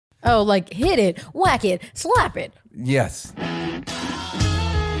Oh, like hit it, whack it, slap it. Yes. You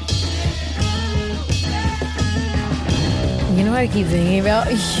know what I keep thinking about?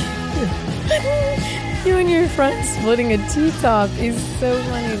 You and your friend splitting a T-top is so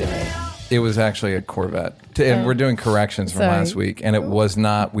funny to me. It was actually a Corvette. And we're doing corrections from last week. And it was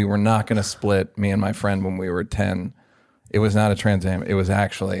not, we were not going to split, me and my friend, when we were 10. It was not a Trans Am. It was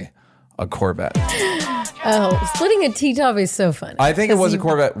actually a Corvette. Oh, splitting a T-top is so funny. I think it was a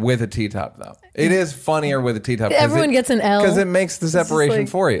Corvette with a T-top, though. It is funnier with a T-top. Everyone gets an L. Because it makes the separation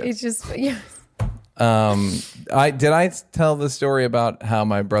for you. It's just, yeah. Did I tell the story about how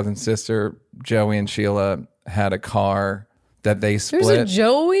my brother and sister, Joey and Sheila, had a car that they split? There's a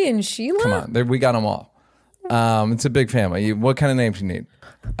Joey and Sheila? Come on, we got them all. It's a big family. What kind of names you need?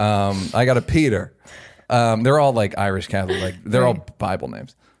 I got a Peter. They're all like Irish Catholic, like they're all Bible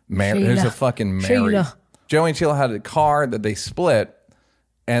names. There's a fucking Mary. Sheila. Joey and Sheila had a car that they split,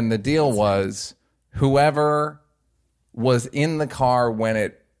 and the deal was whoever was in the car when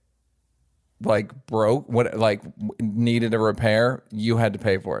it like broke, needed a repair, you had to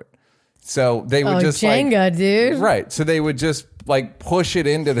pay for it. So they would just Jenga, dude. Right. So they would just like push it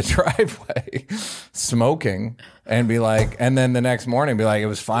into the driveway, smoking, and be like, and then the next morning be like, it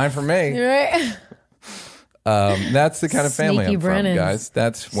was fine for me. Right. That's the kind of family Sneaky I'm Brennans. from, guys.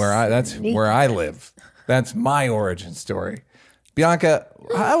 That's where I live. That's my origin story. Bianca,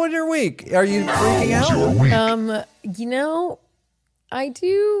 how was your week? Are you freaking out? You know, I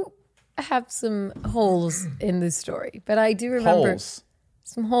do have some holes in this story, but I do remember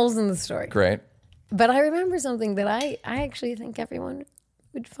some holes in the story. Great. But I remember something that I actually think everyone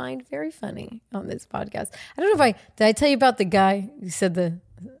would find very funny on this podcast. I don't know if did I tell you about the guy who just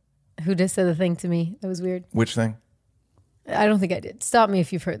said the thing to me that was weird? Which thing? I don't think I did. Stop me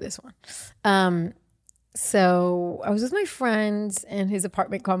if you've heard this one. So I was with my friend in his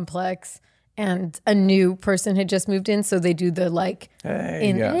apartment complex, and a new person had just moved in. So they do the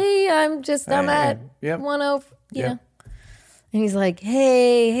hey, I'm at 10, you know. And he's like,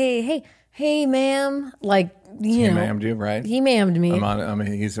 hey, ma'am. Like, he ma'amed you, right? He ma'amed me.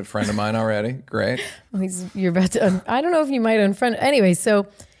 He's a friend of mine already. Great. You're about to, I don't know if you might unfriend. Anyway, so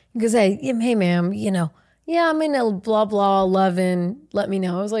he goes, hey, ma'am, you know, I'm in a blah, blah, 11. Let me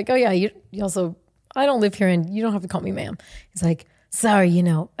know. I was like, oh, yeah, you also, I don't live here and you don't have to call me ma'am. He's like, sorry, you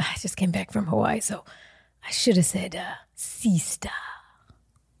know, I just came back from Hawaii, so I should have said sister.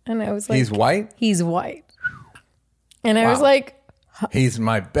 And I was like, he's white? He's white. And I was like, he's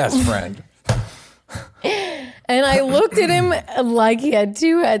my best friend. And I looked at him like he had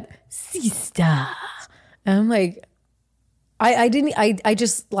sister. And I'm like, I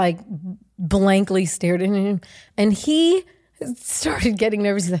just like blankly stared at him, and he started getting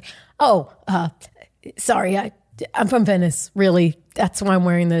nervous. He's like, sorry, I'm from Venice, really. That's why I'm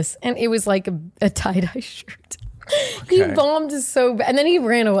wearing this. And it was like a tie-dye shirt. Okay. He bombed so bad. And then he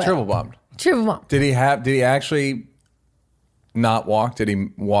ran away. Triple bombed. Did he actually not walk? Did he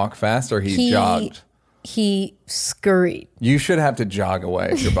walk fast, or he jogged? He scurried. You should have to jog away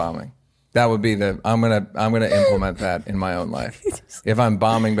if you're bombing. That would be I'm gonna implement that in my own life. If I'm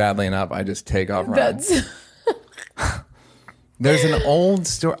bombing badly enough, I just take off running. There's an old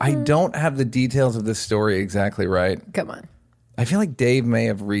story. I don't have the details of this story exactly right. Come on. I feel like Dave may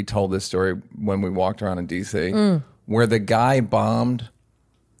have retold this story when we walked around in DC, where the guy bombed.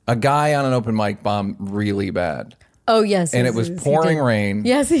 A guy on an open mic bombed really bad. Oh, yes. And it was pouring rain.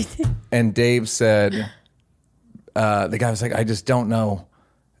 Yes, he did. And Dave said, the guy was like, I just don't know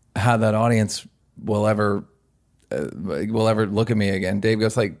how that audience will ever look at me again. Dave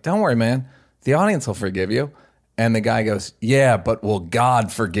goes like, don't worry, man. The audience will forgive you. And the guy goes, yeah, but will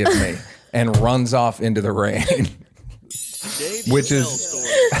God forgive me? And runs off into the rain. Which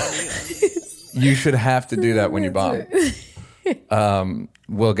is, you should have to do that when you bomb.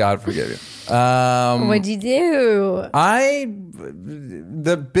 Will God forgive you? What'd you do? My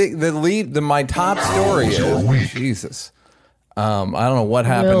top story is, Jesus. I don't know what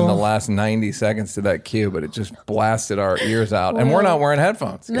happened in the last 90 seconds to that cue, but it just blasted our ears out. And we're not wearing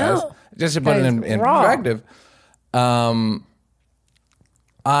headphones, guys. No. Just to put it in perspective.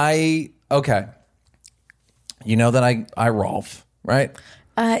 Okay. You know that I Rolf, right?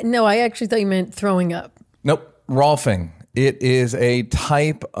 No, I actually thought you meant throwing up. Nope. Rolfing. It is a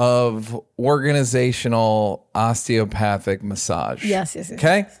type of organizational osteopathic massage. Yes.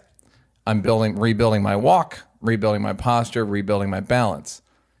 Okay? I'm rebuilding my walk, rebuilding my posture, rebuilding my balance.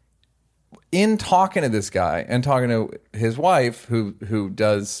 In talking to this guy and talking to his wife, who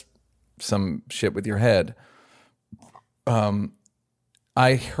does some shit with your head, I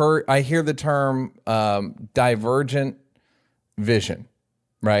hear the term divergent vision.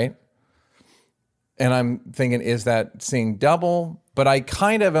 right? And I'm thinking, is that seeing double? But I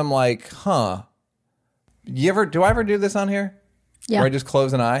kind of am like, do I ever do this on here? Yeah. Where I just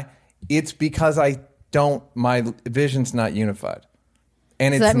close an eye? It's because my vision's not unified.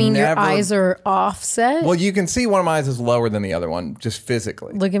 And Does it's that mean never, your eyes are offset? well, you can see one of my eyes is lower than the other one, just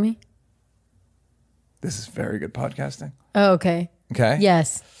physically. Look at me. This is very good podcasting. Oh, okay. Okay.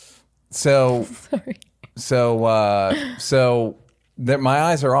 Yes. So, Sorry. so that my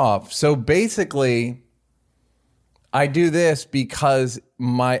eyes are off. So basically, I do this because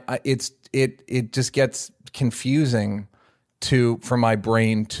it just gets confusing for my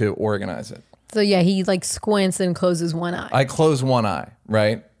brain to organize it. So yeah, he like squints and closes one eye. I close one eye,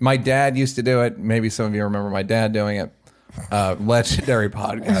 right? My dad used to do it. Maybe some of you remember my dad doing it. Legendary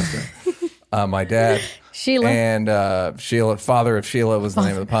podcaster. My dad. Sheila. And Sheila, father of Sheila was the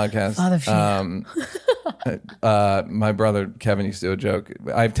name of the podcast. Father of Sheila. My brother Kevin used to do a joke.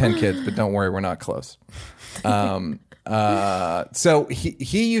 I have 10 kids, but don't worry, we're not close. So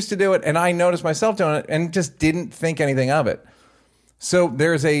he used to do it, and I noticed myself doing it and just didn't think anything of it. So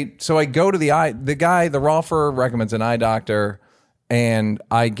I go to the Rolfer recommends an eye doctor, and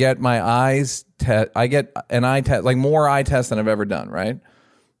I get my eyes I get an eye test, like more eye tests than I've ever done, right?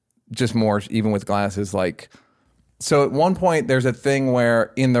 Just more, even with glasses. Like, so at one point there's a thing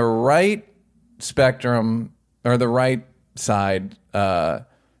where in the right spectrum or the right side,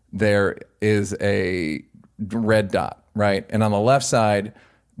 there is a red dot, right? And on the left side,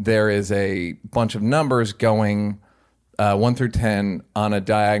 there is a bunch of numbers going 1 through 10 on a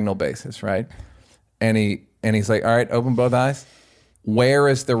diagonal basis, right? And he's like, all right, open both eyes. Where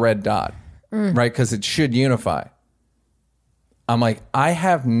is the red dot? Right? Because it should unify. I'm like, I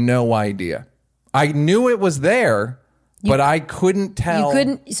have no idea. I knew it was there, but I couldn't tell. You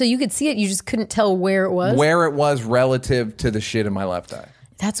couldn't, so you could see it, you just couldn't tell where it was? Where it was relative to the shit in my left eye.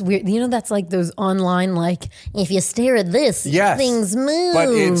 That's weird. You know, that's like those online, like, if you stare at this, things move. But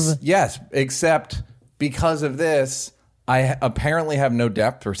except because of this, I apparently have no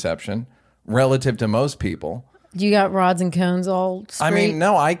depth perception relative to most people. You got rods and cones all straight? I mean,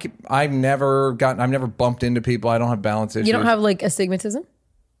 no, I've never bumped into people. I don't have balance issues. You don't have like astigmatism?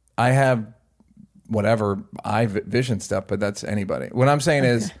 I have whatever eye vision stuff, but that's anybody. What I'm saying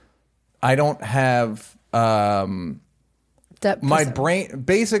is I don't have my brain.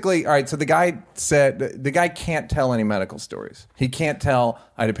 Basically, all right, so the guy can't tell any medical stories. He can't tell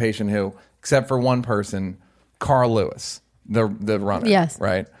I had a patient who, except for one person, Carl Lewis, the runner. Yes.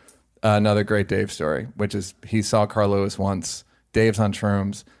 Right? Another great Dave story, which is he saw Carl Lewis once. Dave's on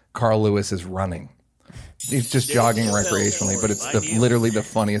shrooms. Carl Lewis is running. He's just jogging recreationally, but it's literally the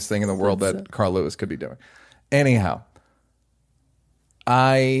funniest thing in the world that Carl Lewis could be doing. Anyhow,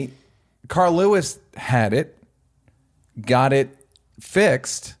 Carl Lewis had it, got it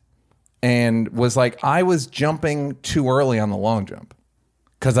fixed, and was like, I was jumping too early on the long jump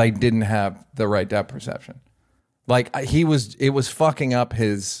because I didn't have the right depth perception. Like it was fucking up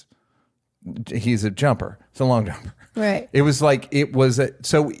his. He's a jumper. It's a long jumper. Right. I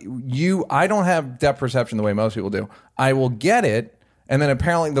don't have depth perception the way most people do. I will get it, and then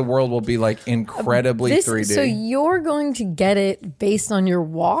apparently the world will be like incredibly 3D. So you're going to get it based on your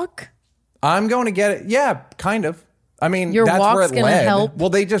walk? I'm going to get it. Yeah, kind of. I mean, Your that's where walk's it gonna led. help? Well,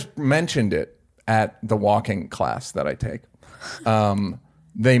 they just mentioned it at the walking class that I take.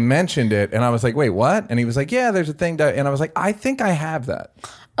 They mentioned it, and I was like, wait, what? And he was like, yeah, there's a thing. And I was like, I think I have that.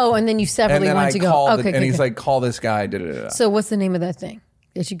 Oh, and then you separately And then went to go. Okay, and he's like, call this guy. Da, da, da, da. So what's the name of that thing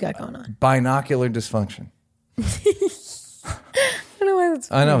that you got going on? Binocular dysfunction. I don't know why that's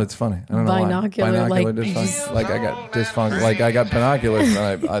funny. I know it's funny. I don't know Binocular, why. like, dysfunction. Like I got dysfunction. Like I got binoculars,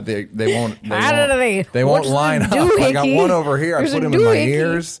 and they won't. They They won't What's line the up. I got doohickey? one over here. There's I put a him in my doohickey.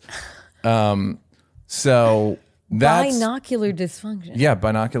 ears. So that's Binocular dysfunction. yeah,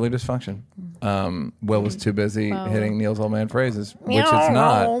 binocular dysfunction. Will was too busy hitting Neil's old man phrases, which it's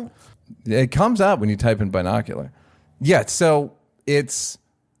not. It comes up when you type in binocular. Yeah, so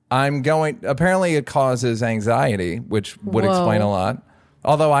apparently it causes anxiety, which would explain a lot.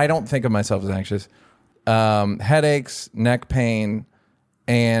 Although I don't think of myself as anxious. Headaches, neck pain,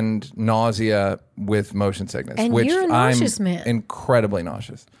 and nausea with motion sickness. And which you're a nauseous I'm man. incredibly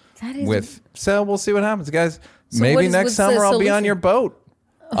nauseous. That is So we'll see what happens, guys. So Maybe what's next the summer I'll be on solution? your boat.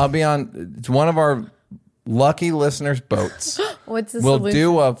 I'll be on. It's one of our lucky listeners' boats. What's the We'll solution?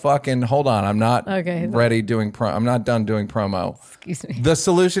 do a fucking. Hold on, I'm not Okay. ready doing. I'm not done doing promo. Excuse me. The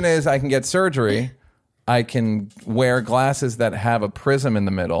solution is I can get surgery. I can wear glasses that have a prism in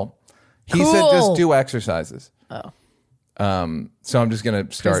the middle. He said Cool. just do exercises. Oh. So I'm just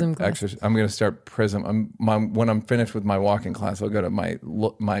gonna start Prism class. exercise. I'm gonna start Prism. When I'm finished with my walking class, I'll go to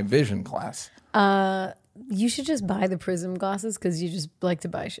my vision class. You should just buy the Prism glasses because you just like to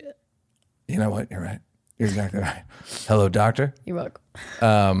buy shit. You know what? You're right. You're exactly right. Hello, doctor. You're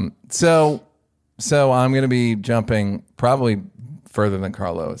welcome. So I'm gonna be jumping probably further than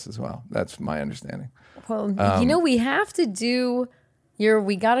Carl Lewis as well. That's my understanding. Well, we have to do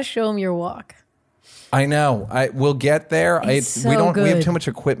we got to show him your walk. I know. We'll get there. It's We so have good. too much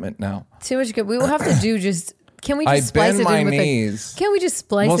equipment now. Too much good. We will have to do just. Can we I just splice bend it my in with knees. Can we just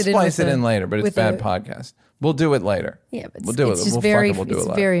splice We'll it in? splice it in later, but it's with bad podcast. We'll do it later. Yeah, but we'll do it's it. just We'll very. we'll do It's it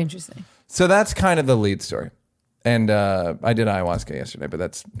later. very interesting. So that's kind of the lead story. And I did ayahuasca yesterday, but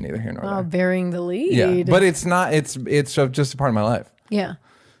that's neither here nor Oh, there. bearing the lead. Yeah, but it's not. It's just a part of my life. Yeah.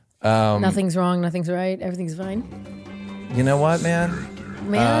 Nothing's wrong. Nothing's right. Everything's fine. You know what, man?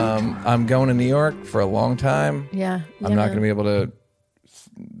 I'm going to New York for a long time. Yeah. I'm not going to be able to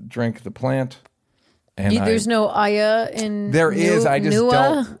drink the plant. And There's no Aya in. There is. I just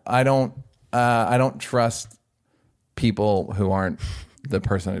Nua? don't. I don't trust people who aren't the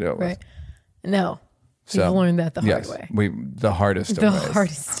person I do it with. Right. No. So, You've learned that the hard yes, way. The hardest The of ways.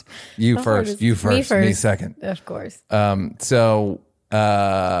 hardest. You The first. hardest. You first. Me second. Of course. So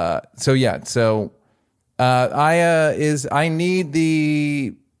yeah. So Aya is. I need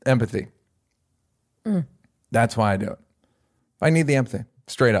the empathy. That's why I do it. I need the empathy.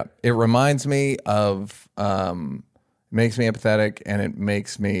 Straight up. It reminds me of. Makes me empathetic, and it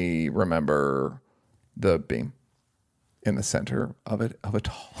makes me remember the beam in the center of it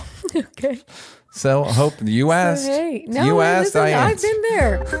all. Okay. So I hope you asked. Hey, no, you asked. listen, I I've answered. been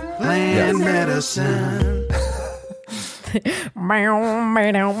there. Plant medicine. Meow,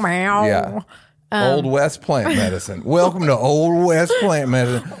 meow, meow. Yeah. Old West plant medicine. Welcome to Old West plant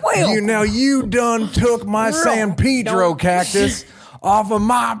medicine. You done took my San Pedro cactus off of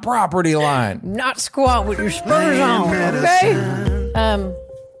my property line. Not squat with your spurs on, okay?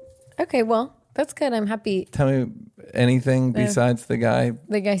 Okay, well, that's good. I'm happy. Tell me anything besides the guy.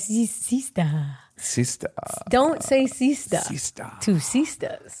 The guy Sista. Sista. Don't say Sista. Sista. To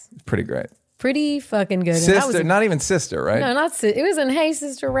Sistas. Pretty great. Pretty fucking good. And that was Sister, not even sister, right? no, not it wasn't. Hey,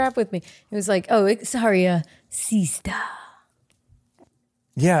 sister, rap with me. It was like, sorry, Sista.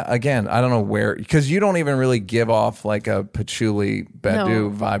 Yeah, again, I don't know where, because you don't even really give off like a patchouli Badu No.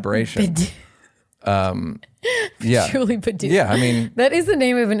 vibration. Yeah. Truly Badu. Yeah, I mean, That is the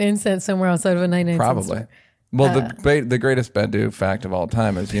name of an incense somewhere outside of a 99 cent probably. store. Well, the greatest Badu fact of all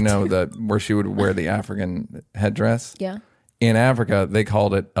time is, that where she would wear the African headdress. Yeah. In Africa, they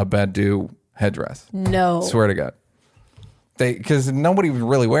called it a Badu headdress. No. Swear to God. Because nobody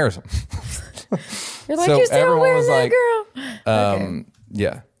really wears them. You're like, So you're still everyone wearing was that, like, girl. Okay.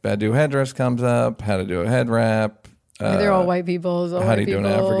 Yeah. Badu headdress comes up, how to do a head wrap. They're all white people. It's all How white do you do an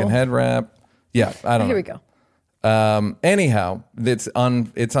people. African head wrap? Yeah, I don't know. Here we go. Anyhow, it's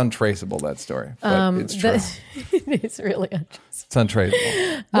untraceable, that story. But it's true. It's really interesting. It's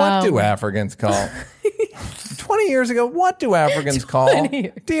untraceable. What do Africans call? 20 years ago, what do Africans call?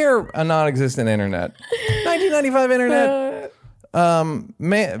 Dear a non-existent internet. 1995 internet.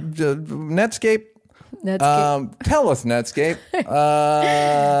 Netscape. Netscape. Tell us, Netscape. What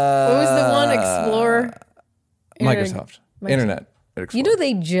was the one? Explorer? Microsoft. Internet Explorer. You know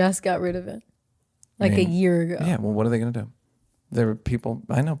they just got rid of it. Like a year ago. Yeah, well, what are they going to do? There were people,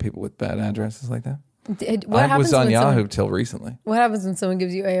 I know people with bad addresses like that. What I happens was on when Yahoo someone, till recently. what happens when someone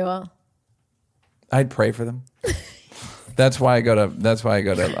gives you AOL? I'd pray for them. That's why I go to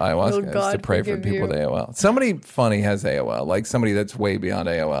ayahuasca, is to God pray for forgive people with you. AOL. Somebody funny has AOL, like somebody that's way beyond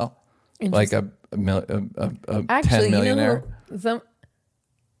AOL, like a 10 millionaire. You know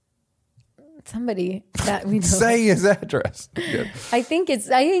somebody that we know. Say his address. Good. I think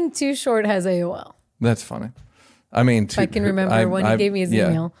Too Short has AOL. That's funny. I mean, I can remember when he gave me his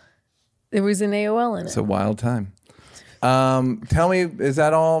email. There was an AOL in it. It's a wild time. Tell me, is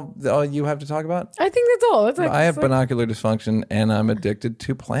that all you have to talk about? I think that's all. I have binocular dysfunction and I'm addicted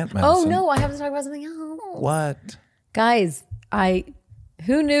to plant medicine. Oh no, I have to talk about something else. What? Guys,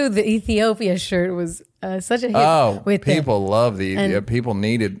 who knew the Ethiopia shirt was such a hit? Oh, with people love the and people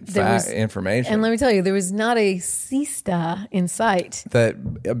needed information. And let me tell you, there was not a Sista in sight.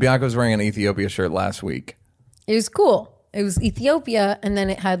 That Bianca was wearing an Ethiopia shirt last week. It was cool. It was Ethiopia, and then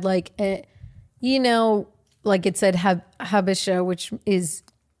it had like like it said Habesha, which is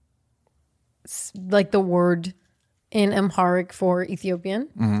like the word in Amharic for Ethiopian.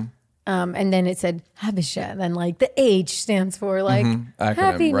 Mm-hmm. And then it said Habesha, and then like the H stands for like Acronym,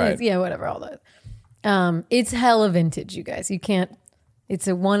 happiness. right. Yeah, whatever, all that. It's hella vintage, you guys. You can't. It's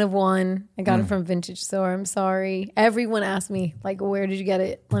a one of one. I Hmm. got it from Vintage Store. I'm sorry. Everyone asked me, like, where did you get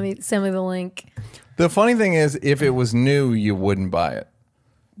it? Send me the link. The funny thing is, if it was new, you wouldn't buy it.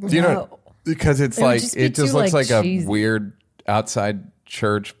 Do you know? Because it's It would like just be it just too, looks like, like cheesy. a weird outside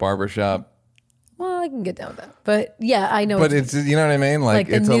church barbershop. Well, I can get down with that. But yeah, I know. But what you it's, you know what I mean? Like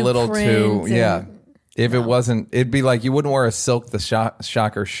the it's a new little too, print yeah. and- If it wasn't, it'd be like you wouldn't wear a Silk the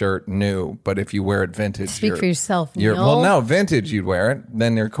Shocker shirt new, but if you wear it vintage, Speak for yourself, You're, Neil. well, no, vintage, you'd wear it.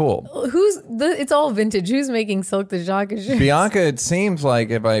 Then you're cool. It's all vintage. Who's making Silk the Shocker shirts? Bianca, it seems like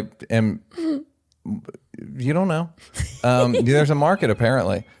if I am, you don't know. There's a market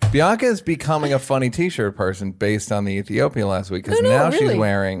apparently. Bianca is becoming a funny T-shirt person based on the Ethiopia last week because No, now she's really.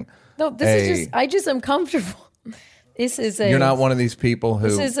 wearing. No, I just am comfortable. This is a. You're not one of these people who.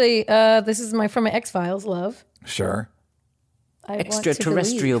 This is from my X-Files love. Sure. I want to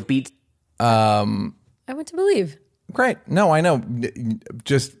Extraterrestrial believe. beat. I want to believe. Great. No, I know.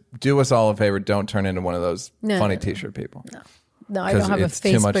 Just do us all a favor. Don't turn into one of those No, funny no, no. T-shirt people. No, I Because don't have it's a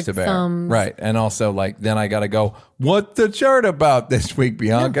Facebook too much to bear. thumbs. Right. And also, like, then I got to go, what's the shirt about this week,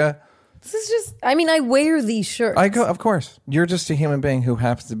 Bianca? This is just. I mean, I wear these shirts. I go, of course. You're just a human being who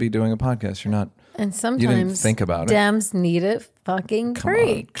happens to be doing a podcast. You're not. and sometimes you didn't think about it. Dems need a fucking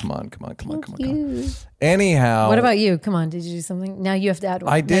break. Come on. You. Anyhow. What about you? Come on, did you do something? Now you have to add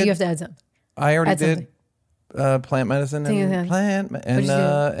one. I Now did. you have to add something. I already Add did plant medicine Thing and again. and What'd you do?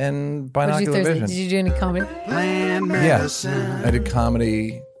 and What did you do binocular Thursday? vision. Did you do any comedy? Plant Yeah, medicine. I did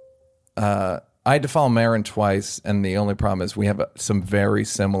comedy. I had to follow Marin twice, and the only problem is we have some very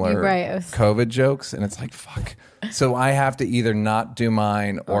similar You're right, I was- COVID jokes, and it's like fuck. So I have to either not do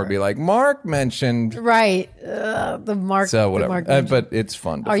mine or be like Mark mentioned. Right. The Mark. So the whatever, Mark but it's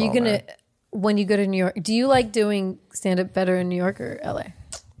fun. To Are you follow gonna Marin. when you go to New York? Do you like doing stand up better in New York or LA?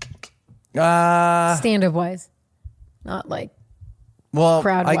 Stand up wise, not like Well,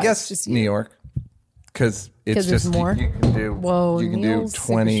 crowd-wise, I guess just you. New York, because it's 'Cause there's just more? You can do. Whoa, you can Neil's do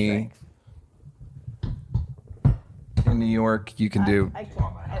super 20 strength. in New York. You can do. I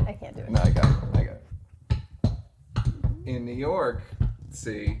can't do it. No, I got it. In New York,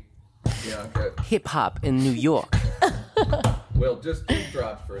 see, Bianca. Hip hop in New York. Will, just keep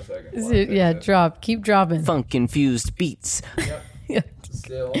drops for a second. Is it- yeah, drop. Keep dropping. Funk infused beats.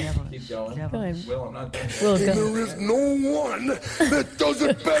 Still, keep going. ahead. Will, I'm not done. Will go. There is no one that does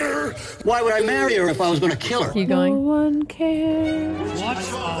it better. Why would I marry her if I was going to kill her? Keep going. one cares.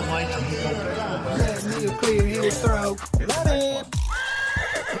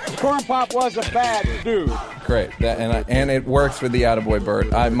 Corn Pop was a bad dude. Great, and it works with the Attaboy Bird.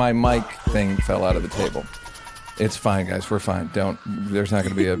 My mic thing fell out of the table. It's fine, guys. We're fine. There's not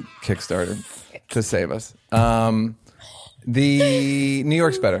going to be a Kickstarter to save us. The New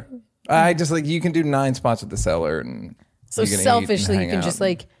York's better. I just like you can do 9 spots at the Cellar, and So you can eat and selfishly, you hang can out. just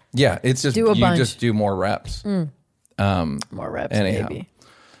like yeah, it's just do a you bunch. just do more reps. more reps, anyhow. maybe.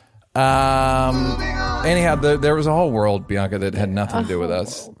 Anyhow, there was a whole world, Bianca, that had nothing to do with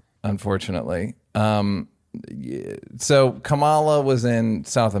us, unfortunately. So Kamala was in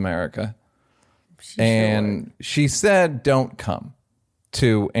South America, and she said, "Don't come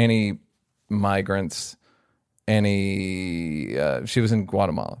to any migrants." She was in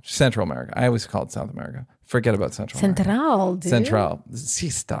Guatemala, Central America. I always call it South America. Forget about Central America. Central, dude. Central,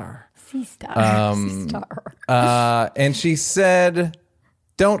 C-Star. C-Star. C-Star. And she said,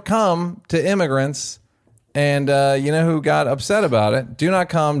 don't come to immigrants. And you know who got upset about it? Do not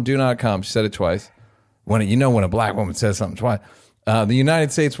come, do not come. She said it twice. When a black woman says something twice. The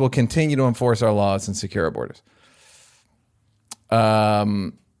United States will continue to enforce our laws and secure our borders.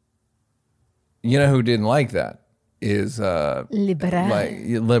 You know who didn't like that is Liberal. like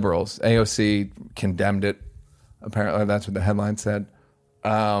liberals. AOC condemned it. Apparently, that's what the headline said.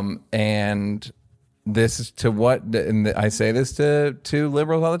 And this is to what, and I say this to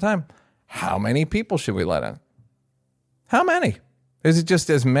liberals all the time. How many people should we let in? How many? Is it just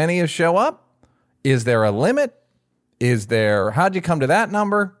as many as show up? Is there a limit? How'd you come to that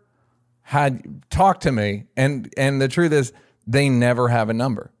number? Talk to me. And the truth is, they never have a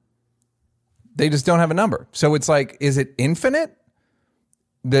number. They just don't have a number. So it's like, is it infinite?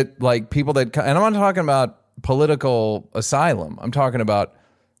 That like people that, and I'm not talking about political asylum. I'm talking about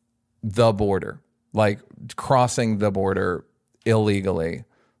the border, like crossing the border illegally.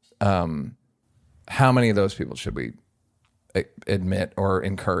 How many of those people should we admit or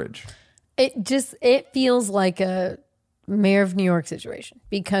encourage? It feels like a mayor of New York situation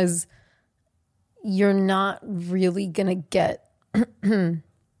because you're not really gonna get.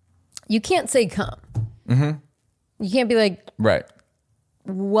 You can't say come. Mm-hmm. You can't be like, Right.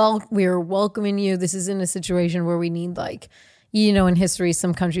 well, we're welcoming you. This is in a situation where we need like, you know, in history,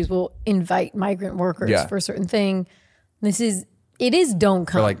 some countries will invite migrant workers Yeah. for a certain thing. It is don't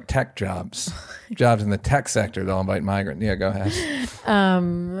come. For like tech jobs in the tech sector, they'll invite migrant. Yeah, go ahead.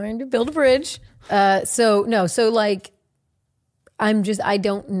 I'm going to build a bridge. So like, I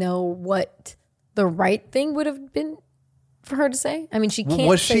don't know what the right thing would have been for her to say. I mean, she can't.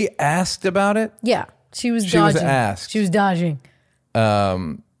 Was she asked about it? Yeah, she was She was dodging. asked. She was dodging.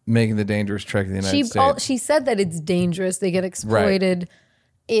 Making the dangerous trek of the United States. She said that it's dangerous. They get exploited.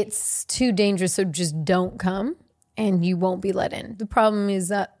 It's too dangerous, so just don't come, and you won't be let in. The problem is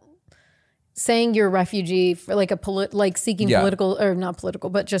that saying you're a refugee for like seeking political, or not political,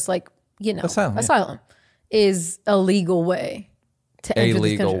 but just like, you know, asylum is a legal way to enter this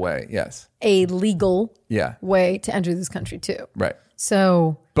country. A legal way, yes. A legal Yeah. way to enter this country too. Right.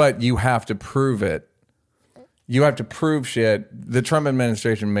 So, but you have to prove it. You have to prove shit. The Trump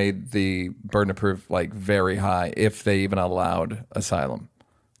administration made the burden of proof like very high if they even allowed asylum.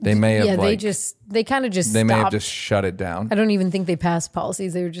 They may have they kind of just they may have stopped. just shut it down. I don't even think they passed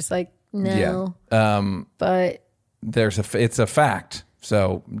policies. They were just like, no. Yeah. But It's a fact.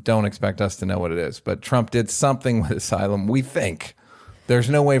 So don't expect us to know what it is. But Trump did something with asylum. We think there's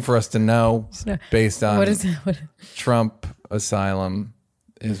no way for us to know based on what is it? What? Trump asylum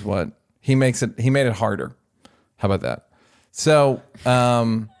is what he makes it. He made it harder. How about that? So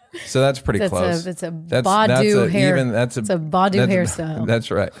that's pretty close. It's a Badu hair. It's a Badu hairstyle.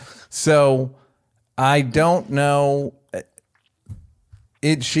 That's right. So I don't know.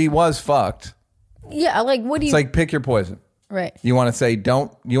 She was fucked. Yeah, like what do you? It's like pick your poison. Right. You want to say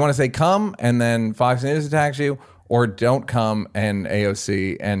don't. You want to say come and then Fox News attacks you, or don't come and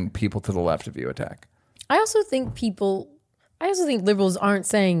AOC and people to the left of you attack. I also think liberals aren't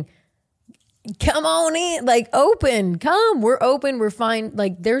saying, come on in, like open, come, we're open, we're fine.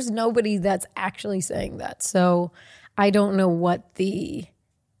 Like there's nobody that's actually saying that. So I don't know what the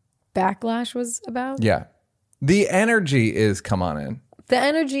backlash was about. Yeah. The energy is come on in. The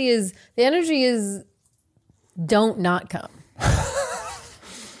energy is don't not come.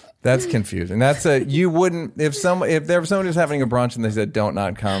 That's confusing. That's you wouldn't if there was someone who's having a brunch and they said don't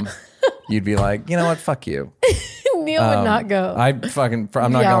not come, you'd be like, you know what, fuck you. Neil would not go. I'm not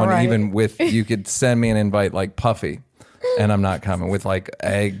going right. even with, you could send me an invite like Puffy and I'm not coming with like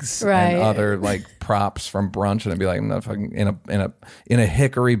eggs Right. and other like props from brunch, and I'd be like, I'm not fucking in a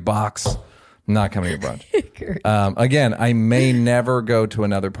hickory box. I'm not coming to your brunch. Again, I may never go to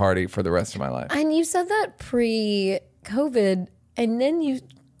another party for the rest of my life. And you said that pre-COVID, and then you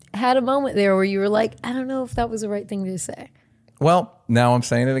had a moment there where you were like, I don't know if that was the right thing to say. Well, now I'm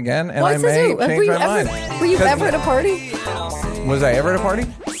saying it again, and Why I is may this so? change my mind. Were you ever at a party Was I ever at a party?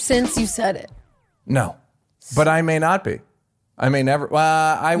 since you said it? No, but I may not be. I may never.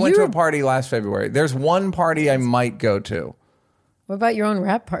 I went to a party last February. There's one party I might go to. What about your own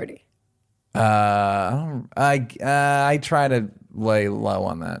rap party? I try to lay low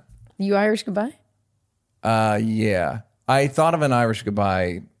on that. You Irish goodbye? Yeah. I thought of an Irish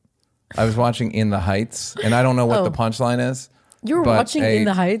goodbye. I was watching In the Heights, and I don't know what the punchline is. You were but watching In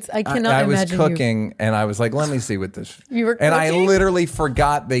the Heights? I cannot I was imagine cooking, and I was like, let me see what this... You were And I cooking? literally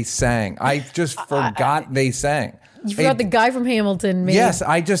forgot they sang. I just forgot they sang. You forgot the guy from Hamilton. Maybe. Yes,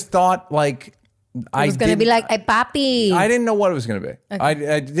 I just thought like... It was going to be like, hey, papi. I didn't know what it was going to be. Okay.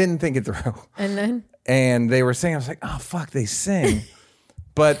 I didn't think it through. And then? And they were singing. I was like, oh, fuck, they sing.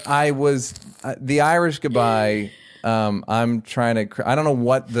 But I was... the Irish goodbye... I'm trying to... I don't know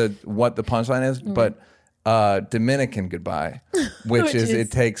what the punchline is, but Dominican goodbye, which is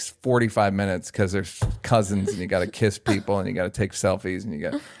it takes 45 minutes because there's cousins and you got to kiss people and you got to take selfies and you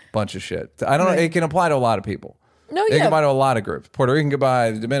got a bunch of shit. I don't know. It can apply to a lot of people. No, It yeah. can apply to a lot of groups. Puerto Rican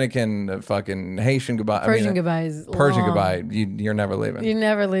goodbye, the Dominican, the fucking Haitian goodbye. Persian goodbye is Persian long. goodbye. You're never leaving. You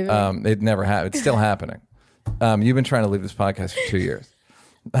never leave it. It never happened. It's still happening. You've been trying to leave this podcast for 2 years.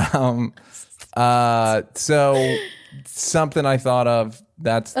 So something I thought of.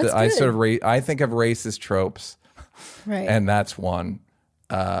 That's good. I think of racist tropes, Right. and that's one.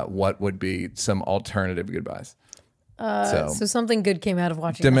 What would be some alternative goodbyes? So something good came out of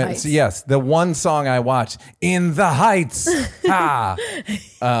watching The Heights. Yes, the one song I watched, In the Heights. That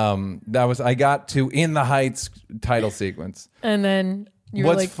was I got to In the Heights title sequence. And then you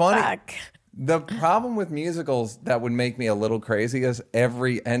were What's like, funny? fuck. The problem with musicals that would make me a little crazy is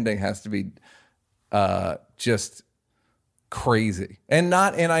every ending has to be just crazy. And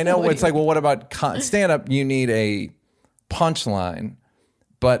I know it's like, well, what about stand up? You need a punchline,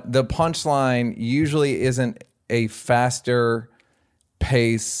 but the punchline usually isn't a faster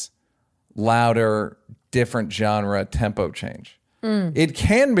pace, louder, different genre tempo change. It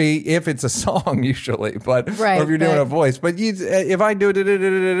can be if it's a song usually, but Right, or if you're doing but- a voice. But if I do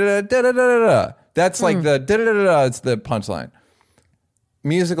that's like the it's the punchline.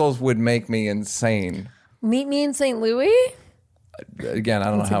 Musicals would make me insane. Meet Me in St. Louis? Again, I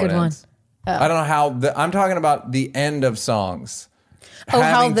don't That's a know how good it one. ends. I don't know how. I'm talking about the end of songs Oh,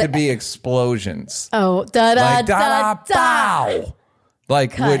 how having the- to be explosions. Oh, da da Like da da. bow.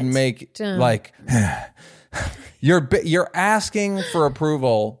 Like Cut. would make Dun. like you're asking for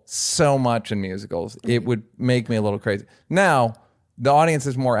approval so much in musicals. It would make me a little crazy. Now the audience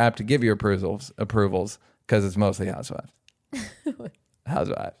is more apt to give you approvals because it's mostly housewives.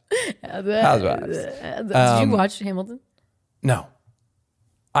 Housewives. Did you watch Hamilton? No,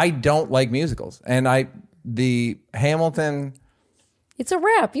 I don't like musicals, and the Hamilton. It's a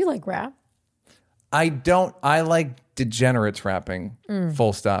rap. You like rap. I don't. I like degenerates rapping.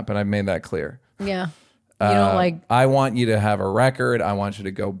 Full stop, and I've made that clear. Yeah. You don't like. I want you to have a record. I want you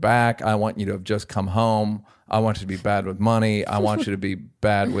to go back. I want you to have just come home. I want you to be bad with money. I want you to be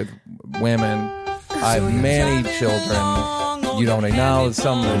bad with women. I have many children. You don't acknowledge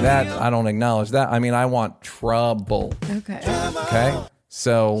some of that. I don't acknowledge that. I mean, I want trouble. Okay. Okay?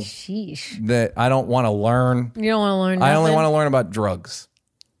 So Sheesh. that I don't want to learn. You don't want to learn. I only nothing? want to learn about drugs.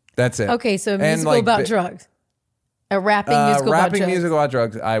 That's it. Okay, so a And, musical like, about drugs. A rapping musical about rapping drugs. musical about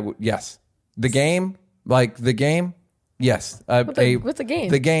drugs. Yes. The game, yes. What's the game?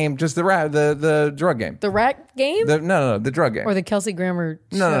 The game, just the drug game. The rat game No, the drug game. or the Kelsey Grammer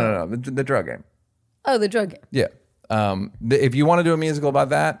show? No, the drug game. Oh, the drug game. Yeah. If you want to do a musical about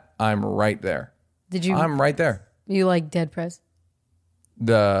that, I'm right there. Did you? I'm right there. You like Dead President?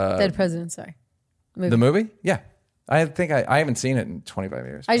 The Dead President. Sorry. the movie? Yeah. I think I haven't seen it in 25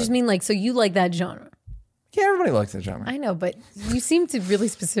 years. I but- just mean like so you like that genre. yeah, everybody likes that genre. I know, but you seem to really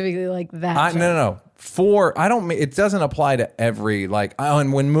specifically like that. genre. No. It doesn't apply to every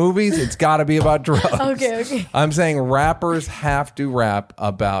and when movies, it's got to be about drugs. Okay. I'm saying rappers have to rap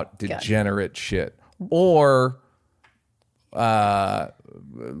about degenerate shit, or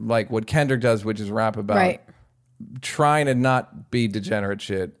like what Kendrick does, which is rap about Right. trying to not be degenerate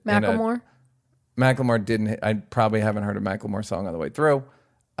shit. Macklemore. Macklemore didn't. I probably haven't heard a Macklemore song on the way through.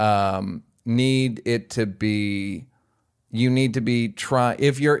 Need it to be. You need to be try.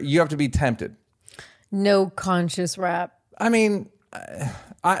 If you have to be tempted. No conscious rap. I mean,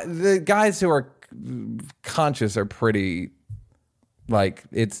 the guys who are conscious are pretty. Like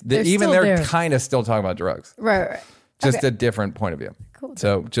They're still they're there. kind of still talking about drugs. Right. Just Okay. a different point of view. Cool.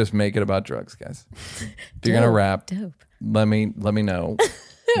 So just make it about drugs, guys. If you're gonna rap, Dope. let me know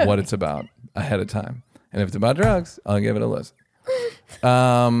what it's about ahead of time. And if it's about drugs, I'll give it a listen.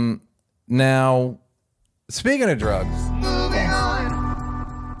 Now, speaking of drugs,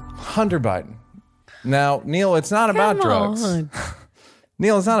 Hunter Biden. Now, Neil, it's not about drugs. on.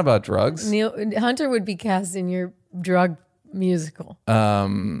 Neil, it's not about drugs. Hunter would be cast in your drug musical.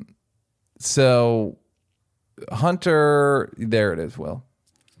 So, Hunter, there it is, Will.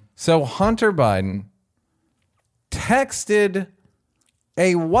 So, Hunter Biden texted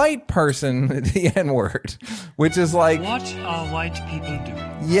a white person the N-word, which is like, What are white people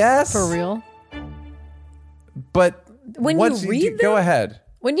doing? yes. For real. But When you read go them- ahead.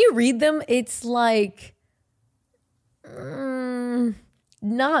 When you read them, it's like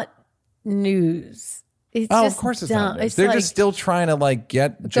not news. It's Oh, just of course it's dumb. not. They're like, just still trying to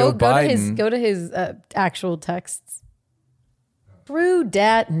get Joe Biden. Go to his actual texts. True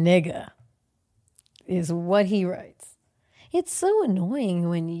dat nigga is what he writes. It's so annoying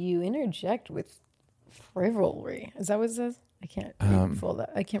when you interject with frivolry. Is that what it says? I can't read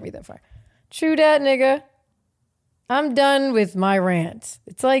I can't read that far. True dat nigga. I'm done with my rant.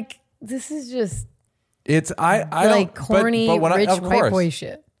 It's like this is just It's I like don't, corny but when rich of white course, boy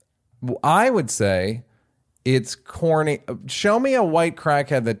shit. I would say it's corny. Show me a white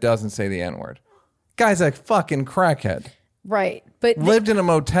crackhead that doesn't say the N-word. Guy's a fucking crackhead. Right. But Lived in a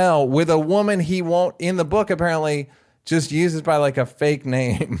motel with a woman he won't, in the book apparently, just uses by a fake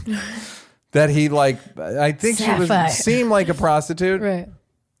name. That he I think Sapphire. she seemed like a prostitute. right.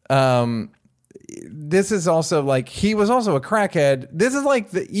 This is also he was also a crackhead. This is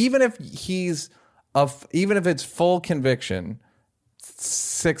even if even if it's full conviction,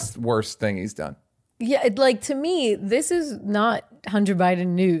 sixth worst thing he's done. Yeah, to me, this is not Hunter Biden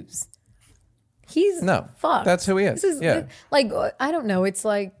news. He's No, fucked. that's who he is. This is Yeah. I don't know. It's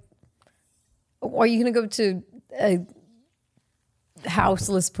like, are you going to go to a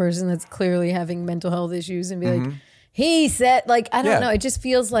houseless person that's clearly having mental health issues and be like, he said, I don't Yeah. know. It just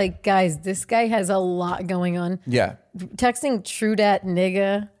feels like, guys, this guy has a lot going on. Yeah. Texting true dat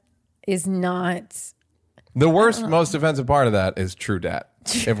nigga is not The worst, most offensive part of that is true dat.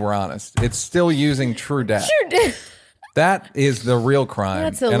 If we're honest, it's still using true dat. That is the real crime,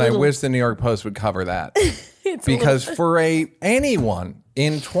 That's a and little- I wish the New York Post would cover that. Because for anyone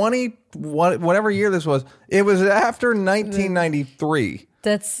in whatever year this was, it was after 1993.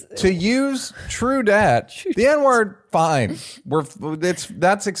 That's To use true dat, the N word, fine.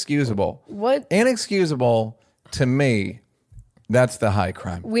 That's excusable. What? Inexcusable to me? That's the high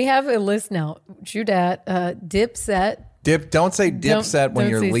crime. we have a list now. True dat, Dipset. Don't say dipset when Don't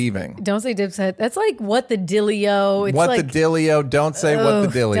you're say- leaving. Don't say Dipset. That's like what the Dillio. It's What like, the Dillio? Don't say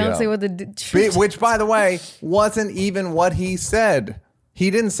what the Dillio. Don't say what the. Which, by the way, wasn't even what he said.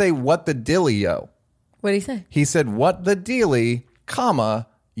 He didn't say what the Dillio. What did he say? He said what the dealy, comma,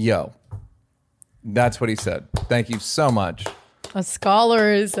 yo. That's what he said. Thank you so much. A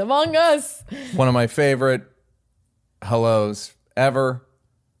scholar is among us. One of my favorite hellos ever.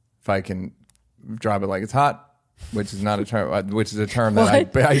 If I can drop it like it's hot, which is not a term, which is a term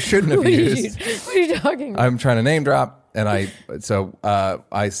that I shouldn't have What are used. what are you talking about? I'm trying to name drop, and I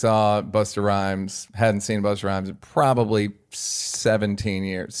saw Busta Rhymes. Hadn't seen Busta Rhymes in probably 15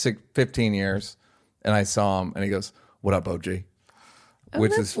 years, and I saw him, and he goes, "What up, OG?"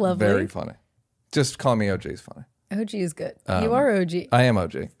 Which that's is lovely. very funny. Just calling me OG is funny. OG is good. You are OG. I am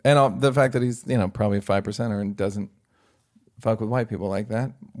OG, and the fact that he's probably a 5%er and doesn't fuck with white people like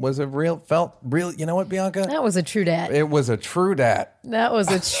that felt real. You know what, Bianca? That was a true dat. It was a true dat. That was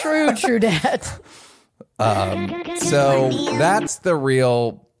a true dat. So that's the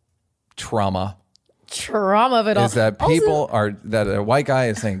real trauma. Trauma of it all. Is that people that a white guy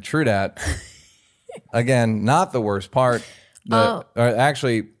is saying true dat. Again, not the worst part.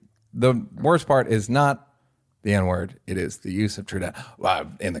 Actually, the worst part is not the N word. It is the use of true dat.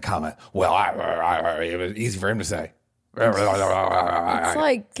 In the comment, it was easy for him to say. It's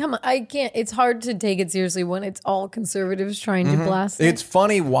like, come on, I can't. It's hard to take it seriously when it's all conservatives trying to blast it. It's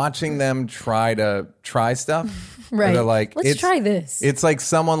funny watching them try stuff. Right. They're like, Let's try this. It's like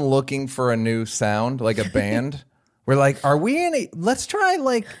someone looking for a new sound, like a band. We're like, let's try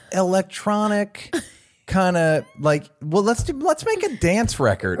like electronic kind of like, well, let's make a dance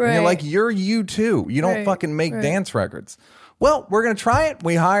record. And you're Right. like, you're U2. You don't Right, fucking make right. dance records. Well, we're gonna try it.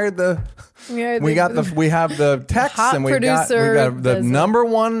 We hired we have the text, hot and we've got producer the does it. number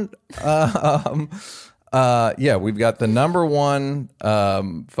one. We've got the number one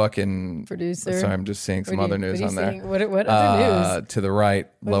fucking Producer. Sorry, I'm just seeing some What are other you- news what are on you there. seeing? What other news? To the right,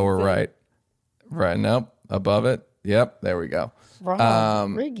 lower is it? right. Nope, above it. Yep, there we go. Rob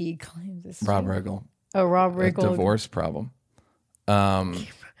Riggy claims this. Rob Riggle, Oh, Rob a Riggle. divorce problem. Ooh.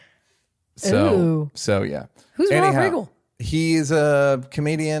 So yeah. Who's Rob Riggle? He's a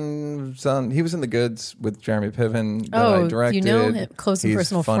comedian. He was in The Goods with Jeremy Piven that Oh, I directed. you know him, close and He's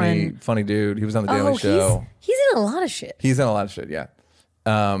personal funny, friend. funny dude. He was on The Daily Oh, Show. he's in a lot of shit. He's in a lot of shit. Yeah.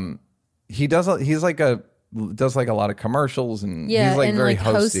 He does. He's like a lot of commercials, and Yeah, he's like and very like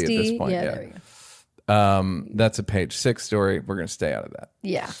hosty at this point. Yeah, Yeah. there you go. That's a Page 6 story. We're gonna stay out of that.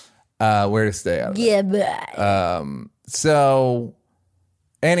 Yeah. Where to stay out of Yeah, but So,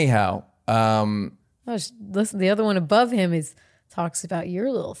 anyhow, listen, the other one above him talks about your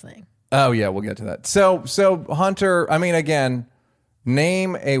little thing. oh yeah, we'll get to that. So Hunter, I mean, again,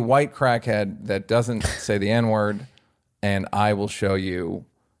 name a white crackhead that doesn't say the N-word, and I will show you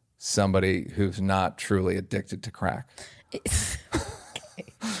somebody who's not truly addicted to crack.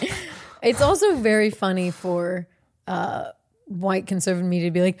 It's also very funny for white conservative media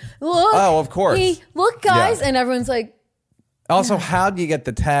to be like, look, Oh, of course. look, guys, Yeah. and everyone's like, Also, how do you get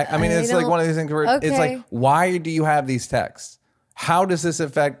the text? I mean, it's like don't- one of these things where it's okay. like, why do you have these texts? How does this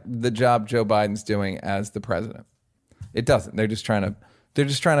affect the job Joe Biden's doing as the president? It doesn't. They're just trying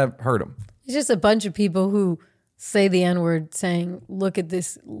to hurt him. it's just a bunch of people who say the N word saying, look at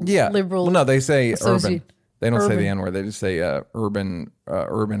this Yeah. liberal. Well, no, they say associate- urban. They don't say urban. the N word. They just say urban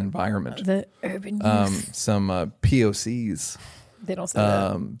environment. The urban youth. Some POCs. They don't say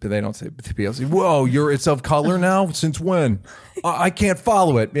that. But they don't say POC. Whoa, it's of color now? Since when? I can't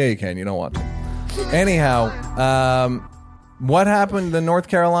follow it. Yeah, you can. You don't want to. Anyhow, what happened to North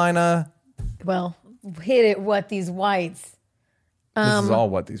Carolina? Well, hit it. What these whites? This is all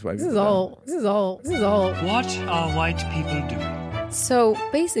what these white This people is all. What are white people doing? So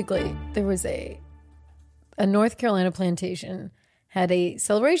basically, there was a North Carolina plantation had a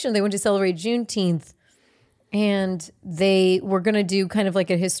celebration. They went to celebrate Juneteenth, and they were going to do kind of like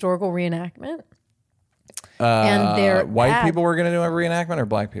a historical reenactment. And their white people were going to do a reenactment, or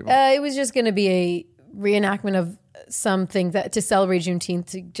black people? it was just going to be a reenactment of something that to celebrate Juneteenth,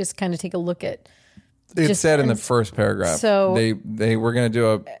 to just kind of take a look at. It just- said in the and first paragraph. so- they were going to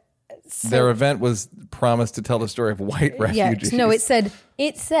do their event was promised to tell the story of white refugees. Yeah, no, it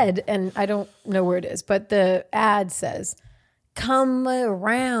said, and I don't know where it is, but the ad says, "Come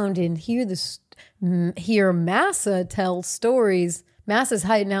around and hear Massa tell stories." Massa's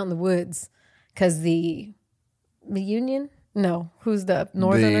hiding out in the woods because the Union. No, who's the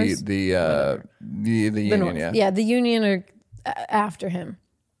Northerners? The Union, North. yeah. Yeah, the Union are after him.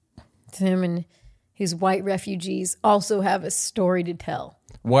 Him and his white refugees also have a story to tell.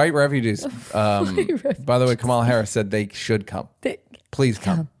 White refugees. By the way, Kamala Harris said they should come. Please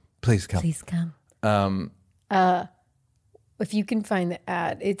come. Please come. Please come. If you can find the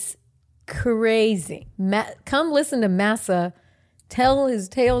ad, it's crazy. Come listen to Massa tell his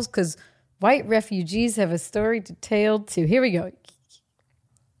tales because white refugees have a story to tell too. Here we go.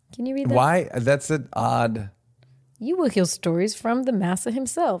 Can you read that? Why? That's an odd. You will hear stories from the Massa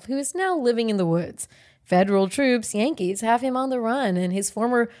himself, who is now living in the woods. Federal troops, Yankees, have him on the run, and his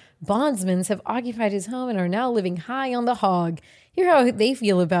former bondsmen have occupied his home and are now living high on the hog. Hear how they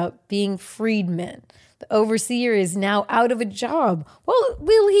feel about being freedmen. The overseer is now out of a job. What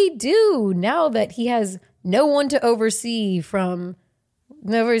will he do now that he has no one to oversee from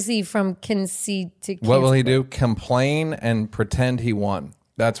conceit to What will he do? Complain and pretend he won.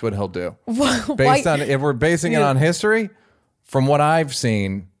 That's what he'll do. If we're basing it on history, from what I've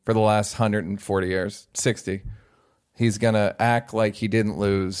seen for the last 140 years, 60, he's going to act like he didn't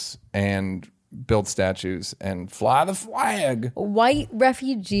lose and build statues and fly the flag. White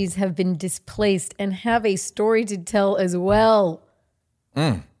refugees have been displaced and have a story to tell as well.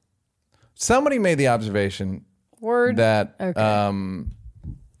 Somebody made the observation that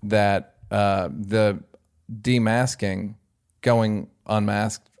the demasking, going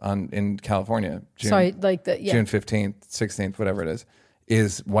unmasked in California, June 15th, 16th, whatever it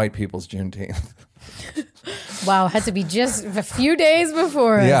is white people's Juneteenth. Wow, had to be just a few days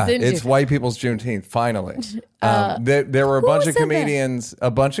before us, Yeah, didn't it's you? white people's Juneteenth, finally. There were a bunch of said that? comedians.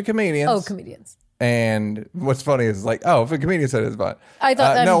 Oh, comedians. And what's funny is like, if a comedian said it's fine. I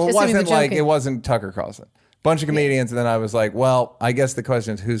thought that no, it assuming wasn't the like joke- it wasn't Tucker Carlson. Bunch of comedians, and then I was like, well, I guess the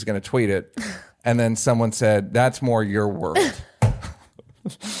question is who's going to tweet it, and then someone said that's more your world.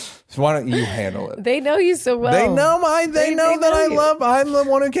 So why don't you handle it? They know you so well. They know They know that know you. I'm the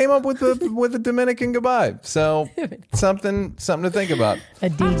one who came up with the Dominican goodbye. So something to think about. A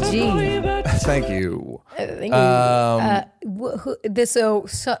DG. Thank you. Thank you.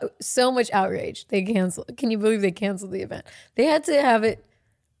 So much outrage. They canceled. Can you believe they canceled the event? They had to have it.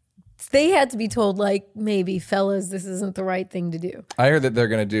 They had to be told, like, maybe, fellas, this isn't the right thing to do. I heard that they're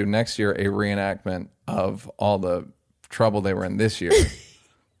going to do next year a reenactment of all the trouble they were in this year.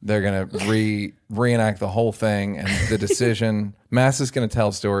 They're going to reenact the whole thing and the decision. Mass is going to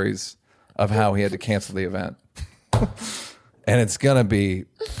tell stories of how he had to cancel the event. And it's going to be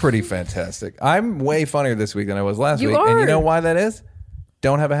pretty fantastic. I'm way funnier this week than I was last week. And you know why that is?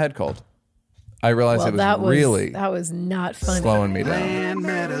 Don't have a head cold. I realized it was really that was not funny. slowing me down.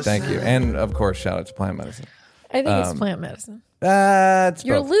 Thank you. And, of course, shout out to plant medicine. I think it's plant medicine.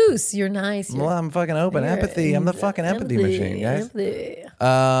 You're both. Loose. You're nice. Well, I'm fucking open. Empathy. I'm the fucking empathy machine, guys. Empathy.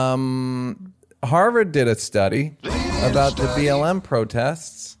 Harvard did a study about the BLM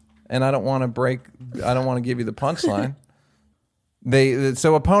protests, and I don't want to give you the punchline.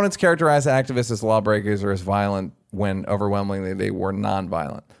 So opponents characterize activists as lawbreakers or as violent when overwhelmingly they were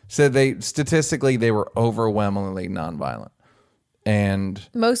nonviolent. So statistically they were overwhelmingly nonviolent. And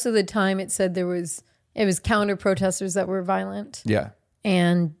most of the time it said it was counter protesters that were violent. Yeah.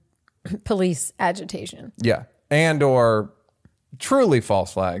 And police agitation. Yeah. And or truly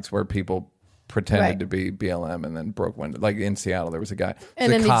false flags where people pretended to be BLM and then broke windows. Like in Seattle, there was a guy.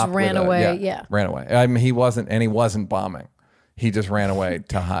 And then they just ran away. Yeah. Ran away. I mean, he wasn't bombing. He just ran away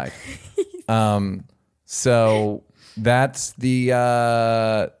to hide. So that's the,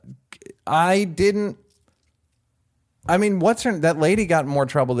 that lady got in more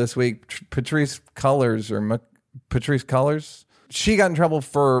trouble this week. Patrice Cullors. She got in trouble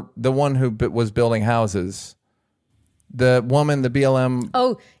for the one who was building houses. The woman, the BLM.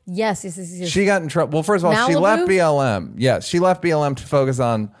 Oh, yes. She got in trouble. Well, first of all, Malibu? she left BLM. Yes, she left BLM to focus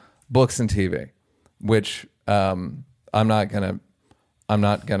on books and TV, which I'm not gonna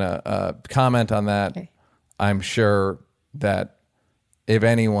comment on that. Okay. I'm sure that if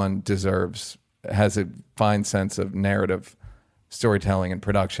anyone has a fine sense of narrative storytelling and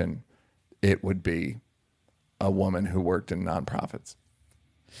production, it would be a woman who worked in nonprofits.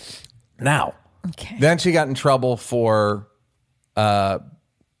 Now, then she got in trouble for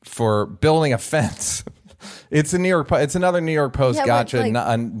building a fence. It's another New York Post gotcha.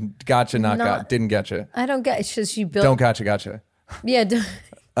 Gotcha, not got. Didn't get you. I don't get. She built. Don't gotcha. Yeah.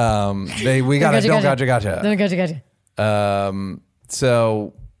 We got a gotcha. Don't gotcha.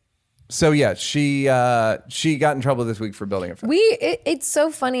 So yeah, she got in trouble this week for building a fence. It's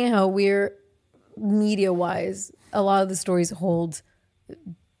so funny how we're media wise. A lot of the stories hold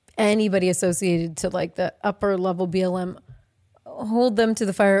anybody associated to like the upper level BLM, hold them to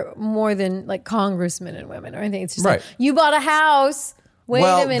the fire more than like congressmen and women or anything. It's just Right. like, you bought a house. Wait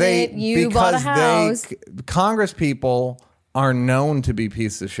a minute, you bought a house. Congress people are known to be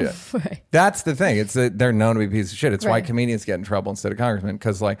pieces of shit. Right. That's the thing. It's that they're known to be pieces of shit. It's why Right. comedians get in trouble instead of congressmen.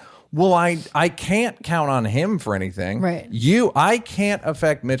 Because like, well, I can't count on him for anything. Right. I can't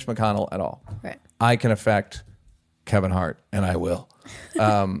affect Mitch McConnell at all. Right. I can affect Kevin Hart, and I will.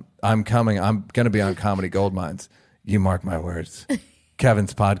 I'm going to be on Comedy Gold Mines. You mark my words.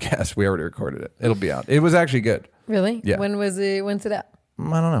 Kevin's podcast, we already recorded it. It'll be out. It was actually good. Really? Yeah. When's it out?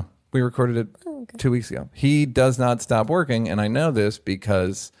 I don't know. We recorded it 2 weeks ago. He does not stop working, and I know this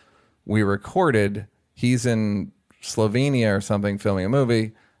because we recorded. He's in Slovenia or something filming a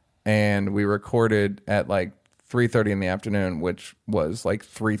movie, and we recorded at like 3:30 in the afternoon, which was like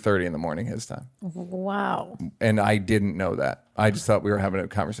 3:30 in the morning his time. Wow. And I didn't know that. I just thought we were having a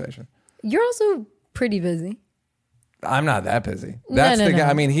conversation. You're also pretty busy. I'm not that busy. That's No. the guy.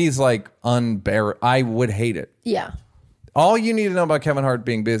 I mean, he's like unbearable. I would hate it. Yeah. All you need to know about Kevin Hart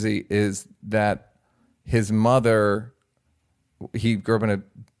being busy is that his mother, he grew up in a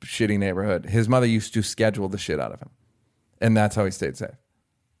shitty neighborhood. His mother used to schedule the shit out of him. And that's how he stayed safe.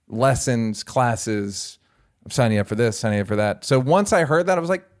 Lessons, classes, I'm signing up for this, signing up for that. So once I heard that, I was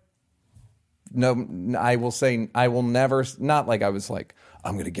like, no, I will never, not like I was like,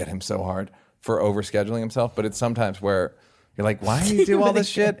 I'm going to get him so hard for overscheduling himself. But it's sometimes where you're like, why do you do all this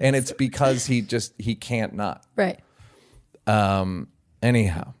shit? And it's because he can't not. Right.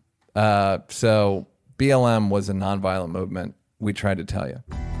 Anyhow, so BLM was a nonviolent movement. We tried to tell you.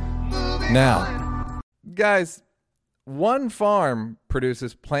 Now, guys, One Farm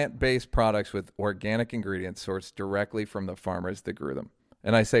produces plant-based products with organic ingredients sourced directly from the farmers that grew them.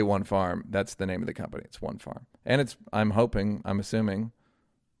 And I say One Farm, that's the name of the company. It's One Farm. And I'm assuming,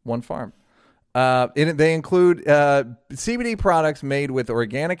 One Farm. They include CBD products made with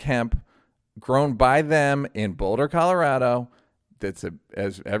organic hemp grown by them in Boulder, Colorado.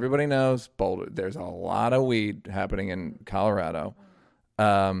 As everybody knows, Boulder, there's a lot of weed happening in Colorado.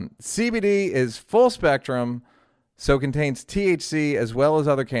 CBD is full spectrum, so contains THC as well as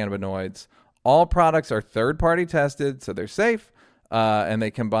other cannabinoids. All products are third-party tested, so they're safe, and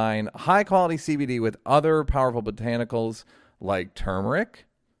they combine high-quality CBD with other powerful botanicals like turmeric,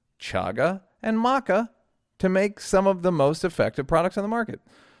 chaga, and maca to make some of the most effective products on the market.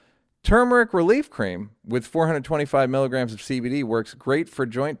 Turmeric Relief Cream with 425 milligrams of CBD works great for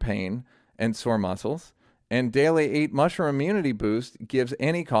joint pain and sore muscles. And Daily 8 Mushroom Immunity Boost gives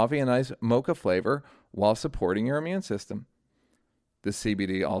any coffee a nice mocha flavor while supporting your immune system. The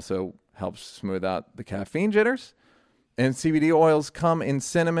CBD also helps smooth out the caffeine jitters. And CBD oils come in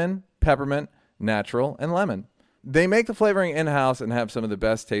cinnamon, peppermint, natural, and lemon. They make the flavoring in-house and have some of the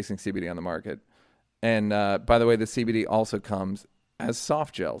best tasting CBD on the market. And by the way, the CBD also comes as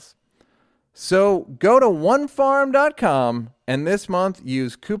soft gels. So go to onefarm.com and this month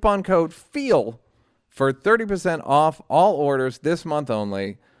use coupon code FEEL for 30% off all orders this month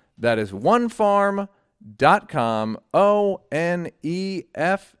only. That is onefarm.com,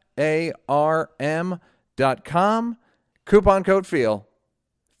 ONEFARM.com. Coupon code FEEL,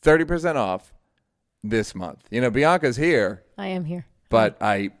 30% off this month. You know, Bianca's here. I am here. But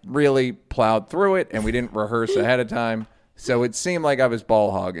I really plowed through it and we didn't rehearse ahead of time. So it seemed like I was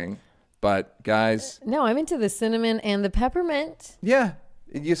ball hogging. But guys, No, I'm into the cinnamon and the peppermint. yeah,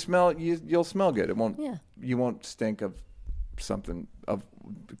 you'll smell good. It won't. Yeah. You won't stink of something of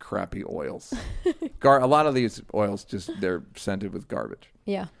crappy oils. A lot of these oils they're scented with garbage.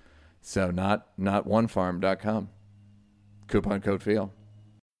 Yeah. So not onefarm.com. Coupon code FEEL.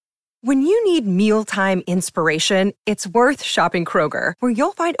 When you need mealtime inspiration, it's worth shopping Kroger, where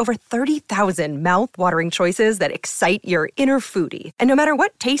you'll find over 30,000 mouth-watering choices that excite your inner foodie. And no matter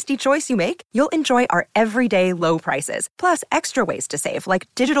what tasty choice you make, you'll enjoy our everyday low prices, plus extra ways to save, like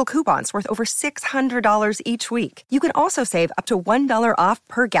digital coupons worth over $600 each week. You can also save up to $1 off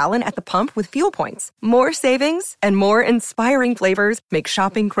per gallon at the pump with fuel points. More savings and more inspiring flavors make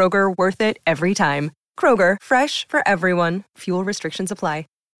shopping Kroger worth it every time. Kroger, fresh for everyone. Fuel restrictions apply.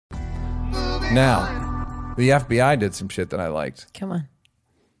 Now, the FBI did some shit that I liked. Come on.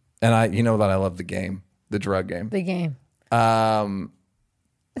 And you know that I love the game, the drug game. The game.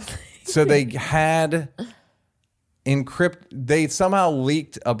 So they had they somehow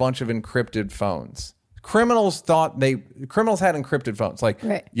leaked a bunch of encrypted phones. criminals had encrypted phones. Like,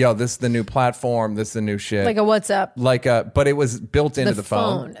 Right. yo, this is the new platform. This is the new shit. Like a WhatsApp. But it was built into the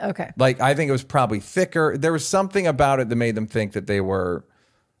phone. Okay. Like, I think it was probably thicker. There was something about it that made them think that they were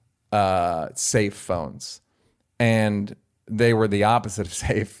safe phones. And they were the opposite of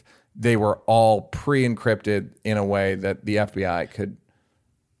safe. They were all pre-encrypted in a way that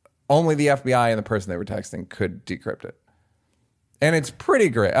only the FBI and the person they were texting could decrypt it. And it's pretty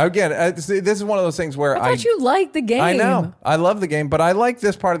great. Again, this is one of those things where I thought you liked the game. I know. I love the game, but I like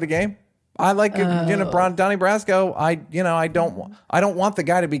this part of the game. I like Donnie Brasco. I don't want the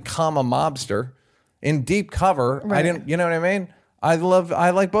guy to become a mobster in deep cover. Right. You know what I mean? I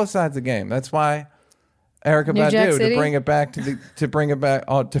like both sides of the game. That's why Erykah New Jack Badu City? to bring it back to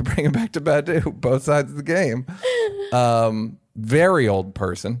Badu, both sides of the game. Very old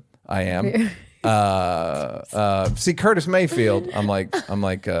person I am. See Curtis Mayfield. I'm like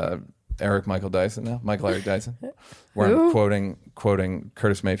Michael Eric Dyson, where I'm quoting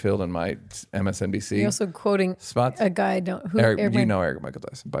Curtis Mayfield in my MSNBC. You're also quoting spots. a guy You know Eric Michael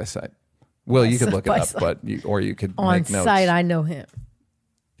Dyson by sight. Well, you could look it up, but you could on make notes. site. I know him.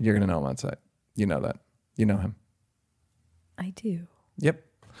 You're gonna know him on site. You know that. You know him. I do. Yep.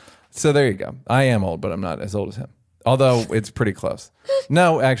 So there you go. I am old, but I'm not as old as him. Although it's pretty close.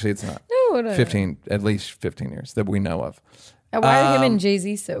 No, actually, it's not. No, 15, at least 15 years that we know of. Why are him and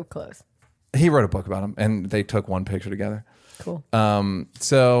Jay-Z so close? He wrote a book about him, and they took one picture together. Cool.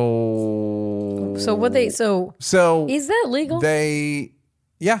 So is that legal? They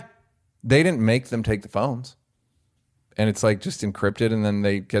didn't make them take the phones, and it's like just encrypted, and then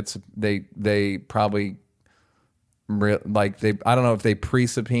they probably I don't know if they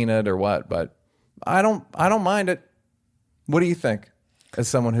pre-subpoenaed or what, but I don't mind it. What do you think? As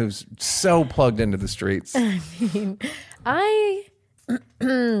someone who's so plugged into the streets. I mean, I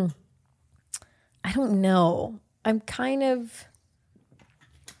don't know. I'm kind of.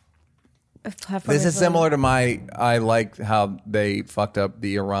 This is similar to I like how they fucked up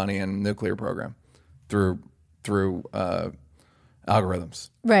the Iranian nuclear program through algorithms.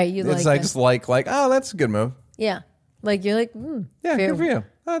 Right. Just like, oh, that's a good move. Yeah. Like you're like, yeah, fair. good for you.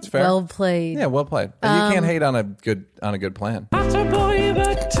 That's fair. Well played. Yeah, well played. You can't hate on a good plan. But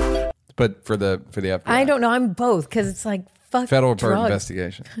for the FBI, I don't know. I'm both because it's like fuck federal drugs.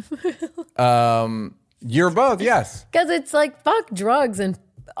 investigation. You're both, yes. Because it's like fuck drugs and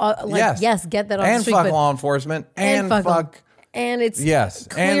yes, get that off and the street. fuck but, law enforcement and fuck. them. And it's Yes,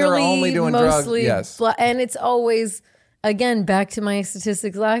 clearly and they're only doing drugs. mostly Yes, and it's always again back to my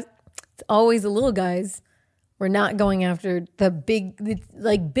statistics. It's always the little guys. We're not going after the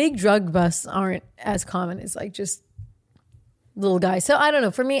big drug busts aren't as common as like just little guys. So I don't know.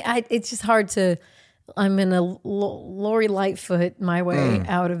 For me, it's just hard to. I'm in a Lori Lightfoot my way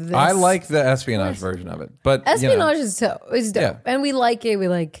out of this. I like the espionage version of it, but espionage is dope, Yeah. and we like it. We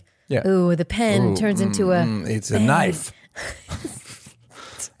like, ooh, the pen turns into a. It's a knife.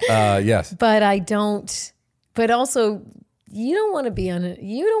 Yes, but I don't. But also, you don't want to be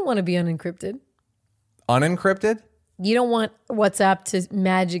unencrypted. Unencrypted? You don't want WhatsApp to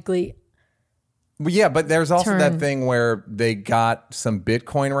magically. Well, yeah, but there's also turn. that thing where they got some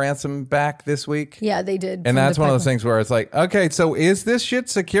Bitcoin ransom back this week. Yeah, they did. And that's one of those things where it's like, okay, so is this shit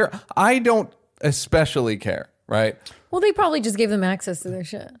secure? I don't especially care, right? Well, they probably just gave them access to their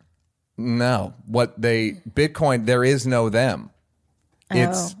shit. No. Bitcoin, there is no them.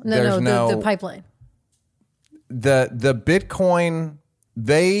 The pipeline. The Bitcoin,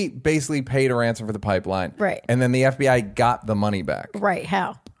 they basically paid a ransom for the pipeline. Right. And then the FBI got the money back. Right.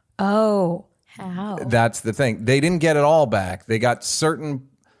 How? Oh, how? That's the thing. They didn't get it all back. They got certain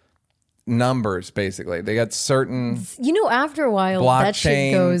numbers, basically. They got certain after a while, blockchain. that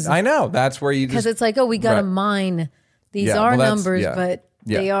shit goes. I know. That's where you just. Because it's like, we got to mine. These are numbers, but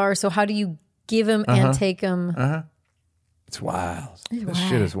they Yeah. are. So how do you give them and take them? It's wild. This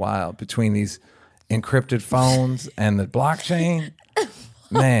shit is wild. Between these encrypted phones and the blockchain.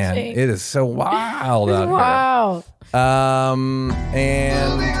 Man, it is so wild out Wow. here.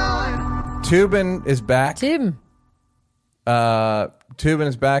 And Tubin is back. Tim. Tubin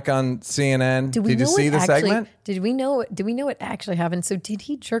is back on CNN. Did you see the segment? Did we know what actually happened? So did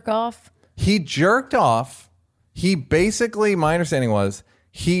he jerk off? He jerked off. He basically, my understanding was,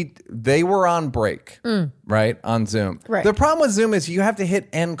 they were on break, right? On Zoom. Right. The problem with Zoom is you have to hit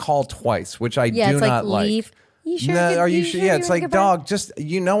end call twice, which I do it's not like. Leave. You sure? No, are you sure? sure? Yeah, it's wanna like, go back? dog, just, I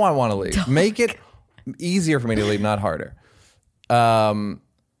want to leave. Dog. Make it easier for me to leave, not harder. They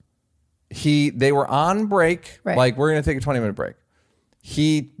were on break. Right. Like, we're going to take a 20-minute break.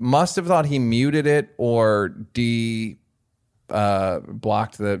 He must have thought he muted it or turned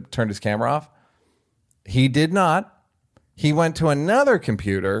his camera off. He did not. He went to another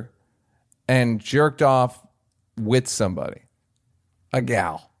computer and jerked off with somebody, a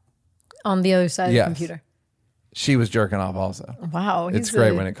gal. On the other side of Yes. the computer. She was jerking off also. Wow. It's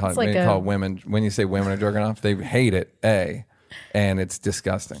great when you call women, when you say women are jerking off, they hate it, and it's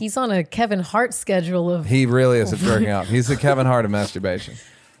disgusting. He's on a Kevin Hart schedule of. He really is a jerking off. He's the Kevin Hart of masturbation.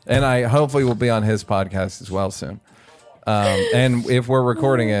 And I hopefully will be on his podcast as well soon. And if we're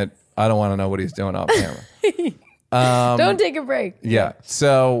recording it, I don't want to know what he's doing off camera. Don't take a break. Yeah.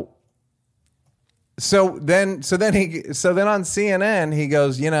 So then on CNN he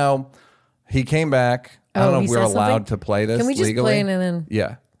goes, he came back. I don't know he if we're said allowed something? to play this Can we just legally. play it and then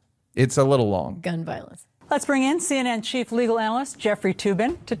Yeah. It's a little long. gun violence? Let's bring in CNN chief legal analyst Jeffrey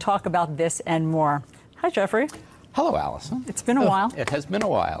Toobin to talk about this and more. Hi, Jeffrey. Hello, Allison. It's been a while. It has been a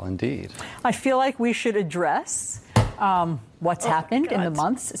while, indeed. I feel like we should address what's happened in the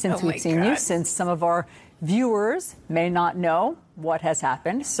months since we've seen you, since some of our viewers may not know what has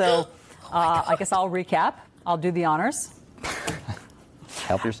happened. So I guess I'll recap. I'll do the honors.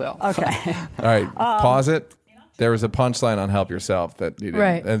 Help yourself. Okay. All right. Pause it. There was a punchline on Help Yourself that you didn't.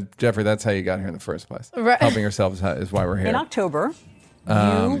 Right. And Jeffrey, that's how you got here in the first place. Right. Helping yourself is why we're here. In October,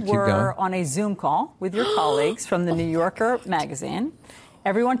 you keep were going. on a Zoom call with your colleagues from the New Yorker magazine.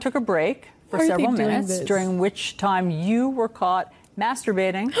 Everyone took a break for Why are several they doing minutes, this? during which time you were caught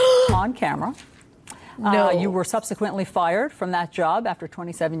masturbating on camera. No. You were subsequently fired from that job after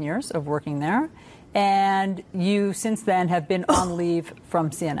 27 years of working there. And you, since then, have been on leave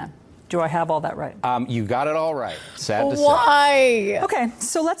from CNN. Do I have all that right? You got it all right. Sad to say. Why? Okay,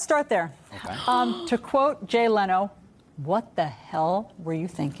 so let's start there. Okay. To quote Jay Leno, what the hell were you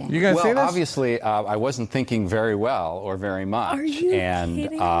thinking? You guys see Well, this? obviously, I wasn't thinking very well or very much. Are you and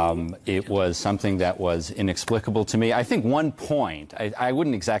kidding? it was something that was inexplicable to me. I think one point, I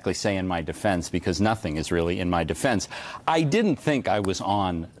wouldn't exactly say in my defense, because nothing is really in my defense. I didn't think I was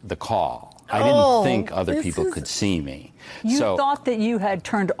on the call. I didn't think other people could see me. You thought that you had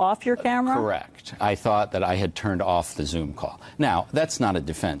turned off your camera? Correct. I thought that I had turned off the Zoom call. Now, that's not a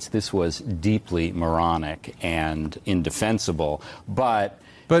defense. This was deeply moronic and indefensible, but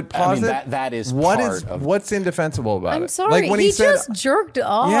pause I mean, it. that is part of... What's indefensible about it? I'm sorry. Like when he said, just jerked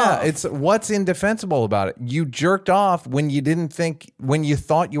off. Yeah, it's what's indefensible about it. You jerked off when you when you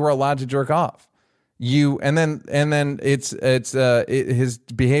thought you were allowed to jerk off. And then his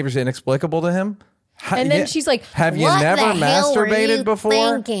behavior's inexplicable to him. And then she's like, "Have you "What never the hell were masturbated you before?"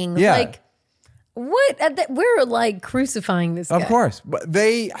 Thinking? Yeah, Like, what? We're like crucifying this guy. of course. But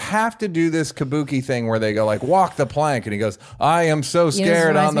they have to do this kabuki thing where they go like, "Walk the plank," and he goes, "I am so You know, this scared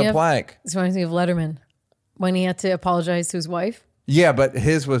reminds on me the of- plank." This reminds me of Letterman when he had to apologize to his wife. Yeah, but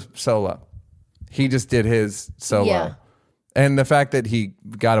his was solo. He just did his solo. Yeah. And the fact that he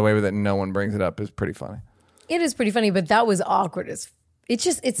got away with it and no one brings it up is pretty funny. It is pretty funny, but that was awkward as.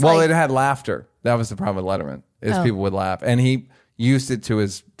 It's Well, like, it had laughter. That was the problem with Letterman, is people would laugh. And he used it to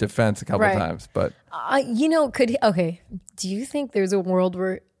his defense a couple Right. times. But do you think there's a world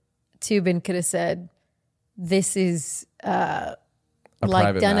where Toobin could have said, this is like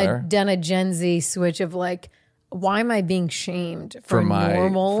private matter. done a Gen Z switch of like, why am I being shamed for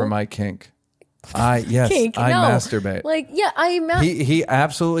for my kink. I kink? No. masturbate. Like, yeah, He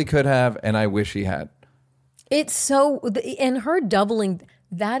absolutely could have, and I wish he had. It's so, and her doubling,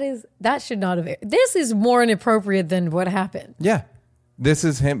 that should not have, this is more inappropriate than what happened. Yeah. This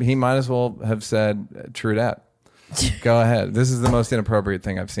is him. He might as well have said Trudette. Go ahead. This is the most inappropriate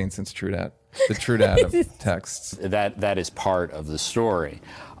thing I've seen since Trudette. The Trudette of texts. That is part of the story.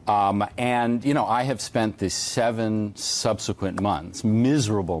 And, I have spent the 7 subsequent months,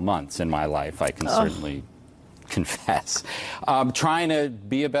 miserable months in my life, I can certainly confess, trying to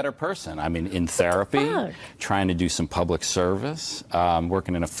be a better person. I mean, in therapy, trying to do some public service,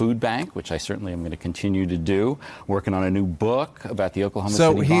 working in a food bank, which I certainly am going to continue to do, working on a new book about the Oklahoma City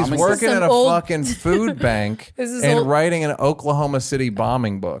bombing. So he's working in a fucking food bank and writing an Oklahoma City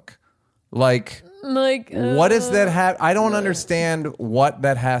bombing book. Like what does that have? I don't understand what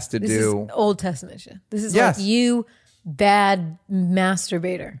that has to This do. is Old Testament shit. This is Yes. like you bad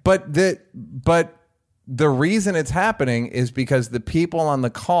masturbator. But the reason it's happening is because the people on the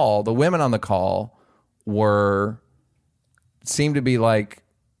call, the women on the call, seemed to be like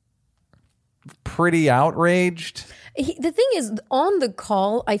pretty outraged. The thing is, on the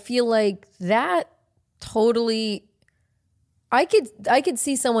call, I feel like that totally. I could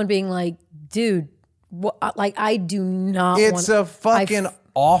see someone being like, "Dude, like I do not." It's a fucking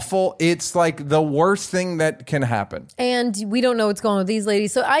awful. It's like the worst thing that can happen. And we don't know what's going on with these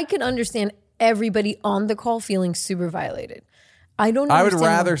ladies, so I could understand everybody on the call feeling super violated. I don't. I would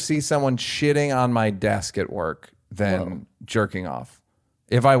understand rather see someone shitting on my desk at work than jerking off.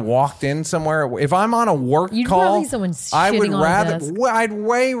 If I walked in somewhere, if I'm on a work You'd call, rather see someone I would shitting on a rather. desk. I'd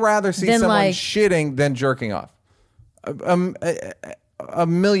way rather see Than, someone like- shitting than jerking off. A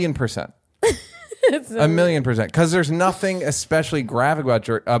 1,000,000%. A 1,000,000%. Because there's nothing especially graphic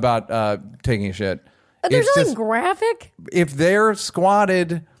about taking a shit. There's It's nothing just- graphic. if they're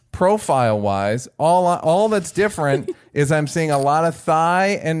squatted profile wise, all that's different is I'm seeing a lot of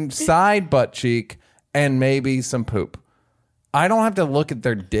thigh and side butt cheek and maybe some poop. I don't have to look at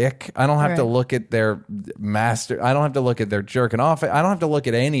their dick. I don't have to Right. look at their master. I don't have to look at their jerking off. I don't have to look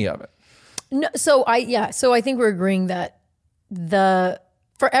at any of it. No, so I think we're agreeing that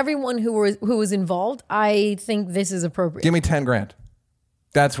for everyone who was involved, I think this is appropriate. Give me 10 grand.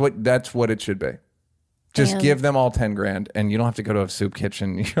 That's what it should be. Just And- give them all 10 grand, and you don't have to go to a soup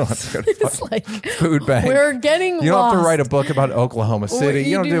kitchen. You don't have to go to It's fucking like food bank. we're getting You don't have to lost. write a book about Oklahoma City.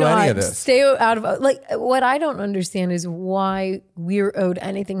 You don't do any of this. Stay out of like what I don't understand is why we're owed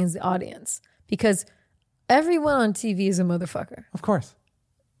anything as the audience, because everyone on TV is a motherfucker. Of course.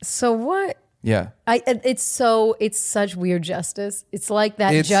 So what? Yeah. It's such weird justice. It's like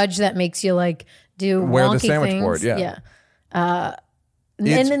that It's- judge that makes you like do Wear the wonky sandwich things. board, yeah. And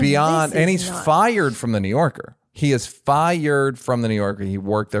It's then beyond, this and is he's not- fired from the New Yorker. He is fired from the New Yorker. He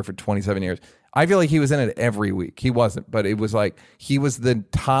worked there for 27 years. I feel like he was in it every week. He wasn't, but it was like he was the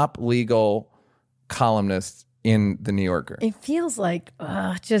top legal columnist in the New Yorker. It feels like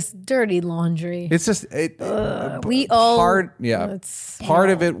just dirty laundry. It's just we all part it's-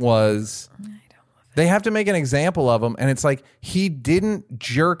 of it was they have to make an example of him, and it's like he didn't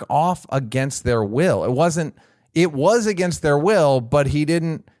jerk off against their will. It was against their will, but he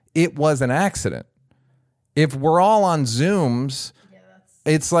didn't. It was an accident. If we're all on Zooms,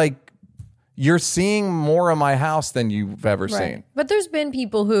 it's like you're seeing more of my house than you've ever seen. But there's been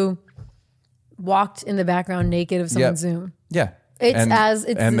people who walked in the background naked of someone's Zoom. Yeah. It's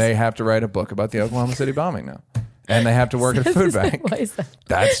they have to write a book about the Oklahoma City bombing now. And they have to work at a food bank. Why is that?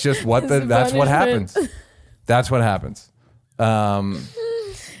 That's just what It's a that's what punishment. happens. That's what happens. I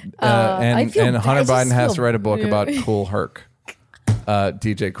feel And bad. Hunter I just Biden has feel to write a book weird. about Kool Herc.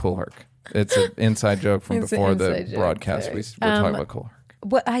 DJ Kool Herc. It's an inside joke from It's an before the inside joke. broadcast. Sorry. We're talking about Kool Herc.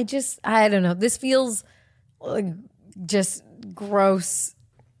 What I don't know. This feels like just gross.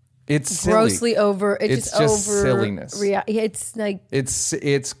 It's silly. Grossly over. It's just just over silliness. It's like It's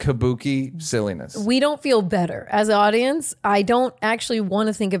kabuki silliness. we don't feel better as an audience. I don't actually want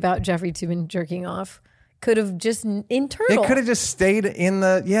to think about Jeffrey Toobin jerking off. Could have just internal. It could have just stayed in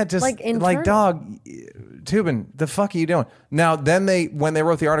the Like internal. like dog, Toobin, the fuck are you doing? Now then when they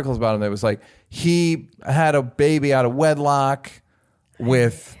wrote the articles about him, it was like he had a baby out of wedlock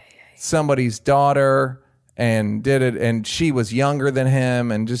with somebody's daughter and did it, and she was younger than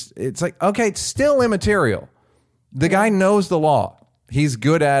him, and just it's like okay, it's still immaterial. The guy knows the law. He's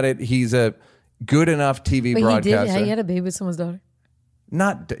good at it. He's a good enough TV But broadcaster. he had a baby with someone's daughter.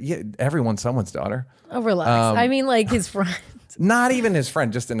 Not everyone's someone's daughter. Oh, relax. I mean, like his friend. Not even his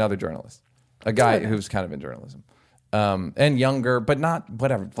friend, just another journalist, a guy who's kind of in journalism, and younger, but not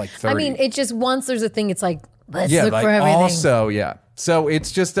whatever, like 30. I mean, it just once there's a thing, it's like let's yeah, look like for everything. also, yeah. So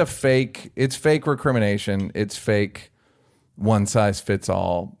it's just it's fake recrimination. It's fake one size fits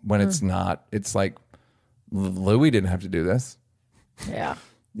all when it's not. It's like Louis didn't have to do this. Yeah.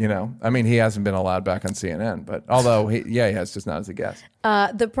 You know, I mean, he hasn't been allowed back on CNN, but although he has, just not as a guest.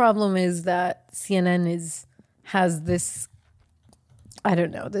 The problem is that CNN has this, I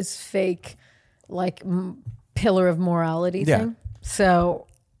don't know, this fake like pillar of morality Yeah. thing. So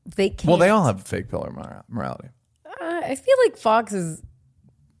they can't. Well, they all have a fake pillar of morality. I feel like Fox is.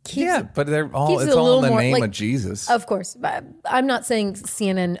 Yeah, but they're all keeps it's it a all little in the more, name like, of Jesus. Of course, but I'm not saying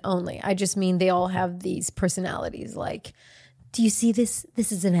CNN only. I just mean they all have these personalities. Like, do you see this?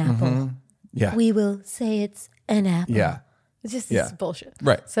 This is an apple. Yeah. We will say it's an apple. Yeah. It's just Yeah. it's bullshit.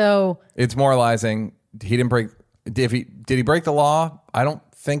 Right. So It's moralizing. He didn't break. Did he break the law? I don't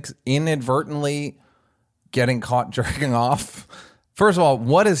think inadvertently getting caught jerking off. First of all,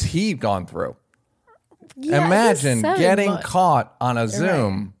 what has he gone through? yeah, Imagine he's 7 getting months. caught on a Right.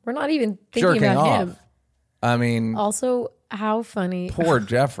 Zoom We're not even thinking jerking about off. him. I mean, Also, how funny. poor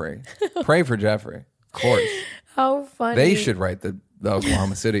Jeffrey. Pray for Jeffrey. Of course, How funny. they should write the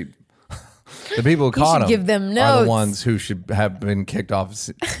Oklahoma City. The people who You caught should him give them are notes. the ones who should have been kicked off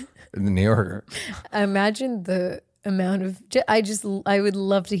in the New Yorker. Imagine the amount of. I would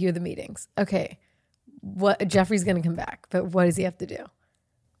love to hear the meetings. Okay, what Jeffrey's going to come back, but what does he have to do?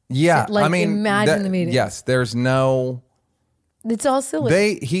 Yeah, Like, I mean, imagine the meetings. Yes, there's no. It's all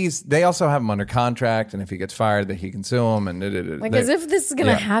silly. They also have him under contract, and if he gets fired, that he can sue him. And as if this is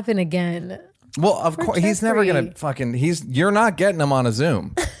gonna happen again. Well, of course, he's never gonna fucking. You're not getting him on a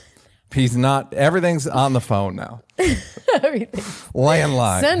Zoom. He's not. Everything's on the phone now. Everything.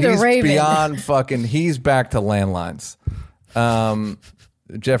 Landline. Send a he's raven. beyond fucking. He's back to landlines.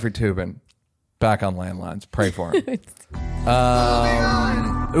 Jeffrey Toobin, back on landlines. Pray for him.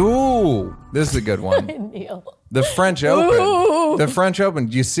 Ooh, this is a good one. Neil. The French Open. Ooh. The French Open.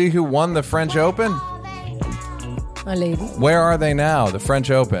 Do you see who won the French Open? A lady. Where are they now? The French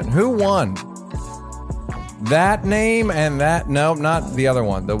Open. Who won? That name and that. No, not the other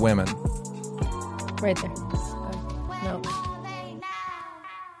one. The women. Right there. No.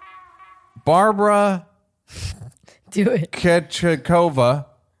 Barbara Do it. Krejcikova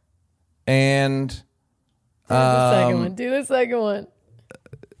and Do the second one. Do the second one.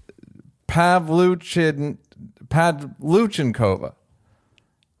 Pavluchenkova.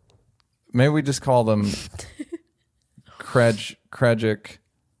 Maybe we just call them Krejcikova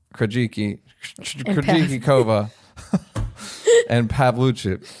and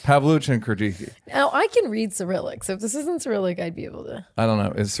Pavluchenkova. Now, I can read Cyrillic, so if this isn't Cyrillic, I'd be able to. I don't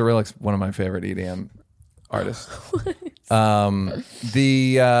know. Cyrillic's one of my favorite EDM artists.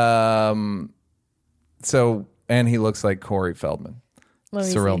 So, and he looks like Corey Feldman.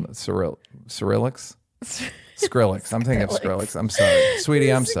 Cyrillics? Skrillex. I'm thinking of Skrillex. I'm sorry.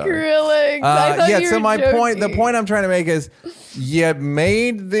 Sweetie, I'm sorry. Skrillex. I thought you were my joking. the point I'm trying to make is you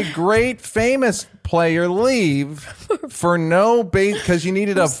made the great famous player leave for no bait because you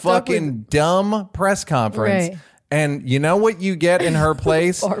needed a fucking dumb press conference. Right. And you know what you get in her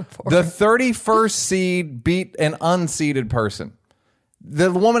place? The 31st seed beat an unseeded person.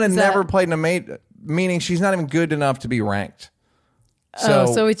 The woman had never played in a meaning she's not even good enough to be ranked.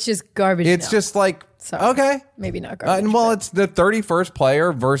 So it's just garbage. It's just like, okay. Maybe not garbage. Well, it's the 31st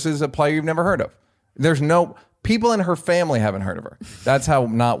player versus a player you've never heard of. There's no... People in her family haven't heard of her. That's how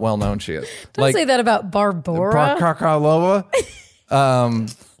not well known she is. Don't say that about Barbora. Karkalova.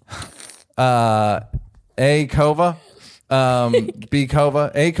 A Kova. B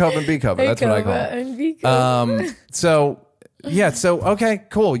Kova. A Kova and B Kova. That's what I call it. And B Kova. So okay,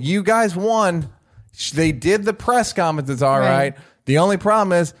 cool. You guys won. They did the press conference. It's all right. The only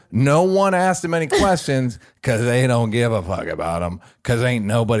problem is no one asked them any questions because they don't give a fuck about them because ain't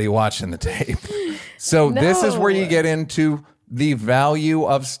nobody watching the tape. So this is where you get into the value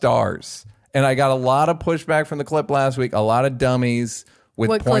of stars. And I got a lot of pushback from the clip last week, a lot of dummies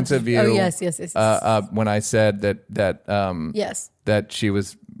with points of view. Oh, yes. When I said that that she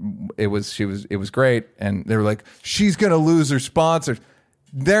was great, and they were like, she's gonna lose her sponsors.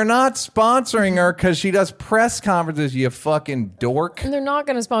 They're not sponsoring her because she does press conferences, you fucking dork. And they're not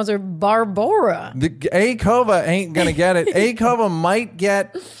going to sponsor Barbora. A Kova ain't going to get it. A Kova might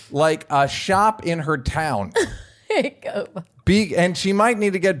get like a shop in her town. A Kova. And she might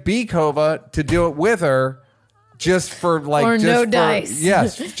need to get B Kova to do it with her just for like... Or no dice.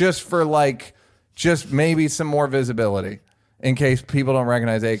 Yes, just maybe some more visibility. In case people don't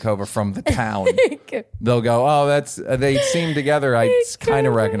recognize A Kova from the town, they'll go, "Oh, they seem together. I kind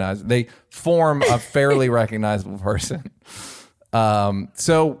of recognize." They form a fairly recognizable person.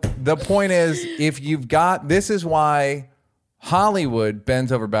 So the point is, if you've got, this is why Hollywood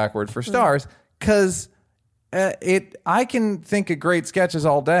bends over backward for stars, because I can think of great sketches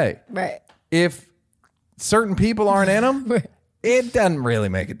all day. Right. If certain people aren't in them, it doesn't really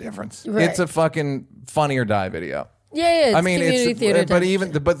make a difference. Right. It's a fucking Funny or Die video. Yeah, it's I mean, community theater.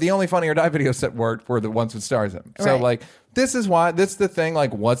 But the only Funny or Die videos that worked were the ones with stars in them. So like, this is the thing.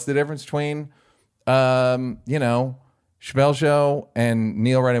 Like, what's the difference between, Chappelle Show and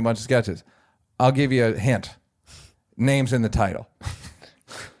Neil writing a bunch of sketches? I'll give you a hint. Names in the title.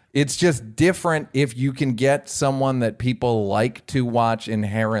 It's just different if you can get someone that people like to watch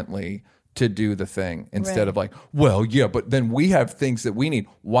inherently to do the thing instead of like, well, yeah, but then we have things that we need.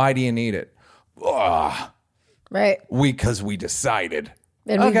 Why do you need it? Ugh. Right. Because we decided.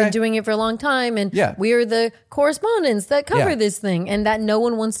 And we've been doing it for a long time. And we are the correspondents that cover this thing and that no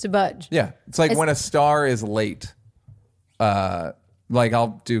one wants to budge. Yeah. It's like when a star is late. Like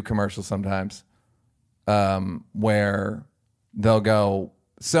I'll do commercials sometimes where they'll go,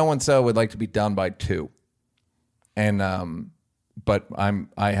 so-and-so would like to be done by 2. And but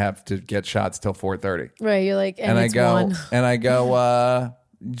I have to get shots till 4:30. Right. You're like, and it's I go, 1. And I go, I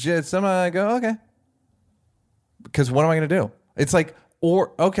go, okay. Because what am I going to do? It's like,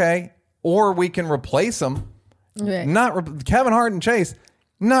 or we can replace them. Okay. Kevin Hart and Chase,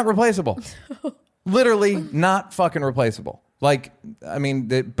 not replaceable. Literally not fucking replaceable. Like, I mean,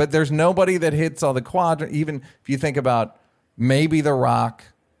 but there's nobody that hits all the quadrant. Even if you think about Maybe The Rock.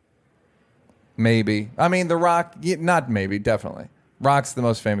 Maybe. I mean, The Rock, not maybe, definitely. Rock's the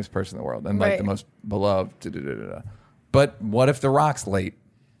most famous person in the world and like the most beloved. But what if The Rock's late?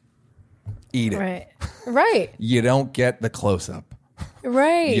 Eat it. Right. You don't get the close-up.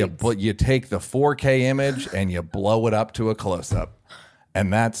 Right. You take the 4K image and you blow it up to a close-up.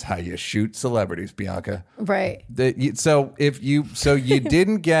 And that's how you shoot celebrities, Bianca. Right. So you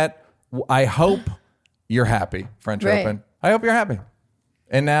didn't get, I hope you're happy, French Open. I hope you're happy.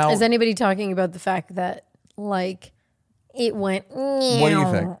 And now, is anybody talking about the fact that like it went? What do you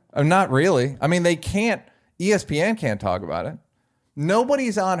think? Not really. I mean, ESPN can't talk about it.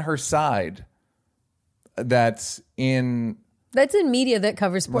 Nobody's on her side. That's in media that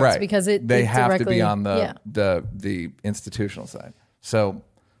covers sports because they have directly, to be on the institutional side. So,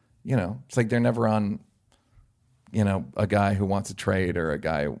 it's like they're never on, a guy who wants to trade or a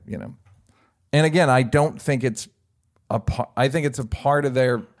guy, And again, I don't think it's I think it's a part of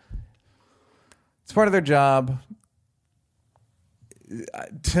their. It's part of their job.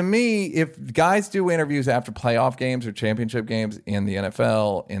 To me, if guys do interviews after playoff games or championship games in the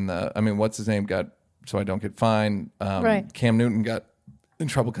NFL, what's his name so I don't get fined. Cam Newton got in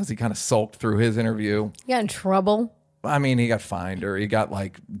trouble because he kind of sulked through his interview. He got in trouble. I mean, he got fined or he got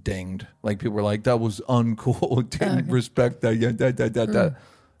like dinged. Like people were like, that was uncool. Didn't respect that.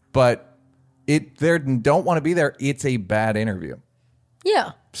 But they don't want to be there. It's a bad interview.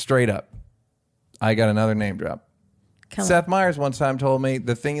 Yeah. Straight up. I got another name drop. Seth Meyers one time told me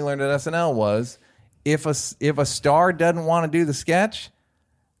the thing he learned at SNL was if a star doesn't want to do the sketch,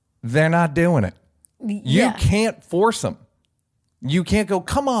 they're not doing it. You can't force them. You can't go,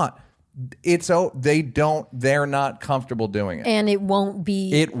 come on. They're not comfortable doing it. And it will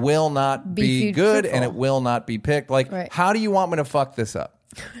not be good and it will not be picked. Like, how do you want me to fuck this up?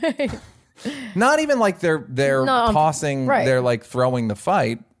 Not even like they're tossing, they're like throwing the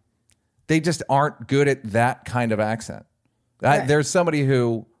fight. They just aren't good at that kind of accent. There's somebody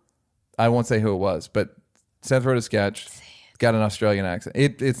who, I won't say who it was, but Seth wrote a sketch, got an Australian accent.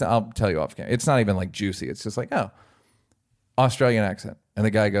 It's I'll tell you off camera. It's not even like juicy. It's just like, Australian accent. And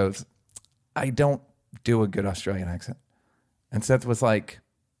the guy goes, I don't do a good Australian accent. And Seth was like,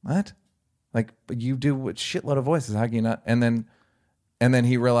 what? Like, but you do a shitload of voices. How can you not? And then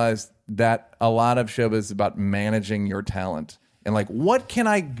he realized that a lot of showbiz is about managing your talent. And like, what can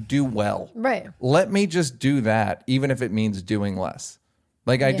I do well? Right. Let me just do that, even if it means doing less.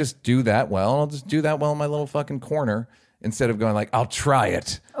 Like, I just do that well, and I'll just do that well in my little fucking corner instead of going like, I'll try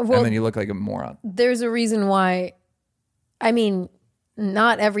it. Well, and then you look like a moron. There's a reason why,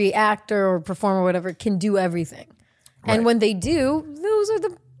 not every actor or performer or whatever can do everything. Right. And when they do, those are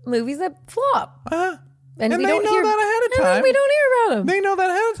the movies that flop. And we don't hear that ahead of time. We don't hear about them. They know that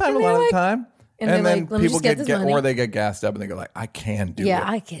ahead of time a lot of the time. And then like, people or they get gassed up and they go like, I can do it. Yeah,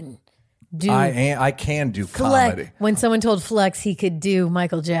 I can do. I can do Flex. comedy. When someone told Flex he could do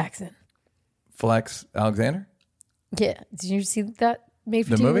Michael Jackson. Flex Alexander? Yeah. Did you see that made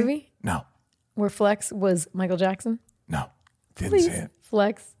for TV movie? No. Where Flex was Michael Jackson? No. Didn't see it.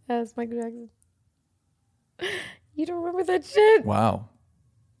 Flex as Michael Jackson. You don't remember that shit? Wow.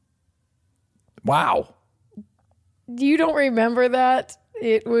 You don't remember that?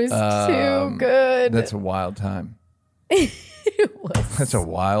 It was too good. That's a wild time. It was. That's a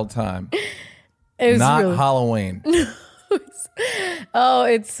wild time. It was not really... Halloween. Oh,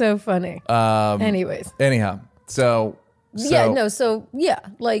 it's so funny. Anyhow, so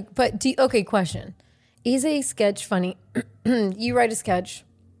okay, question. Is a sketch funny? You write a sketch,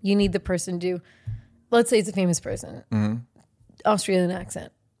 you need the person to, let's say it's a famous person, Australian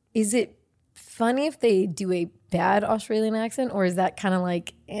accent. Is it funny if they do a bad Australian accent, or is that kind of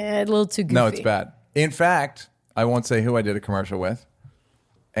like a little too goofy? No, it's bad. In fact, I won't say who I did a commercial with,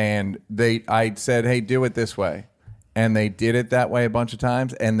 and I said, hey, do it this way. And they did it that way a bunch of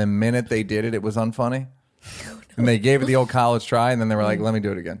times, and the minute they did it, it was unfunny. Oh, no. And they gave it the old college try, and then they were like, let me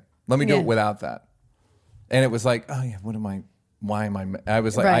do it again. Let me do it without that. And it was like, oh yeah, why am I? I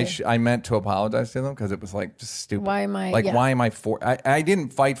was like, I meant to apologize to them because it was like just stupid. Why am I? Like, why am I I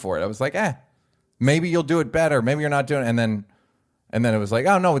didn't fight for it. I was like, maybe you'll do it better. Maybe you're not doing it. And then it was like,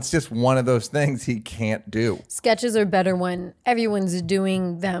 oh no, it's just one of those things he can't do. Sketches are better when everyone's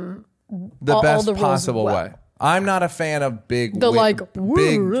doing them the best possible way. I'm not a fan of big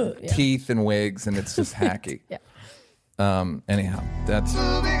teeth and wigs, and it's just hacky. Anyhow, that's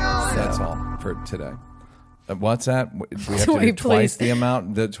all for today. What's that? We have to do twice the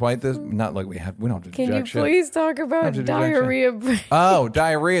amount. Not like we don't have to do Can you please talk about diarrhea? Oh,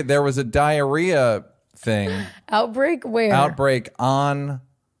 diarrhea. There was a diarrhea thing. Outbreak where? Outbreak on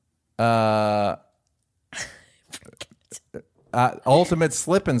ultimate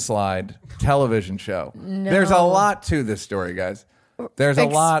slip and slide television show. No. There's a lot to this story, guys. There's a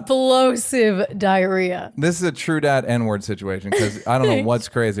lot. Explosive diarrhea. This is a true dad N-word situation because I don't know what's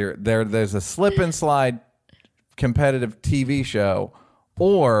crazier. There's a slip and slide competitive TV show,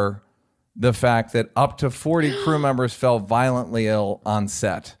 or the fact that up to 40 crew members fell violently ill on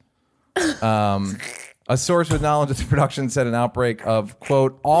set. A source with knowledge of the production said an outbreak of,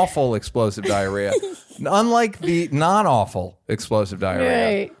 quote, awful explosive diarrhea, unlike the non-awful explosive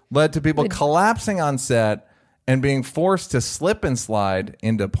diarrhea, led to people collapsing on set and being forced to slip and slide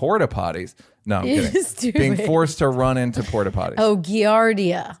into porta potties. No, I'm kidding. Stupid. Being forced to run into porta potties. Oh,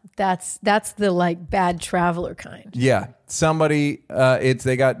 Giardia. That's the like bad traveler kind. Yeah. Somebody,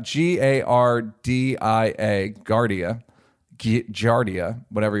 they got Gardia, Gardia, Giardia,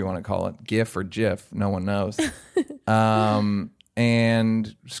 whatever you want to call it, GIF or GIF, no one knows.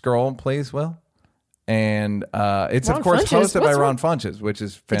 And scroll, please, Will. And it's Ron of course Funches? hosted by Ron Funches, which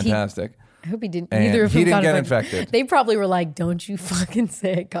is fantastic. I hope he didn't. And Neither of them he didn't got get infected. They probably were like, "Don't you fucking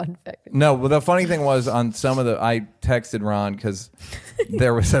say it got infected." No, well, the funny thing was on some of I texted Ron because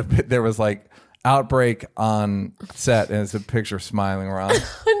there was like outbreak on set, and it's a picture of smiling Ron.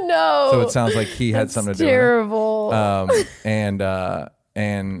 No, so it sounds like he had something to do with it. Terrible.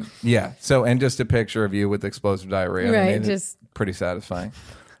 And yeah, so and just a picture of you with explosive diarrhea. Right, I mean, just pretty satisfying.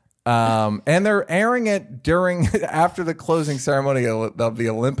 And they're airing it after the closing ceremony of the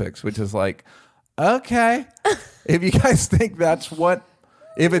Olympics, which is like, okay, if you guys think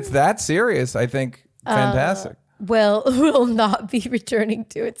if it's that serious, I think fantastic. Well, will not be returning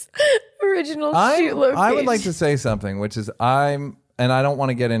to its original shoot location. I would like to say something, which is and I don't want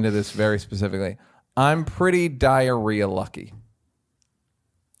to get into this very specifically. I'm pretty diarrhea lucky.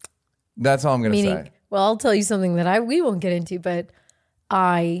 That's all I'm going to say. Well, I'll tell you something that we won't get into, but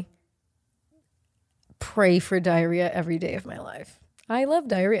I pray for diarrhea every day of my life. I love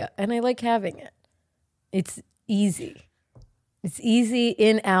diarrhea and I like having it. It's easy. It's easy,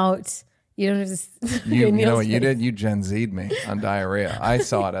 in, out. You don't have to. You know what you did? You Gen Z'd me on diarrhea. I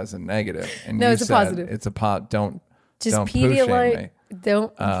saw it as a negative, and no, you it's said a positive. It's a don't Pedialyte. me.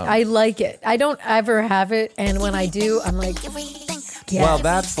 Don't. I like it. I don't ever have it, and when I do, I'm like, yes. Well,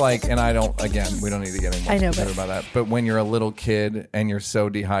 that's like, and I don't. Again, we don't need to get any more specific about that. But when you're a little kid and you're so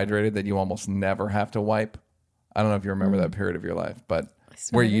dehydrated that you almost never have to wipe, I don't know if you remember that period of your life, but.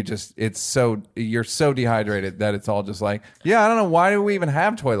 Where you're so dehydrated that it's all just like, yeah, I don't know, why do we even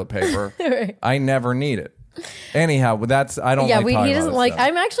have toilet paper? Right. I never need it. Anyhow, I don't. Yeah, like he doesn't like. Stuff.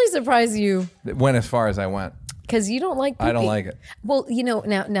 I'm actually surprised you went as far as I went because you don't like. Poopy. I don't like it. Well,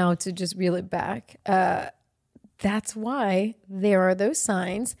 now to just reel it back, that's why there are those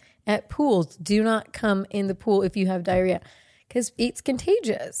signs at pools: do not come in the pool if you have diarrhea, because it's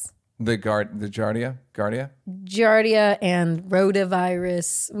contagious. The Giardia and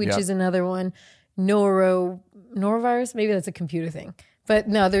rotavirus, which is another one. Norovirus, maybe that's a computer thing. But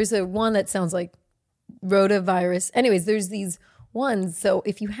no, there's a one that sounds like rotavirus. Anyways, there's these ones. So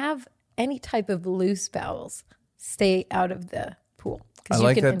if you have any type of loose bowels, stay out of the pool. I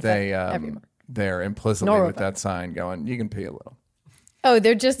like that they're implicitly with that sign going, you can pee a little. Oh,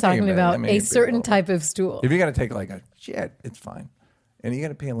 they're just talking about a certain type of stool. If you got to take like a shit, it's fine. And you got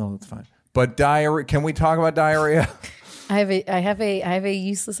to pee a little, it's fine. But diarrhea, can we talk about diarrhea? I have a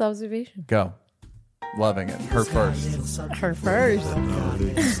useless observation. Go. Loving it. Her first. Her first.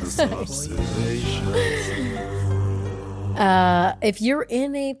 If you're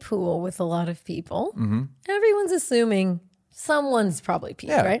in a pool with a lot of people, everyone's assuming someone's probably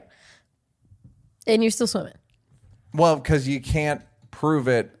peed, right? And you're still swimming. Well, because you can't prove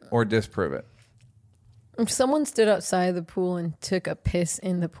it or disprove it. If someone stood outside the pool and took a piss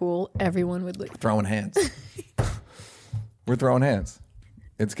in the pool, everyone would leave. Throwing hands. We're throwing hands.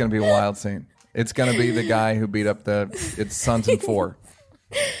 It's going to be a wild scene. It's going to be the guy who beat up it's Sons and Four.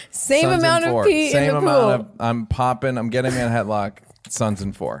 Same Sons amount of pee in the pool. I'm popping. I'm getting me in a headlock. Sons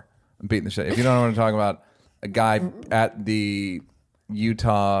and Four. I'm beating the shit. If you don't know what I'm talking about, a guy at the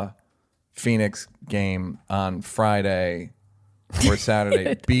Utah Phoenix game on Friday or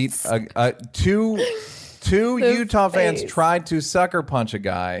Saturday beat two Utah fans tried to sucker punch a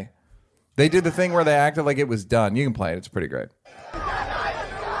guy. They did the thing where they acted like it was done. You can play it. It's pretty great.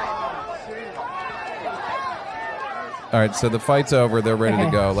 All right, so the fight's over. They're ready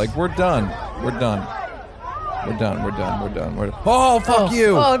to go. Like, we're done. We're done. We're done. We're done. We're done. We're done. Oh, fuck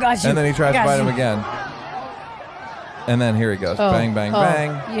you. Oh, got you. And then he tries to fight him again. And then here he goes. Bang, bang,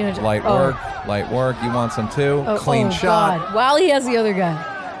 bang. Light work. Light work. You want some too? Clean shot. God. While he has the other guy.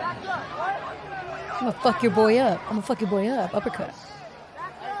 I'm going to fuck your boy up. Uppercut.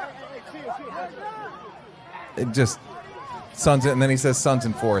 It just Suns, and then he says Suns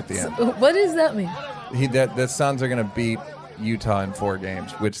in 4 at the end. What does that mean? The Suns are going to beat Utah in 4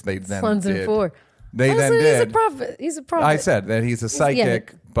 games, which they then Suns did. in 4. They then He's did. a prophet. He's a prophet. I said that he's a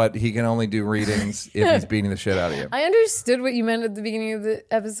psychic, but he can only do readings if he's beating the shit out of you. I understood what you meant at the beginning of the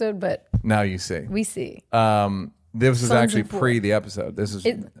episode, but Now you see. we see. This was Suns actually in 4. pre the episode. This is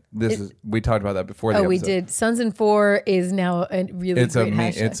we talked about that before the Oh, episode. we did. Suns in 4 is now a really It's great a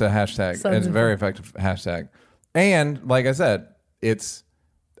hashtag. it's a hashtag. Suns It's a in very 4. effective hashtag. And like I said, he's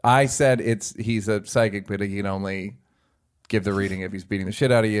a psychic, but he can only give the reading if he's beating the shit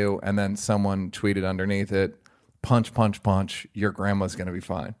out of you. And then someone tweeted underneath it, punch, punch, punch, your grandma's going to be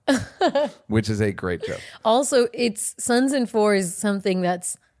fine. Which is a great joke. Also, it's Suns in 4 is something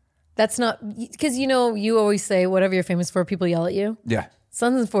that's not, because you always say whatever you're famous for, people yell at you. Yeah.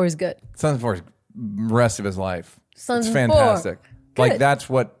 Suns in 4 is good. Sons and 4 is rest of his life. Sons it's and 4. fantastic. Like Good. that's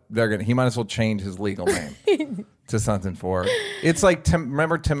what they're going to, he might as well change his legal name to Sons and 4. It's like,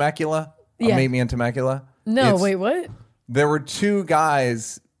 remember Temecula? Yeah. Meet Me in Temecula? No, wait, what? There were 2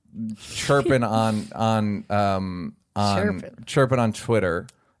 guys chirping chirping on Twitter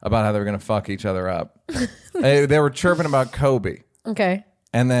about how they were going to fuck each other up. They were chirping about Kobe. Okay.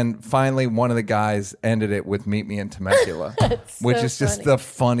 And then finally, one of the guys ended it with "Meet me in Temecula," which is just funny. the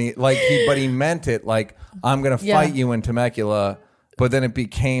funny. Like but he meant it. Like I'm gonna fight you in Temecula, but then it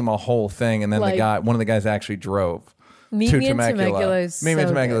became a whole thing. And then one of the guys actually drove Meet to Me in Temecula. Temecula is Meet me in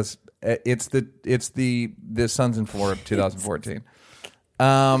so Temecula. It's the Suns and 4 of 2014.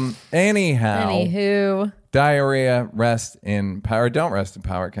 Anyhow, Anywho. diarrhea. Rest in power. Don't rest in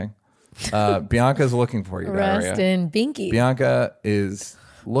power, King. Bianca's looking for you. Rest diarrhea. in Binky. Bianca is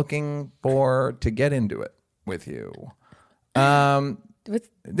looking to get into it with you. With Did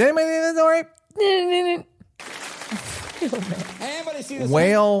anybody think that's all right?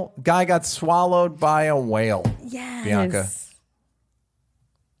 Whale guy got swallowed by a whale. Yes. Bianca,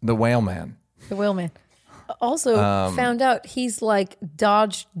 the whale man. The whale man. Also found out he's like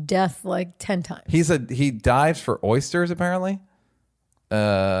dodged death like 10 times. He dives for oysters apparently.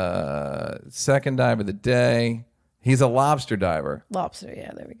 Second dive of the day. He's a lobster diver. Lobster,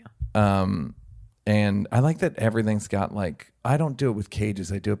 yeah, there we go. And I like that everything's got like, I don't do it with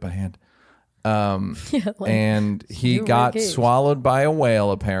cages, I do it by hand. And he got swallowed by a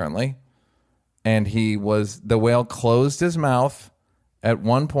whale apparently. And the whale closed his mouth at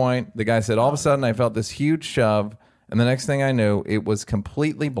one point. The guy said, all of a sudden I felt this huge shove. And the next thing I knew, it was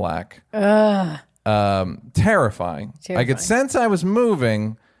completely black. Terrifying. I could sense I was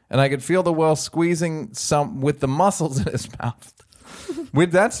moving, and I could feel the whale squeezing some with the muscles in his mouth.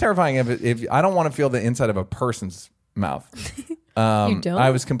 That's terrifying. If I don't want to feel the inside of a person's mouth. You don't? I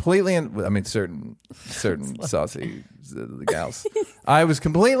was completely certain saucy gals. I was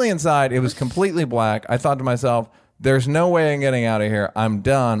completely inside. It was completely black. I thought to myself, "There's no way I'm getting out of here. I'm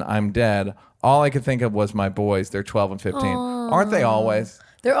done. I'm dead." All I could think of was my boys. They're 12 and 15. Aren't they always?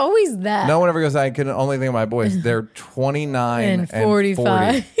 They're always that. No one ever goes, I can only think of my boys. They're 29 and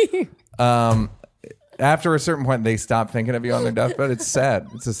 45. 40. After a certain point, they stop thinking of you on their deathbed. It's sad.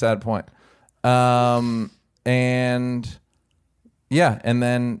 It's a sad point. And then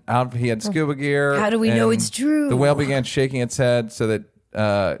he had scuba gear. How do we know and it's true? The whale began shaking its head so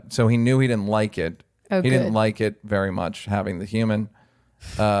that so he knew he didn't like it. Oh, he good. didn't like it very much, having the human.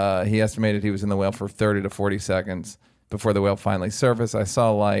 He estimated he was in the whale for 30 to 40 seconds before the whale finally surfaced. I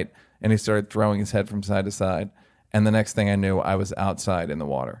saw light, and he started throwing his head from side to side. And the next thing I knew, I was outside in the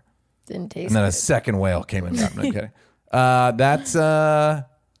water. Didn't taste And then a good. second whale came in. No, I'm not kidding. That's I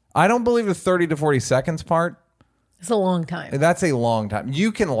don't believe the 30 to 40 seconds part. It's a long time. That's a long time.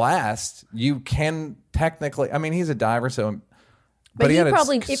 You can last. You can technically. I mean, he's a diver, so. But he had it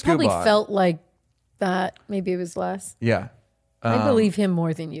probably scuba on. felt like that. Maybe it was less. Yeah. I believe him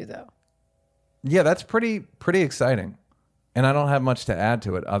more than you, though. Yeah, that's pretty exciting, and I don't have much to add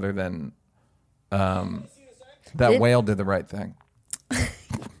to it other than that whale did the right thing,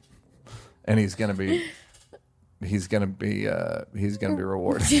 and he's gonna be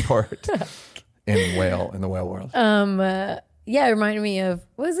rewarded for it in the whale world. Yeah, it reminded me of,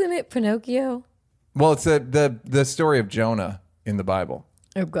 wasn't it Pinocchio? Well, it's the story of Jonah in the Bible.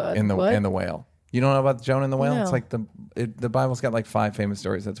 Oh God, in the whale. You don't know about Jonah and the whale? No. It's like the Bible's got like 5 famous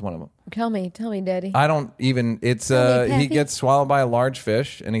stories. That's one of them. Tell me, Daddy. I don't even. It's Tell me, he Pappy. gets swallowed by a large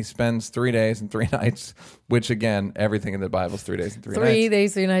fish, and he spends 3 days and 3 nights. Which again, everything in the Bible is 3 days and 3 nights. 3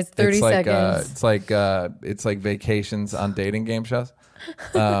 days, 3 nights, 30 seconds. It's like vacations on dating game shows.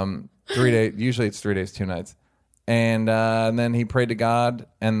 3 days. Usually, it's 3 days, 2 nights, and then he prayed to God,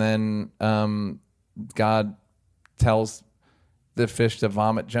 and then God tells the fish to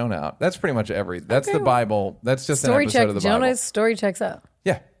vomit Jonah out. That's pretty much that's the Bible. That's just Story an episode check. of the Bible. Jonah's story checks out.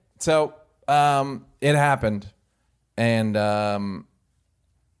 Yeah. So it happened. And, I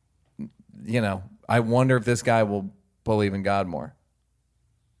wonder if this guy will believe in God more.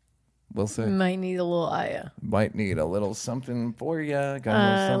 We'll see. Might need a little Aya. Might need a little something for you.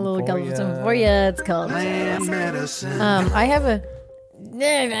 A little something for you. It's called Plant medicine. I have a,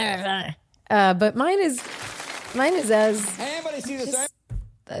 but mine is as. Anybody see this?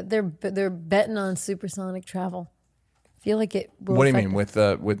 They're betting on supersonic travel. I feel like it will. What do you affect mean with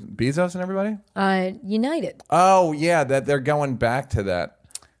Bezos and everybody? United. Oh yeah, that they're going back to that.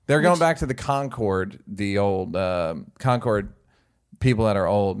 They're going back to the Concorde, the old Concorde. People that are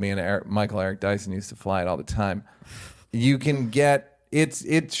old, me and Michael Eric Dyson used to fly it all the time. You can get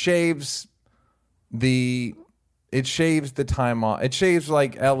it shaves the time off. It shaves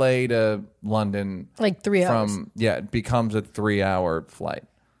like LA to London, like 3 hours. It becomes a 3-hour flight.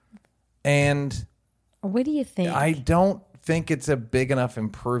 And what do you think? I don't think it's a big enough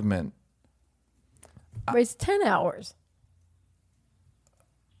improvement. It's 10 hours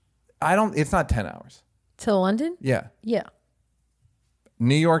It's not 10 hours to London. Yeah.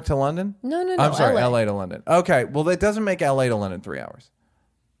 New York to London? No. I'm sorry, LA. LA to London. Okay, well, that doesn't make LA to London 3 hours.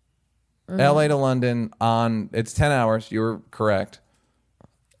 LA to London it's 10 hours. You were correct.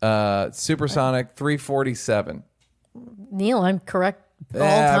 Supersonic 347. Neil, I'm correct all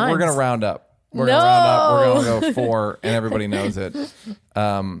times. We're gonna round up. We're No! gonna go 4, and everybody knows it.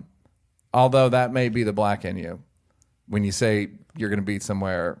 Although that may be the black in you. When you say you're going to be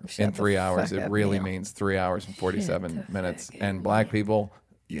somewhere in 3 hours, fuck it up, really Neil. means 3 hours and 47 minutes. And black people,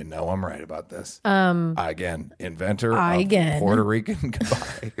 I'm right about this. Again, inventor of Puerto Rican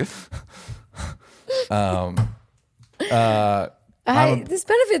goodbye. This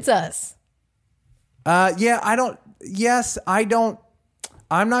benefits us.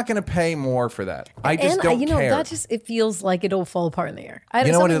 I'm not going to pay more for that. I just don't care. That it feels like it'll fall apart in the air.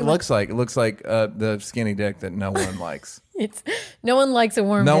 You know what it looks like? It looks like the skinny dick that no one likes. No one likes a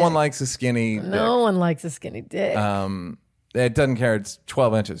worm. No dick. one likes a skinny dick. No one likes a skinny dick. It doesn't care. It's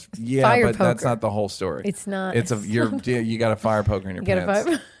 12 inches. Yeah, Fire but that's poker. not the whole story. It's not. You got a fire poker in your You got a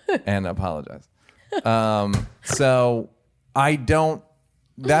pants fire- and apologize. So I don't.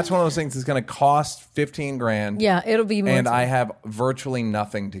 That's one of those things that's going to cost $15,000. Yeah, it'll be more. And I have virtually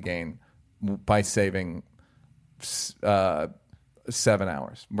nothing to gain by saving 7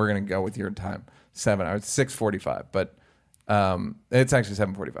 hours. We're going to go with your time. 7 hours. 6:45, but it's actually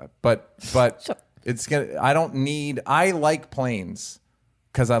 7:45. But it's gonna. I don't need. I like planes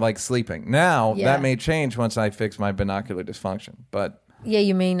because I like sleeping. Now that may change once I fix my binocular dysfunction, but. Yeah,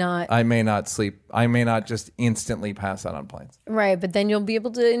 you may not. I may not sleep. I may not just instantly pass out on planes. Right, but then you'll be able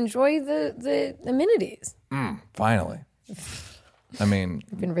to enjoy the amenities. Finally. I mean,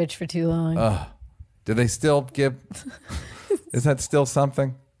 You've been rich for too long. do they still give? Is that still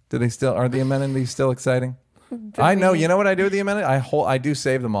something? Are the amenities still exciting? I know. You know what I do with the amenities? I do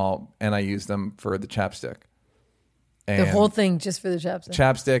save them all, and I use them for the chapstick. The whole thing just for the chapstick.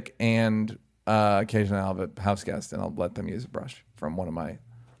 Chapstick, and occasionally I'll have a house guest, and I'll let them use a brush from one of my.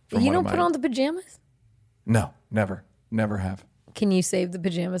 You don't put on the pajamas? No, never have. Can you save the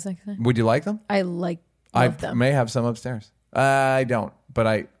pajamas next time? Would you like them? I love them. May have some upstairs. I don't, but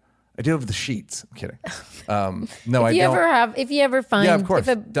I do have the sheets. I'm kidding. No, I don't. If you ever find, Yeah, of course.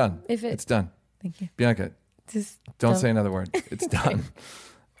 Done. It's done. Thank you. Bianca, Just don't say another word. It's done.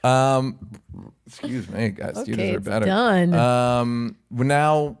 Excuse me, guys. You Okay, deserve it's better. done.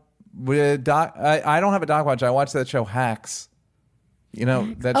 Now, I don't have a doc watch. I watched that show Hacks. You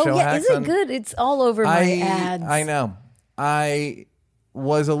know that show Hacks? Is it good? It's all over my ads. I know. I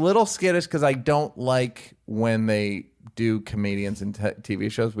was a little skittish because I don't like when they do comedians in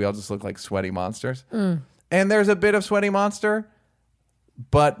TV shows. We all just look like sweaty monsters. And there's a bit of sweaty monster,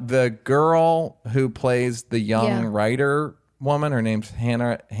 but the girl who plays the young writer woman, her name's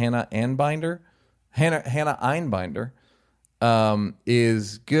Hannah Einbinder. Hannah Einbinder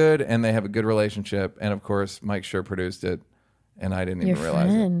is good, and they have a good relationship. And of course, Mike Schur produced it, and I didn't even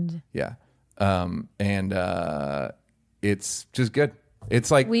realize it. Yeah. And it's just good.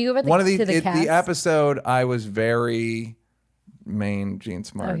 It's like Will you go back one of to the the cast? episode. I was very Gene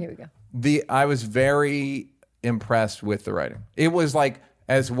Smart. Oh, here we go. I was very impressed with the writing. It was like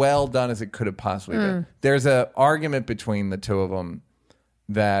as well done as it could have possibly been. There's an argument between the two of them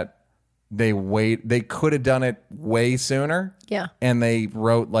that they could have done it way sooner. Yeah. And they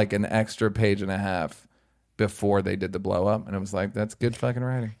wrote like an extra page and a half before they did the blow up, and it was like, that's good fucking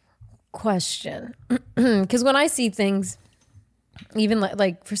writing. Question. Because when I see things Even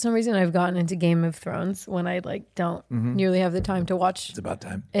like for some reason I've gotten into Game of Thrones when I like don't nearly have the time to watch It's about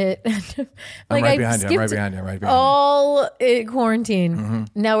time. it. I'm right behind you. I'm right skipped behind you. I'm right behind you. all quarantine.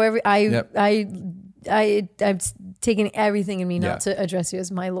 Now Yep. I'm taking everything in me not to address you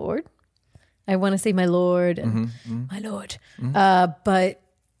as my lord. I want to say my lord and my lord. But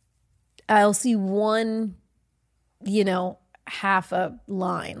I'll see one, half a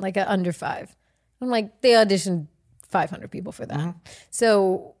line, like a under 5. I'm like, they auditioned 500 people for that.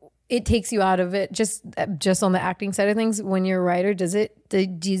 So it takes you out of it just on the acting side of things. When you're a writer, does it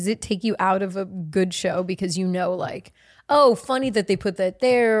take you out of a good show because like, oh, funny that they put that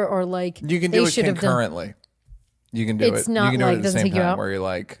there, or like You can do it concurrently. You can do It's it. not You can do like- it at the doesn't same take you time out? where you're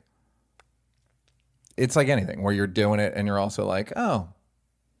like, it's like anything where you're doing it and you're also like, oh,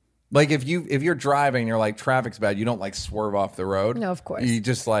 like if you're driving, you're like traffic's bad, you don't like swerve off the road. No, of course. You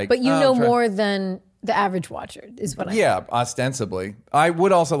just like, But you oh, know more than the average watcher is what I Yeah, ostensibly. I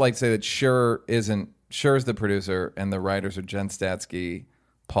would also like to say that Schur is the producer, and the writers are Jen Statsky,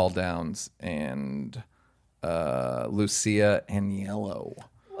 Paul Downs, and Lucia Aniello.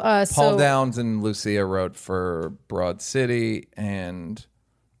 Paul Downs and Lucia wrote for Broad City, and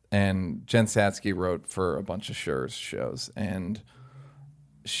Jen Statsky wrote for a bunch of Schur's shows. And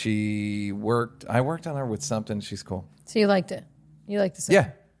I worked on her with something. She's cool. So you liked it. You liked the song.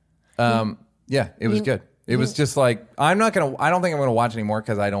 Yeah. Yeah, it was good. It was just like, I don't think I'm going to watch anymore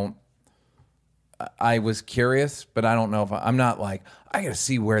because I was curious, but I don't know if I'm not like, I got to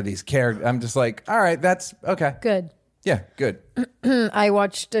see where these characters, I'm just like, all right, that's okay. Good. Yeah, good. I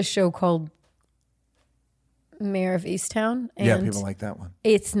watched a show called Mayor of Easttown. And Yeah, people like that one.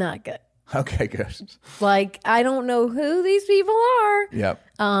 it's not good. Okay, good. Like, I don't know who these people are.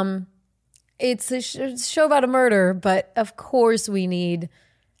 Yep. It's a show about a murder, but of course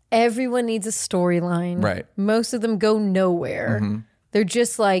everyone needs a storyline. Right. Most of them go nowhere. They're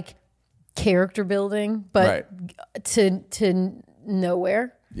just like character building, but to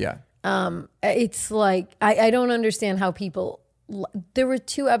nowhere. Yeah. It's like, I don't understand how people, there were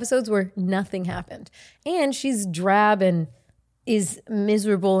 2 episodes where nothing happened. And she's drab and is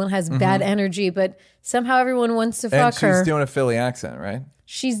miserable and has bad energy, but somehow everyone wants to fuck her. And she's doing a Philly accent, right?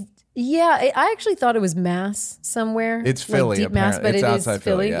 I actually thought it was Mass somewhere. It's Philly, like deep Mass, but it's it is outside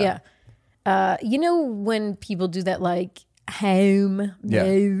Philly. Philly, yeah. You know when people do that like home,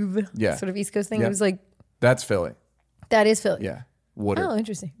 move, sort of East Coast thing? Yeah. It was like, That's Philly. that is Philly. Yeah. Wooder. Oh,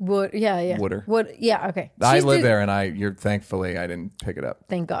 interesting. Yeah. Wooder. Yeah, okay. I She's live there, and thankfully I didn't pick it up.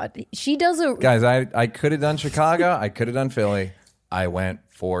 Thank God. She does a... Guys, I could have done Chicago. I could have done Philly. I went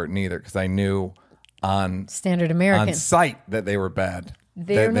for neither because I knew on Standard American. on sight that they were bad.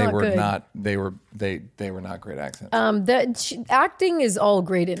 They're they not were good. not. They were not great accents. Acting is all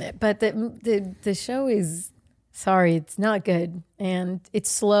great in it, but the show is, sorry, it's not good, and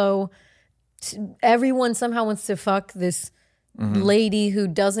it's slow. Everyone somehow wants to fuck this lady who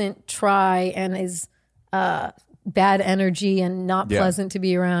doesn't try and is bad energy and not pleasant to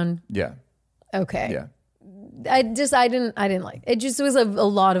be around. Yeah. Okay. Yeah. I didn't like it. Just was a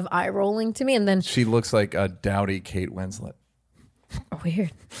lot of eye rolling to me, and then She looks like a dowdy Kate Winslet.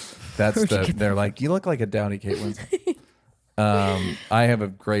 weird. They're like, you look like a dowdy Kate Winslet. I have a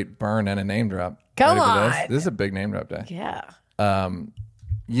great burn and a name drop. Come Ready for on. This is a big name drop day. Yeah.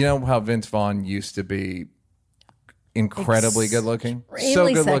 You know how Vince Vaughn used to be incredibly good looking? So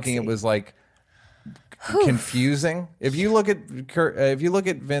Extremely good looking sexy. it was like confusing. If you look at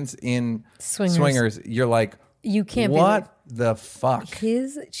Vince in Swingers, you're like, You can't what the fuck?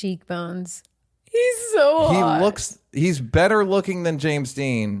 His cheekbones. He's so hot. He's better looking than James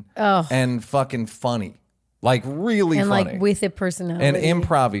Dean and fucking funny. Like really and funny. like with a personality. and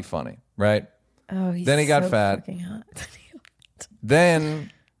improv-y funny, right? Oh, he's Then he got so fat. fucking hot.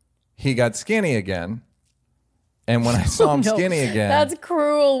 Then he got skinny again. And when I saw him No, skinny again, That's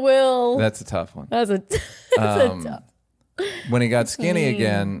cruel, Will. that's a tough one. That's a tough. When he got skinny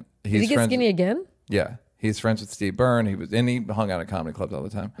again, Did he get skinny again? Yeah, he's friends with Steve Byrne. He hung out at comedy clubs all the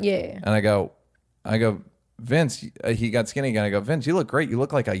time. Yeah. And I go, Vince. He got skinny again. I go, Vince, you look great. You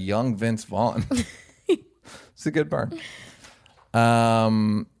look like a young Vince Vaughn. It's a good burn.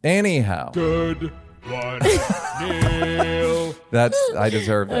 Anyhow, Good one, Neil. I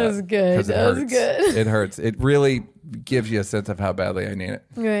deserve that. That was good. 'Cause it That was hurts. good. It hurts. It really gives you a sense of how badly I need it.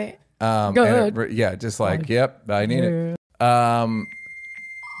 Right. Go ahead. Yeah, just like, yep, I need it.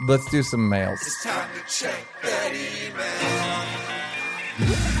 Let's do some mails. It's time to check that email.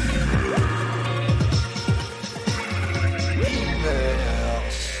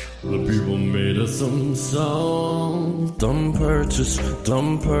 The people made us some songs. Dumb purchase.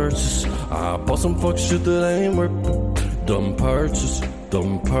 I bought some fuck shit that ain't worth. Dumb purchase.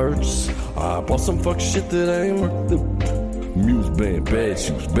 I bought some fuck shit that ain't worth it. Muse band, bad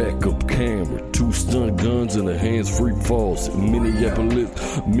shoes, backup camera, 2 stun guns and a hands-free faucet,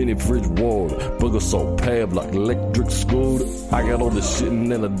 Minneapolis, mini fridge water, bugger salt pad like electric scooter. I got all this shit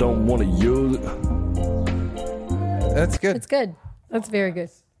and then I don't want to use it. That's good. It's good. That's very good.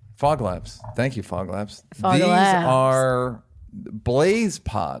 Fog Labs. Thank you, Fog Labs. Fog These Labs. are Blaze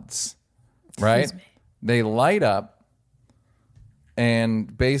Pods, right? They light up,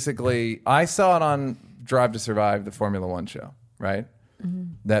 and basically, I saw it on Drive to Survive, the Formula One show, right? Mm-hmm.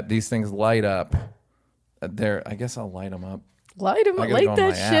 That these things light up. I guess I'll light them up. Light them I up. gotta go Light on that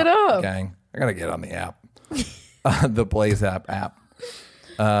my shit app, up. gang. I gotta get on the app, the Blaze app.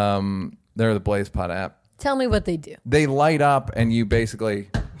 They're the Blaze Pod app. Tell me what they do. They light up, and you basically.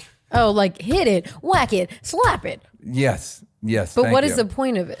 Oh, like hit it, whack it, slap it. Yes. But what is the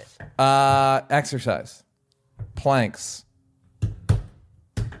point of it? Exercise, planks.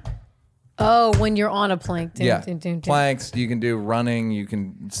 Oh, when you're on a plank. Planks. You can do running. You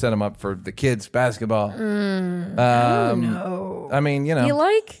can set them up for the kids' basketball. I don't know. I mean, you know. You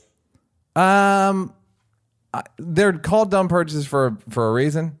like? They're called dumb purchases for a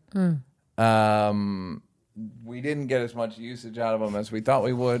reason. We didn't get as much usage out of them as we thought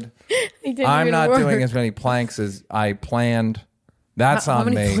we would. I'm not doing as many planks as I planned. That's on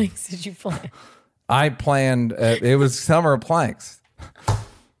me. How many planks did you plan? I planned. It was summer planks.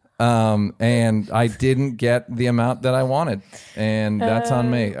 And I didn't get the amount that I wanted, and that's on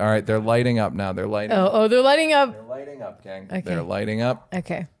me. All right, they're lighting up now. They're lighting. Oh, they're lighting up. They're lighting up, gang. Okay. They're lighting up.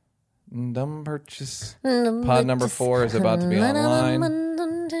 Okay. Dumb purchase. Pod number 4 is about to be online.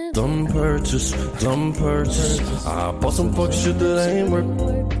 Dumb purchase. I bought some fuck shit that ain't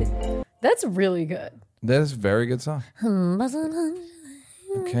worth it. That's really good. That is a very good song.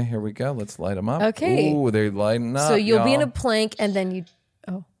 Okay, here we go. Let's light them up. Okay. Ooh, they're lighting up. So you'll be in a y'all. plank, and then you.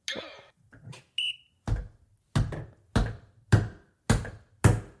 Oh.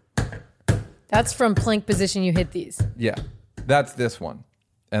 That's from plank position. You hit these, Yeah, that's this one,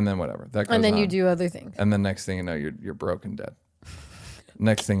 and then whatever. That goes and then you on. do other things. And then next thing you know, you're broken dead.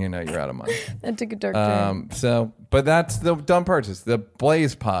 Next thing you know, you're out of money. That took a dark turn. But that's the dumb purchase. The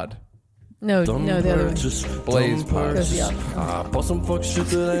Blaze Pod. No, the other one. Blaze Pod. Goes the opposite. I bought some fuck shit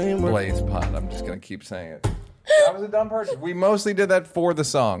that ain't worth it. Blaze Pod. I'm just gonna keep saying it. That was a dumb purchase. We mostly did that for the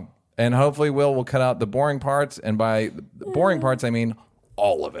song, and hopefully will cut out the boring parts. And by the boring parts, I mean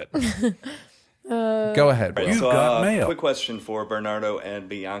all of it. Go ahead, Will. Right, so, got mail. Quick question for Bernardo and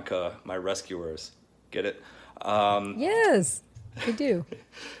Bianca, my rescuers. Get it? Yes, I do.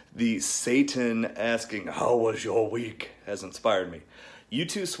 The Satan asking, "How was your week?" has inspired me. You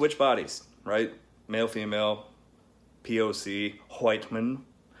two switch bodies, right? Male, female, POC, Whiteman.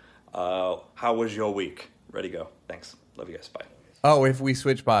 How was your week? Ready, go. Thanks. Love you guys. Bye. Oh, if we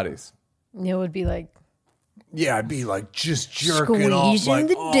switch bodies. It would be like. Yeah, I'd be like just jerking off. Squeezing Like,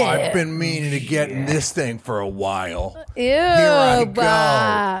 the dick. I've been meaning to get in this thing for a while. Ew. Here I go.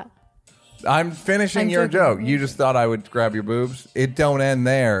 bah. I'm finishing I'm your joking. joke. You just thought I would grab your boobs. It don't end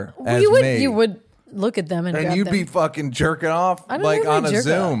there. As You would. me. You would look at them and And grab you'd them. be fucking jerking off I don't like normally on a jerk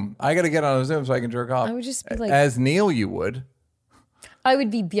Zoom. I got to get on a Zoom so I can jerk off. I would just be like- as Neil, you would. I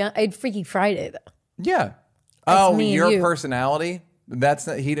would be beyond. I'd Freaky Friday though. Yeah. That's Oh, me and your you. personality. That's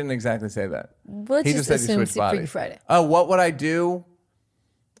not, he didn't exactly say that. Let's He just just said you assume switched bodies. Freaky Friday. Oh, what would I do?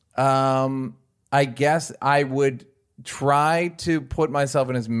 I guess I would try to put myself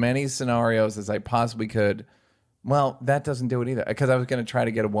in as many scenarios as I possibly could. Well, that doesn't do it either because I was going to try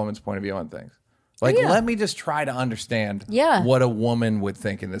to get a woman's point of view on things. Like, Yeah. let me just try to understand Yeah. what a woman would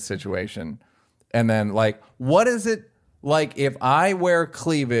think in this situation. And then, like, what is it like if I wear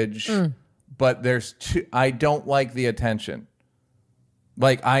cleavage, but I don't like the attention?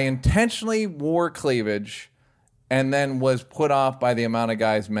 Like, I intentionally wore cleavage and then was put off by the amount of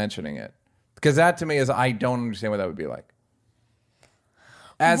guys mentioning it. Because that to me is, I don't understand what that would be like.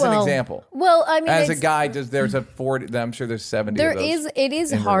 As an example. Well, I mean, As a it's- guy, there's a 40, I'm sure there's 70 There of those is. It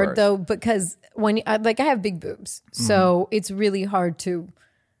is in hard reverse. though because when I have big boobs, so it's really hard to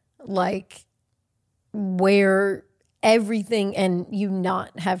like wear everything and you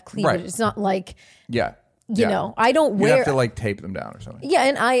not have cleavage. Right. It's not like Yeah. you know. I don't You wear. have to like tape them down or something. Yeah,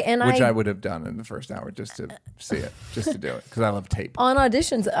 and Which I would have done in the first hour just to see it, just to do it. Because I love tape. on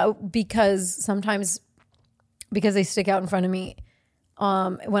auditions because sometimes because they stick out in front of me.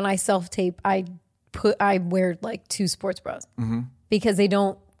 When I self tape, I wear like 2 sports bras because they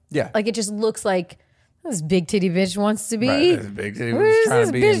don't. Yeah. Like it just looks like this big titty bitch wants to be. Right, this big titty Where's was trying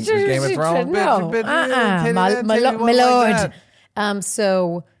to be in this the bitch? Game of Thrones. No, Bitch, titty, my titty, lord. one like that.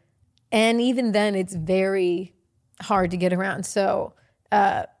 So, and even then, it's very. hard to get around. So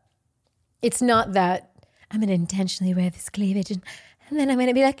it's not that I'm going to intentionally wear this cleavage and then I'm going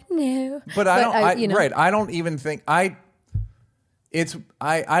to be like, no. But I don't even think I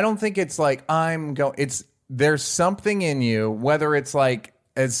don't think it's like there's something in you, whether it's like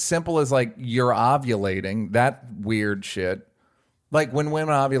as simple as like you're ovulating, that weird shit. Like when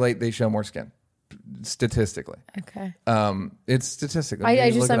women ovulate, they show more skin. Statistically. Okay. It's statistically.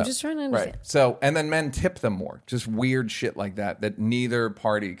 I'm just trying to understand. Right. So, and then men tip them more. Just weird shit like that neither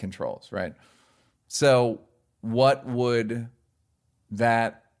party controls, right? So, what would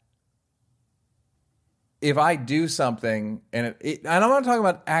that, if I do something and and I'm not talking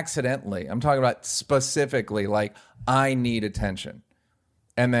about accidentally, I'm talking about specifically like I need attention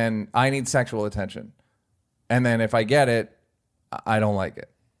and then I need sexual attention. And then if I get it, I don't like it.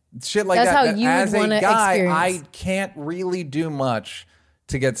 Shit like That's that. how you As would a guy, experience. I can't really do much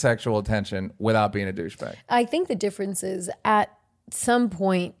to get sexual attention without being a douchebag. I think the difference is at some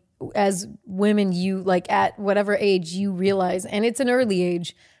point as women, you like at whatever age you realize, and it's an early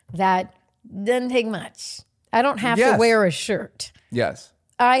age, that doesn't take much. I don't have to wear a shirt. Yes.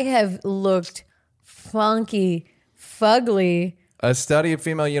 I have looked funky, fugly. A study of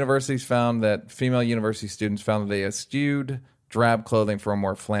female universities found that female university students found that they eschewed drab clothing for a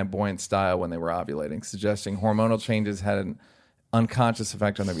more flamboyant style when they were ovulating, suggesting hormonal changes had an unconscious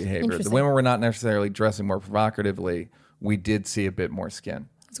effect on their behavior. The women were not necessarily dressing more provocatively. We did see a bit more skin.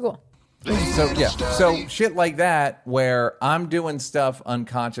 That's cool. So, yeah. So, shit like that, where I'm doing stuff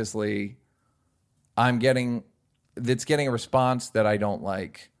unconsciously, it's getting a response that I don't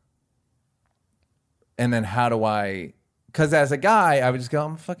like. And then how do I, because as a guy, I would just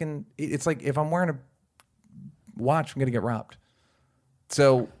go, it's like if I'm wearing a watch, I'm going to get robbed.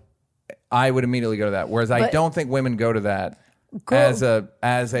 So I would immediately go to that. Whereas I don't think women go to that as a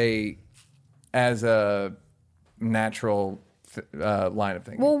natural line of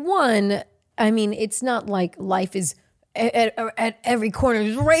thinking. Well, one, I mean, it's not like life is at every corner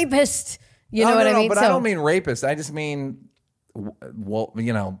is rapist. You know what I mean? But I don't mean rapist. I just mean,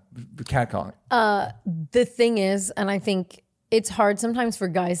 catcalling. The thing is, and I think it's hard sometimes for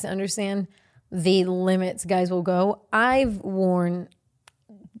guys to understand the limits guys will go. I've worn,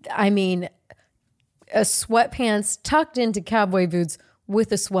 a sweatpants tucked into cowboy boots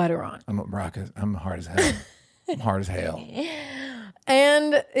with a sweater on. I'm hard as hell. I'm hard as hell.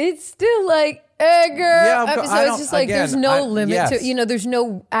 And it's still like, hey, girl. Yeah, so it's just like, there's no limit to, yes. There's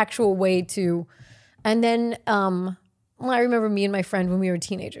no actual way to. And then I remember me and my friend when we were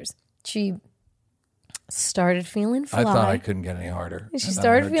teenagers. She started feeling fly. I thought I couldn't get any harder. She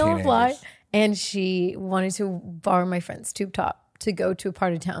started feeling fly. And she wanted to borrow my friend's tube top to go to a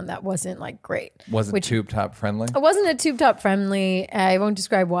part of town that wasn't like great. Wasn't tube top friendly? It wasn't a tube top friendly. I won't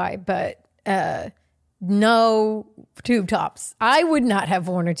describe why, but no tube tops. I would not have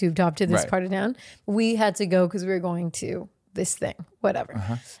worn a tube top to this part of town. We had to go because we were going to this thing, whatever.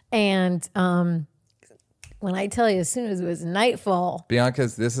 Uh-huh. And when I tell you, as soon as it was nightfall.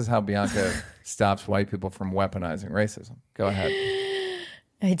 This is how Bianca stops white people from weaponizing racism. Go ahead.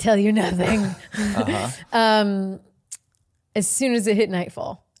 I tell you nothing. As soon as it hit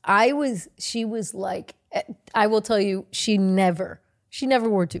nightfall, she was like, I will tell you, she never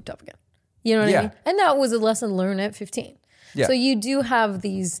wore a tube top again. You know what I mean? And that was a lesson learned at 15. Yeah. So you do have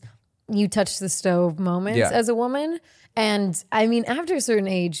these, you touch the stove moments as a woman. And I mean, after a certain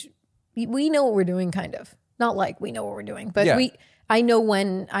age, we know what we're doing, kind of. Not like we know what we're doing, but I know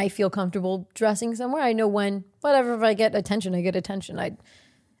when I feel comfortable dressing somewhere. I know when, whatever, if I get attention, I get attention.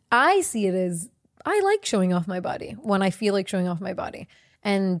 I see it as, I like showing off my body when I feel like showing off my body.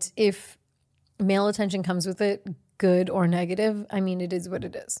 And if male attention comes with it, good or negative, I mean, it is what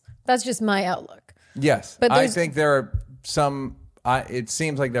it is. That's just my outlook. Yes. But I think there are some, it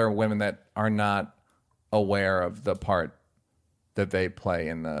seems like there are women that are not aware of the part that they play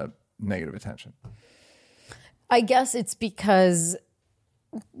in the negative attention. I guess it's because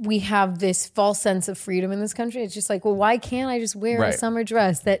we have this false sense of freedom in this country. It's just like, well, why can't I just wear a summer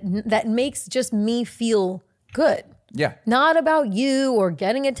dress that makes just me feel good? Yeah. Not about you or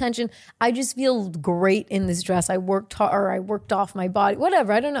getting attention. I just feel great in this dress. I worked hard, or I worked off my body,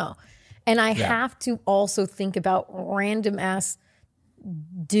 whatever, I don't know. And I have to also think about random ass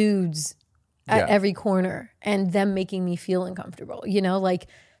dudes at every corner and them making me feel uncomfortable. Like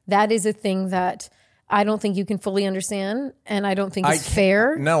that is a thing that I don't think you can fully understand, and I don't think it's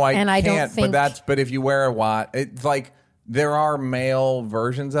fair. No, I can't. Don't think, but if you wear a watch, it's like there are male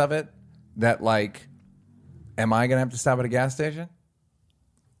versions of it that like, am I gonna have to stop at a gas station?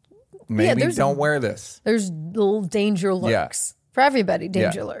 Maybe don't wear this. There's little danger lurks for everybody.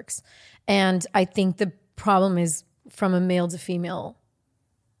 Danger lurks, and I think the problem is from a male to female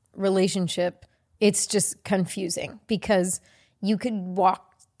relationship, it's just confusing because you could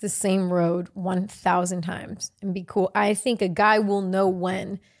walk the same road 1,000 times and be cool. I think a guy will know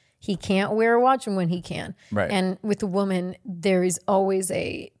when he can't wear a watch and when he can. Right. And with a woman, there is always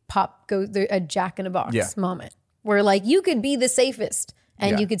a Jack in a Box moment where like you could be the safest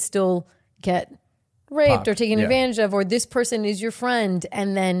and you could still get raped or taken advantage of, or this person is your friend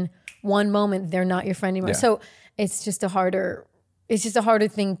and then one moment they're not your friend anymore. So it's just a harder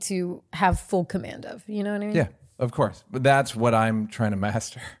thing to have full command of. You know what I mean? Yeah, of course. But that's what I'm trying to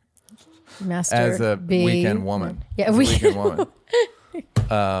master. As a weekend woman. Yeah, as a weekend woman.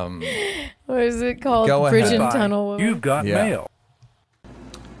 What is it called? Go Bridge ahead. and Tunnel Woman. You've got mail.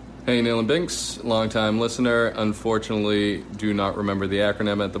 Hey, Neil and Binks, longtime listener. Unfortunately, do not remember the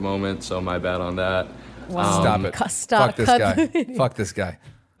acronym at the moment, so my bad on that. Wow. Stop it. Stop. Fuck this guy. Fuck this guy.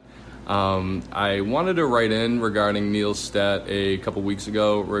 I wanted to write in regarding Neil's stat a couple weeks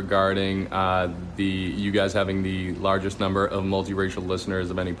ago regarding you guys having the largest number of multiracial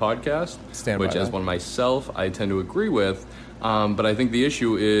listeners of any podcast, which as one myself, I tend to agree with. But I think the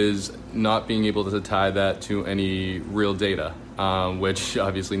issue is not being able to tie that to any real data, which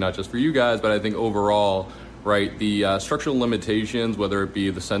obviously not just for you guys, but I think overall, right, the structural limitations, whether it be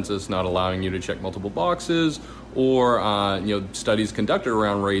the census not allowing you to check multiple boxes or, studies conducted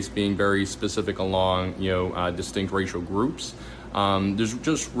around race being very specific along, distinct racial groups. There's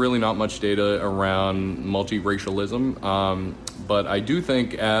just really not much data around multiracialism. But I do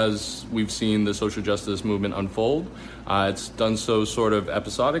think as we've seen the social justice movement unfold, it's done so sort of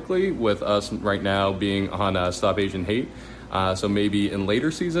episodically with us right now being on Stop Asian Hate. So maybe in later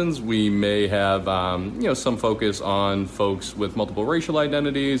seasons, we may have, some focus on folks with multiple racial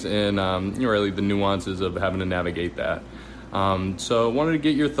identities and, really the nuances of having to navigate that. So wanted to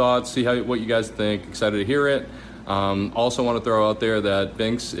get your thoughts, see what you guys think. Excited to hear it. Also want to throw out there that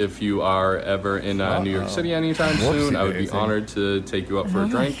Binks, if you are ever in New York City anytime soon, I would be honored to take you up for a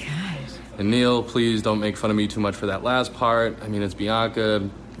drink. And Neil, please don't make fun of me too much for that last part. I mean, it's Bianca.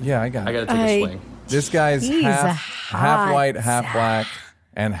 Yeah, I got it. I got to take a swing. This guy's half white, half black,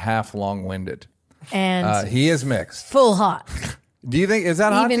 and half long-winded. And he is mixed. Full hot. Do you think, is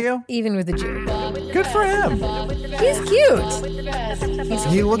that hot to you? Even with a Jew. Good for him. He's cute.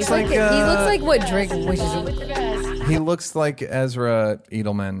 He looks like he looks like what Drake wishes he looked like. He looks like Ezra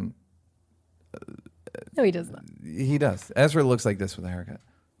Edelman. No, he does not. He does. Ezra looks like this with a haircut.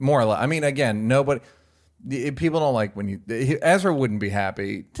 More or less. I mean, again, people don't like when Ezra wouldn't be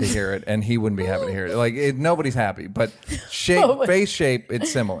happy to hear it, and he wouldn't be happy to hear it. Like, nobody's happy, but face shape,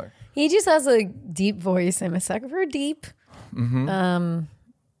 it's similar. He just has a deep voice. I'm a sucker for deep. Mm-hmm.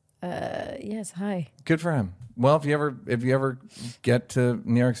 Yes, hi. Good for him. Well, if you ever get to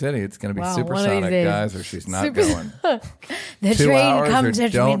New York City, it's going to be supersonic, guys, or she's not going. The 2 train hours comes or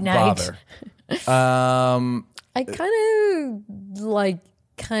at don't midnight. Bother. I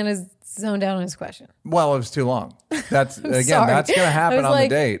kind of zoned out on his question. Well, it was too long. That's sorry. that's going to happen on the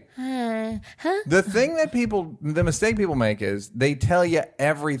date. Huh? The thing that the mistake people make is they tell you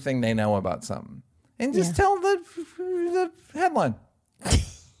everything they know about something, and just tell the headline.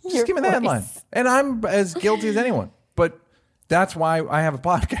 Just give me the headline, and I'm as guilty as anyone. But that's why I have a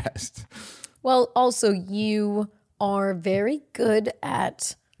podcast. Well, also you are very good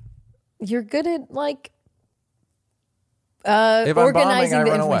at. You're good at like. If I'm organizing bombing, the I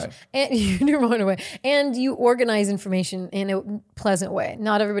run information. away. And you run away. And you organize information in a pleasant way.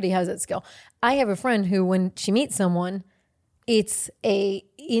 Not everybody has that skill. I have a friend who, when she meets someone, it's a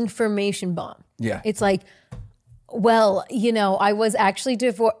information bomb. Yeah. It's like, well, I was actually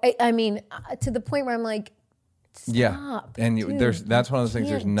divorced. I mean, to the point where I'm like, stop. And that's one of those things.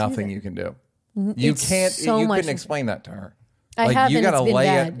 There's nothing you can do. You can't. You couldn't explain that to her. I haven't. You got to lay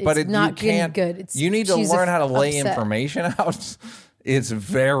bad. it, but it's not you can't. Good. You need to learn how to lay upset. information out. It's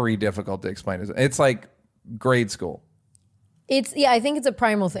very difficult to explain. It's like grade school. I think it's a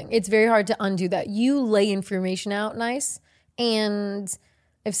primal thing. It's very hard to undo that. You lay information out nice, and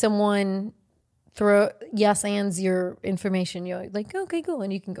if someone ands your information, you're like, okay, cool,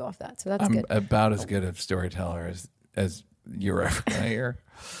 and you can go off that. So that's good. I'm about as good a storyteller as you're ever going to hear.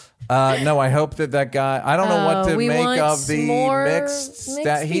 No, I hope that guy. I don't know what to make of the mixed.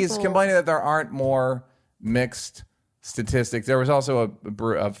 He's complaining that there aren't more mixed statistics. There was also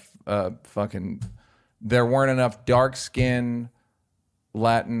a fucking. There weren't enough dark skin,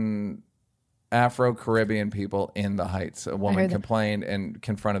 Latin, Afro-Caribbean people in the Heights. A woman complained and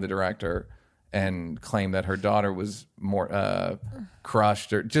confronted the director and claimed that her daughter was more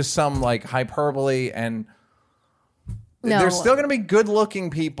crushed or just some like hyperbole and. No. There's still going to be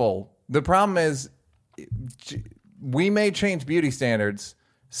good-looking people. The problem is we may change beauty standards.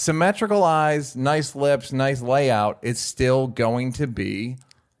 Symmetrical eyes, nice lips, nice layout is still going to be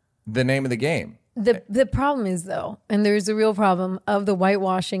the name of the game. The problem is, though, and there's a real problem of the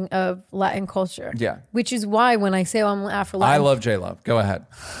whitewashing of Latin culture. Yeah. Which is why when I say I'm Afro-Latin. I love J-Lo. Go ahead.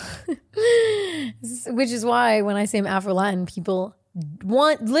 Which is why when I say I'm Afro-Latin, people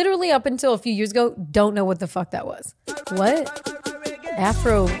literally up until a few years ago, don't know what the fuck that was. What?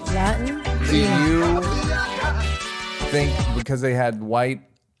 Afro-Latin? Do you think because they had white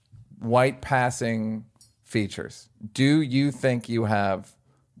passing features, do you think you have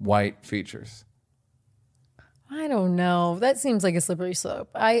white features? I don't know. That seems like a slippery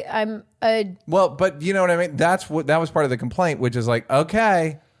slope. Well, but you know what I mean? That was part of the complaint, which is like,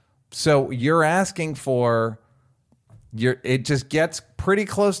 okay, so you're asking for it just gets pretty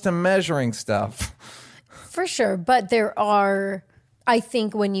close to measuring stuff. For sure. But there are, I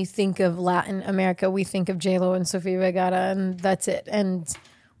think when you think of Latin America, we think of J-Lo and Sofia Vergara, and that's it. And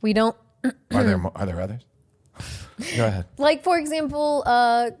we don't. Are there others? Go ahead. Like, for example,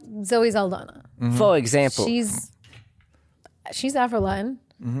 Zoe Saldana. Mm-hmm. For example. She's Afro-Latin.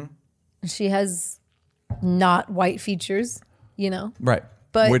 Mm-hmm. She has not white features, you know? Right.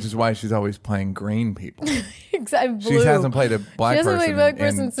 But which is why she's always playing green people. Exactly. She hasn't played a black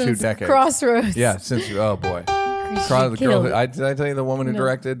person in 2 since decades. Crossroads. Yeah, since, oh boy. Did I tell you the woman who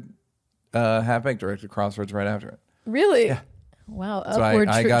directed Half-Baked directed Crossroads right after it? Really? Yeah. Wow. So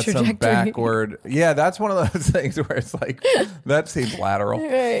I got some backward. Yeah, that's one of those things where it's like, that seems lateral.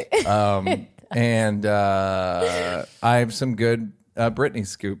 Right. And I have some good Britney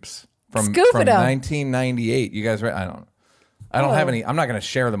scoops from Scoop it up. 1998. You guys, I don't have any. I'm not going to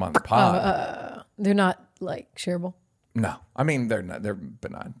share them on the pod. They're not like shareable. No, I mean they're not. They're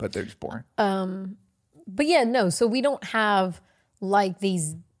benign, but they're just boring. But yeah, no. So we don't have like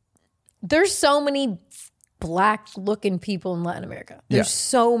these. There's so many black looking people in Latin America. There's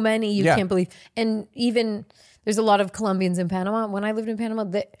so many you can't believe. And even there's a lot of Colombians in Panama. When I lived in Panama,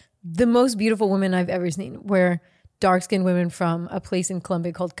 the most beautiful women I've ever seen were dark skinned women from a place in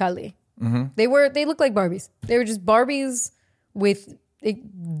Colombia called Cali. Mm-hmm. They looked like Barbies. They were just Barbies with a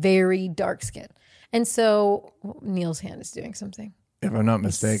very dark skin. And so Neil's hand is doing something. If I'm not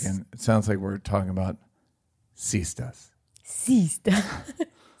mistaken, it sounds like we're talking about cistas. Cistas.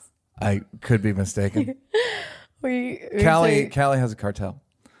 I could be mistaken. Cali Cali has a cartel.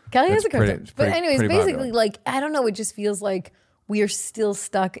 Cali has a cartel. Pretty, but anyways, pretty basically, popular. like, I don't know. It just feels like we are still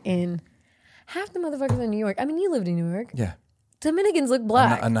stuck in half the motherfuckers in New York. I mean, you lived in New York. Yeah. Dominicans look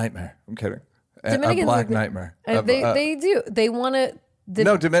black. A nightmare. I'm kidding. A Dominicans black look, nightmare. They do. They want to.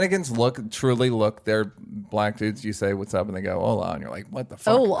 No, Dominicans truly look. They're black dudes. You say what's up, and they go hola, and you're like, what the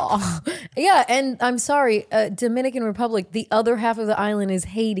fuck? Hola. Yeah, and I'm sorry, Dominican Republic. The other half of the island is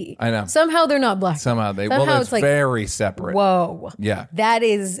Haiti. I know. Somehow they're not black. Somehow it's like, very separate. Whoa. Yeah.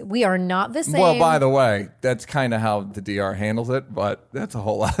 We are not the same. Well, by the way, that's kind of how the DR handles it, but that's a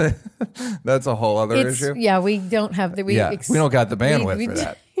whole other. That's a whole other issue. Yeah, we don't have the. We don't got the bandwidth for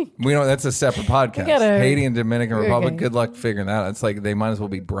that. We don't. That's a separate podcast. Haiti and Dominican Republic. Good luck figuring that out. It's like they might as well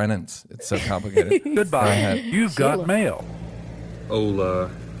be Brennans. It's so complicated. Goodbye. You've got mail. Hola,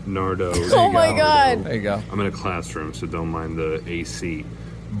 Nardo. Oh my God. There you go. I'm in a classroom, so don't mind the AC.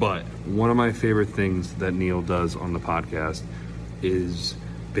 But one of my favorite things that Neil does on the podcast is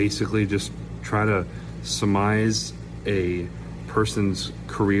basically just try to surmise a person's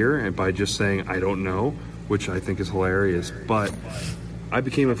career and by just saying, I don't know, which I think is hilarious. But I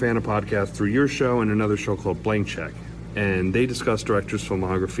became a fan of podcasts through your show and another show called Blank Check. And they discuss directors'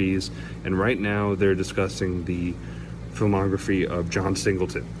 filmographies. And right now they're discussing the filmography of John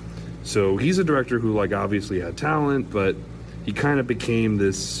Singleton. So he's a director who obviously had talent, but he kind of became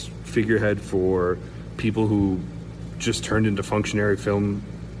this figurehead for people who just turned into functionary film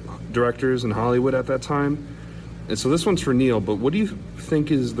directors in Hollywood at that time. And so this one's for Neil, but what do you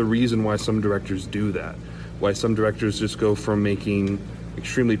think is the reason why some directors do that? Why some directors just go from making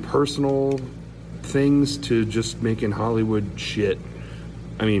extremely personal things to just making Hollywood shit?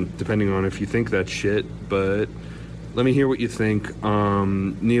 I mean, depending on if you think that's shit, but let me hear what you think.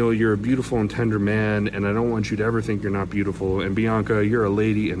 Neil, you're a beautiful and tender man, and I don't want you to ever think you're not beautiful. And Bianca, you're a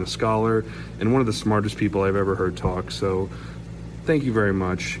lady and a scholar, and one of the smartest people I've ever heard talk. So thank you very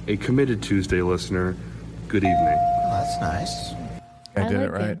much. A committed Tuesday listener. Good evening. Well, that's nice. I did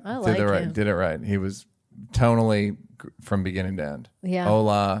it right. I like him. Did it right. He was tonally from beginning to end. Yeah.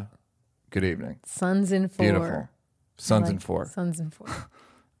 Hola. Good evening. Sons in 4. Beautiful. Sons in 4. Sons in 4.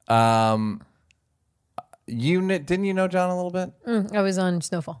 Didn't you know John a little bit? I was on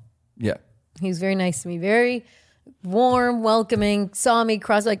Snowfall. Yeah. He was very nice to me. Very warm, welcoming. Saw me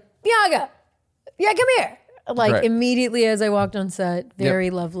cross like, Bianca, yeah, come here. like Great. immediately as I walked on set. Very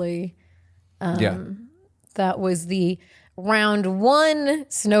lovely. That was the round 1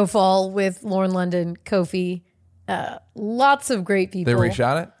 Snowfall with Lauren London, Kofi. Lots of great people. They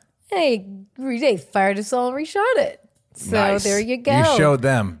reshot it? They fired us all and reshot it. So Nice. there you go. You showed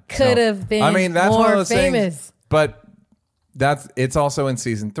them. Could have been I mean, that's more one of those famous. things. But it's also in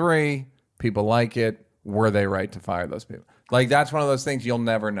season 3. People like it. Were they right to fire those people? Like, that's one of those things you'll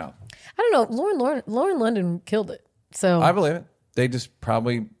never know. I don't know. Lauren London killed it. So I believe it. They just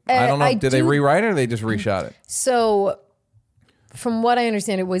probably, I don't know. Did they rewrite it or they just reshot it? So from what I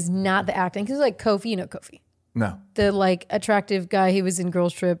understand, it was not the acting. Because like Kofi, you know Kofi. No. The like attractive guy, he was in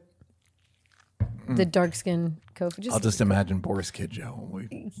Girls Trip. The dark skin Kofi. I'll just imagine Boris Kid Joe.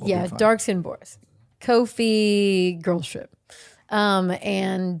 We'll dark skin Boris. Kofi, Girls Trip.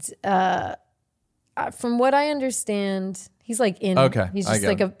 And from what I understand, he's like in. Okay, he's I just get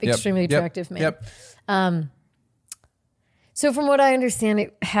like it. an extremely attractive man. Yep. So from what I understand,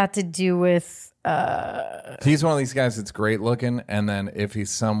 it had to do with. He's one of these guys that's great looking, and then if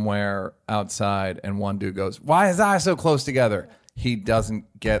he's somewhere outside and one dude goes, "Why is eyes so close together?" He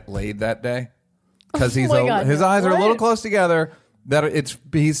doesn't get laid that day because his eyes are a little close together.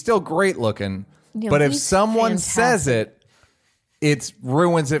 He's still great looking, but if someone says it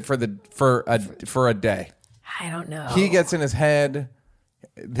ruins it for a day. I don't know. He gets in his head.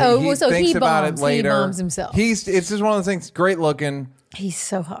 So thinks he about bombs. it later. He bombs himself. It's just one of those things. Great looking. He's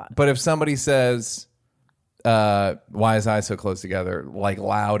so hot. But if somebody says, "Why is eyes so close together?" like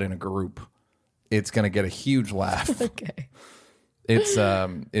loud in a group, it's going to get a huge laugh. Okay.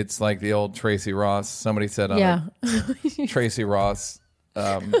 It's like the old Tracy Ross. Somebody said on it, Tracy Ross.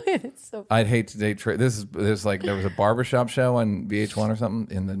 So I'd hate to date This is like there was a barbershop show on VH1 or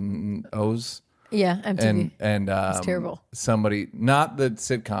something in the O's. Yeah, MTV. And it's terrible. Somebody, not the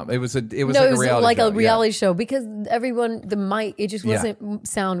sitcom. It was it was like a reality show. show because everyone it just wasn't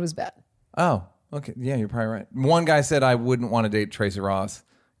sound was bad. Oh, okay. Yeah, you're probably right. One guy said I wouldn't want to date Tracy Ross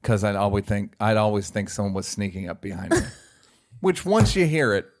because I'd always think someone was sneaking up behind me. Which once you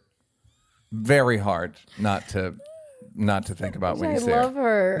hear it, very hard not to think about when you see her. I love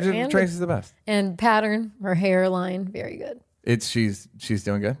her. And Tracy's the best. And Pattern, her hairline, very good. She's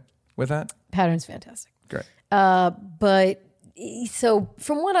doing good with that. Pattern's fantastic. Great. But so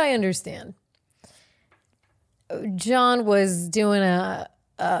from what I understand, John was doing a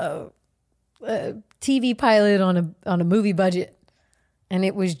TV pilot on a movie budget, and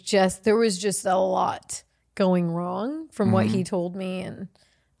there was just a lot going wrong from what he told me, and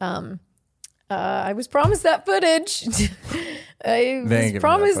I was promised that footage. They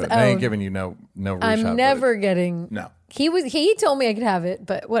ain't giving you no reshot I'm never footage. getting. No. He told me I could have it,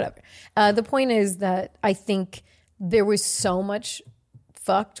 but whatever. The point is that I think there was so much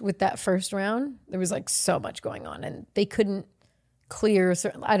fucked with that first round. There was like so much going on, and they couldn't clear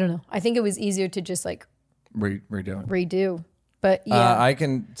certain. I don't know. I think it was easier to just like redo. But yeah, I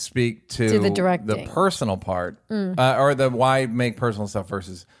can speak to the directing, the personal part, or the why make personal stuff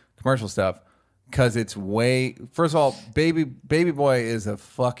versus commercial stuff. Because it's first of all, Baby Boy is a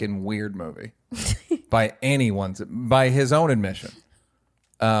fucking weird movie by his own admission.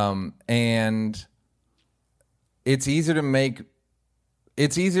 And it's easier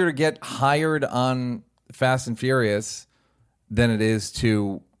to get hired on Fast and Furious than it is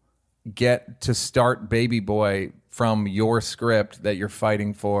to get to start Baby Boy from your script that you're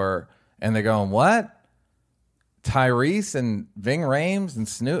fighting for. And they're going, what? Tyrese and Ving Rhames and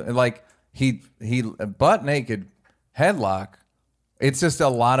Snoop, like, he butt naked headlock. It's just a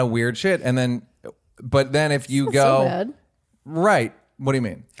lot of weird shit. And then, but then if you go so bad. Right, what do you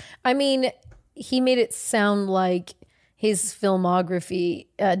mean? I mean, he made it sound like his filmography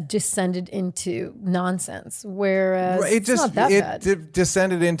descended into nonsense, whereas it's not that bad.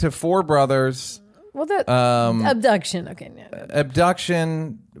 Descended into Four Brothers. Well, that abduction. Okay, yeah.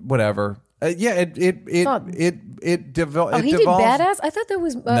 Abduction, whatever. It developed. Oh, he did Badass? I thought that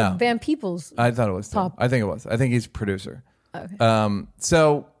was Van Peebles. I thought it was too. I think it was. I think he's producer. Okay.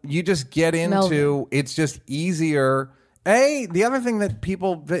 So you just get into it's just easier. The other thing that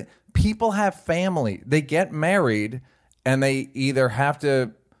people have family. They get married and they either have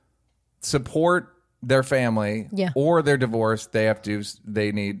to support their family or they're divorced. They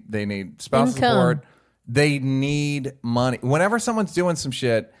need spousal support. They need money. Whenever someone's doing some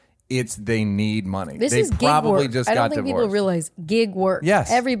shit, they need money. This they is probably gig work. just I got don't think divorced. people realize gig work.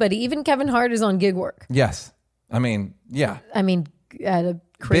 Yes. Everybody, even Kevin Hart is on gig work. Yes. I mean, yeah. I mean, at a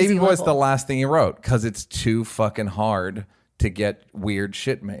crazy Baby Boy's level. the last thing he wrote because it's too fucking hard to get weird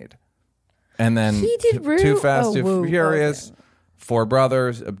shit made. And then he did Too Fast, Too Furious, Four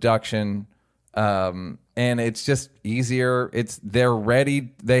Brothers, Abduction, And it's just easier. They're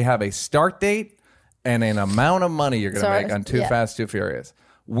ready. They have a start date and an amount of money you're going to make on Too Fast, Too Furious.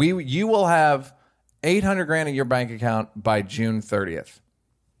 You will have $800,000 in your bank account by June 30th.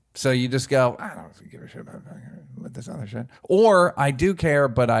 So you just go, I don't give a shit about this other shit. Or I do care,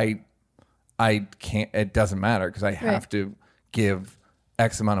 but I can't. It doesn't matter because I have to give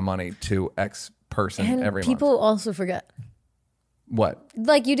X amount of money to X person every month. People also forget. What?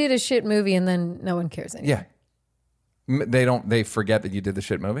 Like you did a shit movie and then no one cares anymore. Yeah. They forget that you did the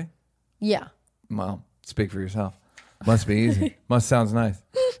shit movie? Yeah. Well, speak for yourself. Must be easy. Must sounds nice.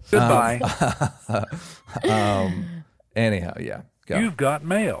 Goodbye. Anyhow, yeah. Go. You've got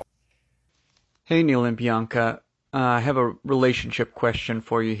mail. Hey, Neil and Bianca. I have a relationship question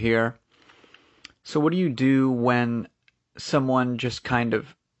for you here. So what do you do when someone just kind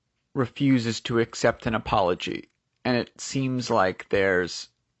of refuses to accept an apology and it seems like there's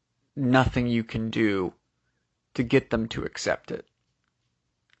nothing you can do to get them to accept it?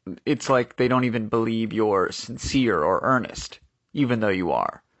 It's like they don't even believe you're sincere or earnest, even though you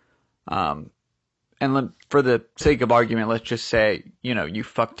are. And for the sake of argument, let's just say, you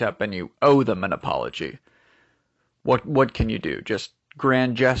fucked up and you owe them an apology. What can you do? Just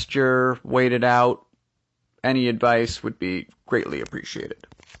grand gesture, wait it out? Any advice would be greatly appreciated.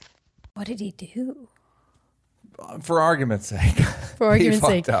 What did he do? For argument's sake. For argument's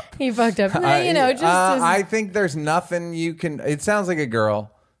sake. He fucked up. I think there's nothing you can... It sounds like a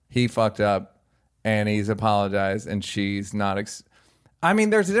girl. He fucked up and he's apologized and she's not...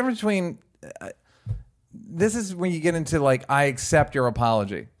 there's a difference between... this is when you get into like, I accept your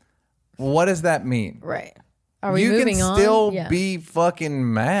apology. What does that mean? Right. Are we moving on? You can still be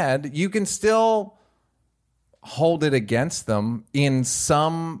fucking mad. You can still hold it against them in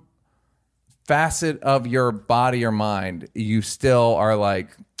some facet of your body or mind. You still are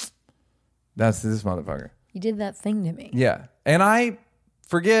like, that's this motherfucker. You did that thing to me. Yeah. And I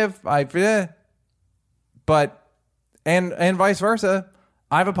forgive. But, and vice versa.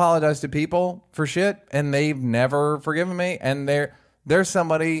 I've apologized to people for shit and they've never forgiven me. And there's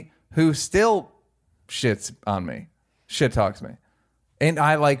somebody who still shits on me, shit talks me. And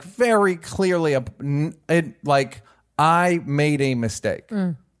I like very clearly, I made a mistake.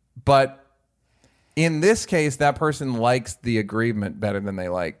 But in this case, that person likes the aggrievement better than they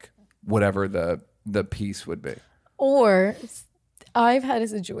like whatever the piece would be. Or I've had a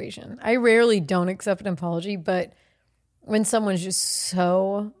situation. I rarely don't accept an apology, but when someone's just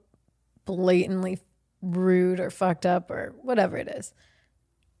so blatantly rude or fucked up or whatever it is,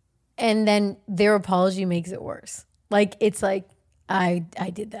 and then their apology makes it worse. Like, it's like, I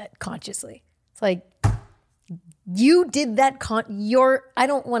did that consciously. It's like, you did that I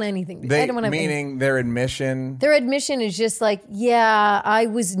don't want anything. I don't want meaning their admission. Their admission is just like, yeah, I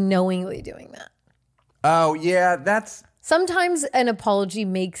was knowingly doing that. Oh, yeah, that's... Sometimes an apology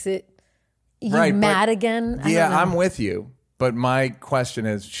makes it mad again. Yeah, I'm with you. But my question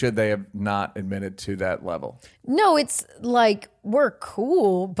is, should they have not admitted to that level? No, it's like, we're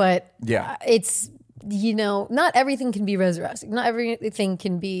cool, but it's, not everything can be resurrected. Not everything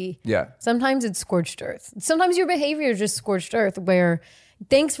can be. Yeah. Sometimes it's scorched earth. Sometimes your behavior is just scorched earth where,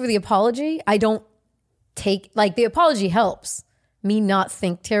 thanks for the apology. I don't take, the apology helps me not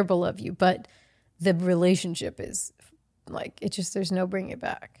think terrible of you, but the relationship is there's no bringing it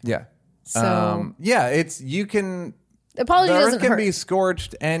back. Yeah. So, you can... Apology doesn't can hurt. Be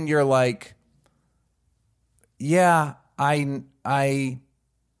scorched and you're like, yeah, I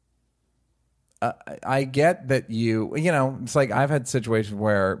get that it's like I've had situations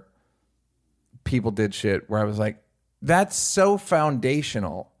where people did shit where I was like, that's so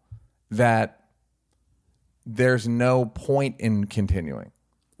foundational that there's no point in continuing.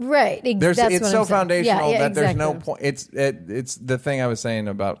 Right. It's so foundational that exactly. There's no point. It's the thing I was saying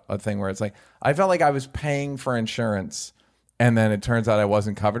about a thing where it's like, I felt like I was paying for insurance and then it turns out I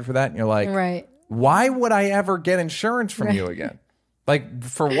wasn't covered for that. And you're like, right. Why would I ever get insurance from you again? Like,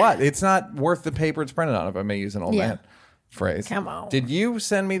 for what? It's not worth the paper it's printed on, if I may use an old man phrase. Come on. Did you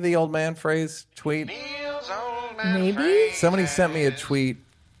send me the old man phrase tweet? Maybe. Somebody sent me a tweet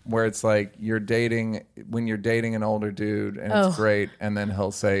where it's like when you're dating an older dude and it's great, and then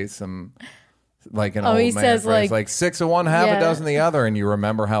he'll say some like an old man says phrase, like 6 of one, half a dozen the other, and you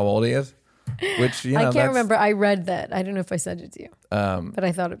remember how old he is. Which I can't remember. I read that. I don't know if I sent it to you, but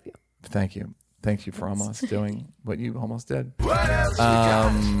I thought of you. Thank you for almost doing what you almost did. What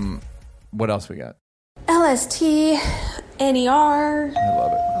else we got? LST, NER. I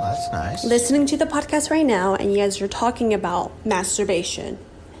love it. Oh, that's nice. Listening to the podcast right now, and you guys are talking about masturbation.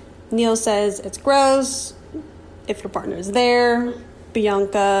 Neil says it's gross if your partner's there.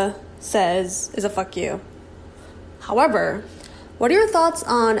 Bianca says is a fuck you. However, what are your thoughts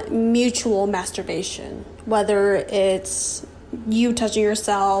on mutual masturbation? Whether it's you touching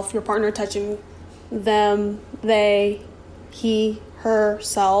yourself, your partner touching them, they, he,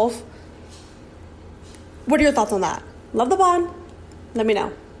 herself. What are your thoughts on that? Love the pod. Let me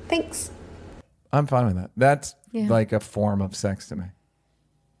know. Thanks. I'm fine with that. That's Yeah. like a form of sex to me.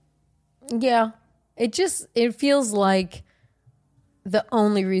 Yeah. It feels like the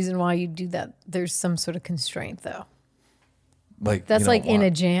only reason why you do that, there's some sort of constraint though. Like That's you like don't in a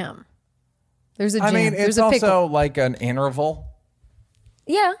want- jam. There's a jam. I mean, There's it's a also pickle. like an interval,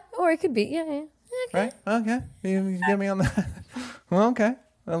 Yeah, or it could be. Yeah. right? Okay, you get me on that. Well, okay,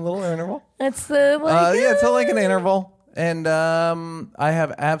 a little interval. That's the like. Yeah, it's like an interval, and I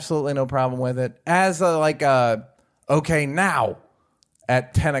have absolutely no problem with it. As okay, now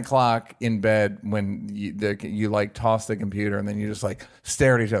at 10 o'clock in bed when you like toss the computer and then you just like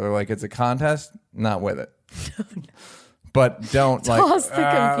stare at each other like it's a contest. Not with it. But don't Toss the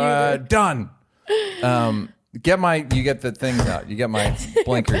computer. Done. You get the things out. You get my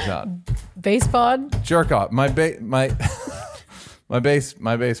blinkers out. Base pod. Jerk off. My base pods. My blaze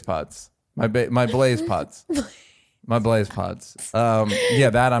pods. My blaze pods. Yeah,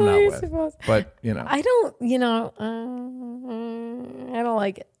 that I'm not Blaze with. pods. But you know. I don't. I don't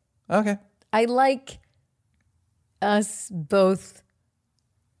like it. Okay. I like us both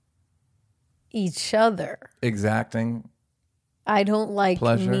each other. Exacting. I don't like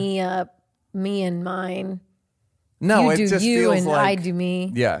Pleasure. me and mine. No, you it do just you feels and like I do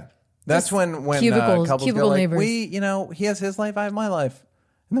me. Yeah. That's Just when cubicles, couples cubicle go like, neighbors. he has his life, I have my life.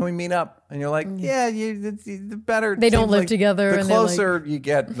 And then we meet up and you're like, yeah, the better. They don't seems live like together The and they're like- closer you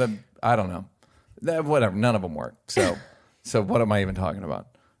get, I don't know. Whatever. None of them work. So what am I even talking about?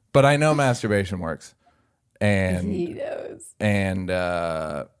 But I know masturbation works. And He knows. And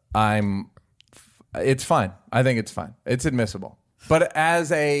it's fine. I think it's fine. It's admissible. But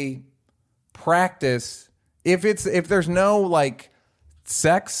as a practice, if there's no like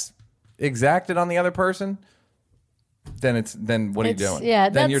sex exacted on the other person, then what are you doing? Yeah,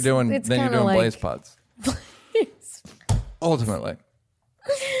 then you're doing kinda like- blaze pods. Ultimately.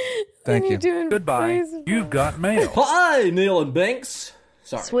 Thank you. Goodbye. You've got mail. Hi, Neil and Banks.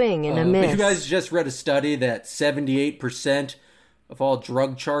 Sorry. Swing and a But miss. you guys just read a study that 78% of all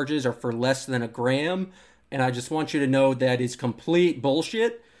drug charges are for less than a gram, and I just want you to know that is complete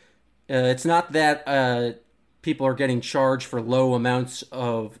bullshit. It's not that people are getting charged for low amounts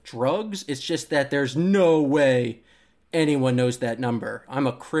of drugs. It's just that there's no way anyone knows that number. I'm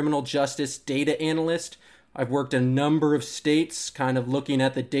a criminal justice data analyst. I've worked in a number of states kind of looking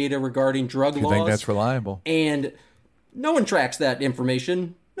at the data regarding drug You laws. think that's reliable? And no one tracks that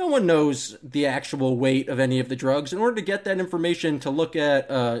information. No one knows the actual weight of any of the drugs. In order to get that information to look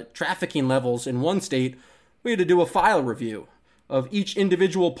at trafficking levels in one state, we had to do a file review of each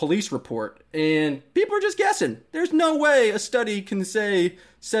individual police report. And people are just guessing. There's no way a study can say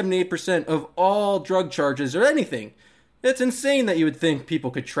 78% of all drug charges or anything. It's insane that you would think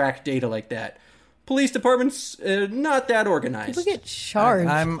people could track data like that. Police departments, not that organized. People get charged.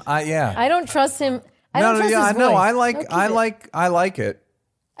 Yeah. I don't trust him. I don't trust his voice. No, I like it.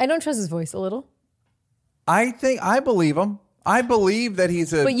 I don't trust his voice a little. I believe him. I believe that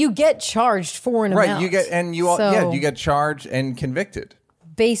he's a But you get charged for an amount. you get charged and convicted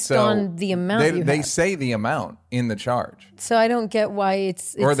based So on the amount They say the amount in the charge, So I don't get why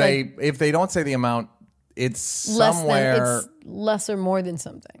it's or like if they don't say the amount, it's less somewhere than it's less or more than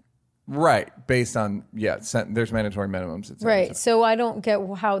something. right based on there's mandatory minimums. Et cetera, et Right. So I don't get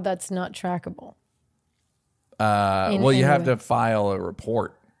how that's not trackable. Well, you have anyway. to file a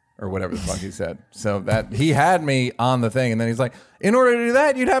report or whatever the fuck he said. So that he had me on the thing, and then he's like, in order to do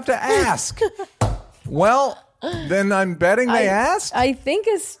that, you'd have to ask. Well, then I'm betting they asked. I think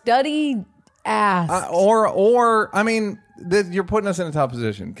a study asked. Or I mean, you're putting us in a tough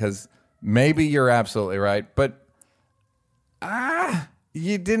position because maybe you're absolutely right, but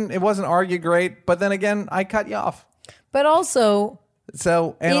you didn't. It wasn't argued great, but then again, I cut you off. But also,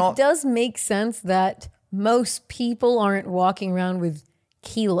 So it does make sense that most people aren't walking around with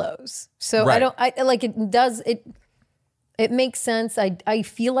kilos. So Right. it makes sense. I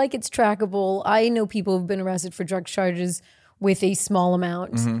feel like it's trackable. I know people who've been arrested for drug charges with a small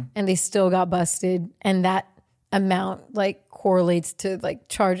amount and they still got busted, and that amount like correlates to like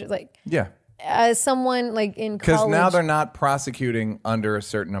charges like Yeah. as someone like in Because college. now they're not prosecuting under a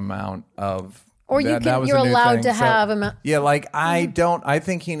certain amount of, Or you that can- was you're a new allowed thing. to So, have I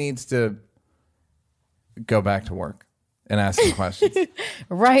think he needs to go back to work. and ask some questions.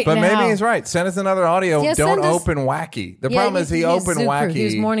 Right But now. maybe he's right. Send us another audio. Yeah, Don't send us- open Wacky. The Yeah, problem is he he's opened Zoo Crew. Wacky. He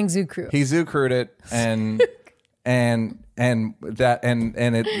was morning Zoo Crew. He Zoo Crewed it, and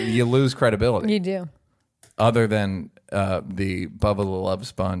you lose credibility. You do. Other than the Bubba the Love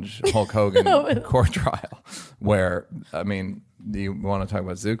Sponge Hulk Hogan court trial, where I mean, you want to talk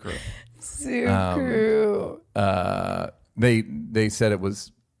about Zoo Crew? Zoo Crew. They said it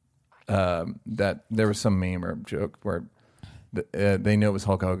was that there was some meme or joke where they knew it was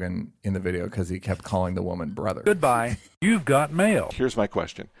Hulk Hogan in the video because he kept calling the woman brother. Goodbye. You've got mail. Here's my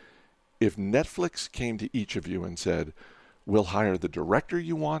question. If Netflix came to each of you and said, we'll hire the director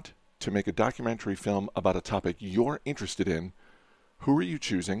you want to make a documentary film about a topic you're interested in, who are you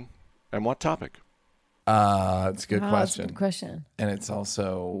choosing and what topic? It's a good question. That's a good question. And it's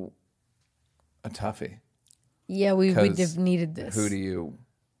also a toughie. Yeah, we would 'Cause have needed this. Who do you...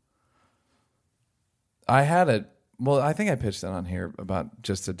 I think I pitched it on here about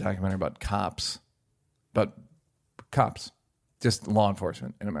just a documentary about cops. Just law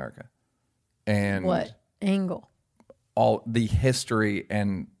enforcement in America. And What angle? all the history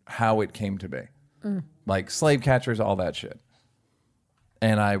and how it came to be. Like slave catchers, all that shit.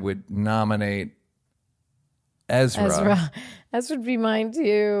 And I would nominate Ezra. Ezra would be mine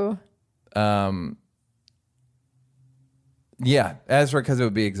too. Yeah, Ezra, because it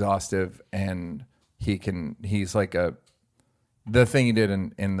would be exhaustive, and he's like the thing he did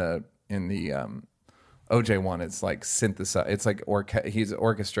in the OJ one. It's like synthesize. It's like he's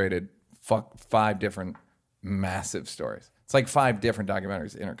orchestrated 5 different massive stories. It's like 5 different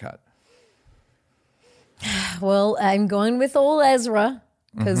documentaries intercut. Well, I'm going with old Ezra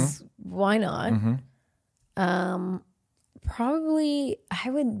because why not? Probably, I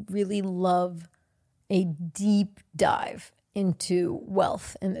would really love a deep dive into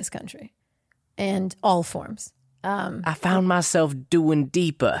wealth in this country and all forms. I found myself doing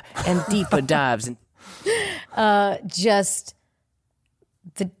deeper and deeper dives. Just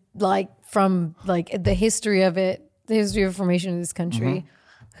from the history of it, the history of formation of this country,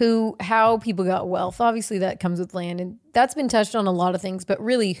 how people got wealth. Obviously, that comes with land, and that's been touched on a lot of things. But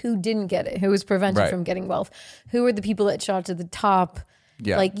really, who didn't get it? Who was prevented from getting wealth? Who were the people that shot to the top?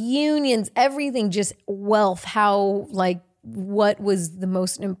 Yeah. Like unions, everything, just wealth. How what was the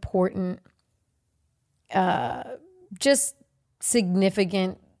most important, just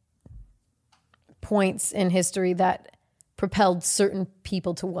significant points in history that propelled certain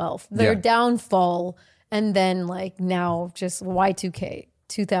people to wealth. Their downfall, and then now just Y2K,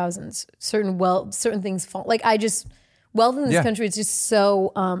 2000s, certain things fall. Wealth in this country is just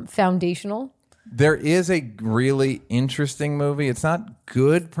so foundational. There is a really interesting movie. It's not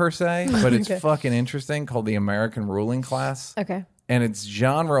good per se, but it's fucking interesting, called The American Ruling Class. Okay. And it's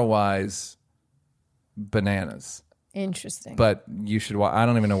genre-wise bananas. Interesting. But you should watch. I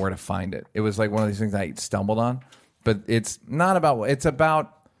don't even know where to find it. It was like one of these things I stumbled on. But it's not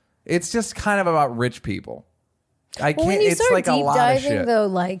about... It's just kind of about rich people. When you it's start like a deep lot diving, of shit.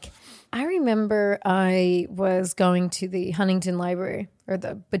 though, I remember I was going to the Huntington Library or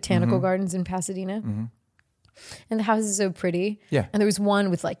the Botanical Gardens in Pasadena, and the house is so pretty. Yeah. And there was one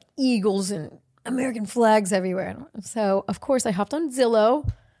with eagles and American flags everywhere. So of course I hopped on Zillow.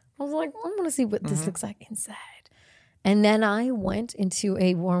 I was like, I want to see what this looks like inside. And then I went into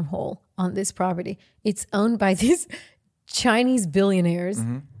a wormhole on this property. It's owned by these Chinese billionaires.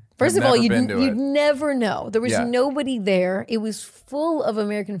 First of all, you'd never know. There was nobody there. It was full of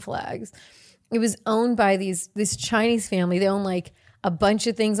American flags. It was owned by this Chinese family. They own a bunch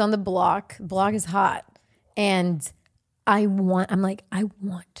of things on the block. The block is hot. And I want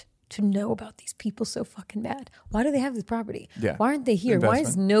to know about these people so fucking bad. Why do they have this property? Yeah. Why aren't they here? Why is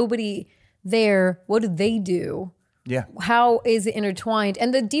Investment. nobody there? What do they do? Yeah. How is it intertwined?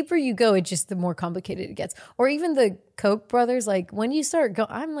 And the deeper you go, the more complicated it gets. Or even the Koch brothers, when you start going,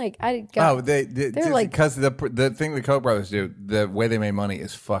 I'm like, they're because the thing the Koch brothers do, the way they make money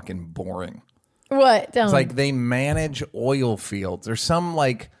is fucking boring. What? It's like they manage oil fields. There's some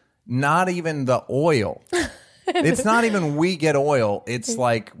not even the oil. It's not even we get oil. It's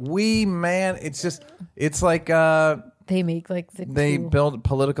like it's like they make they build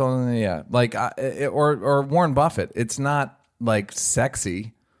political or Warren Buffett. It's not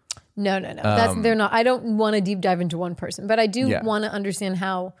sexy. No. They're not. I don't want to deep dive into one person, but I do want to understand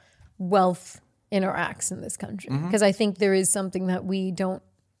how wealth interacts in this country, because I think there is something that we don't.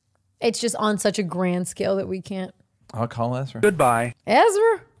 It's just on such a grand scale that we can't. I'll call Ezra. Goodbye.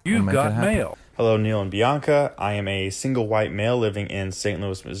 Ezra, you've got mail. Hello, Neil and Bianca. I am a single white male living in St.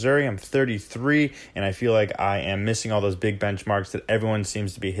 Louis, Missouri. I'm 33, and I feel like I am missing all those big benchmarks that everyone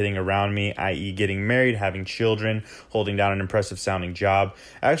seems to be hitting around me, i.e. getting married, having children, holding down an impressive sounding job.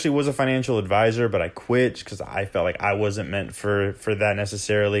 I actually was a financial advisor, but I quit because I felt like I wasn't meant for that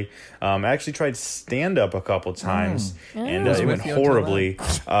necessarily. I actually tried stand-up a couple times, and it went horribly.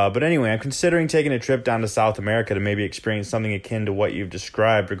 But anyway, I'm considering taking a trip down to South America to maybe experience something akin to what you've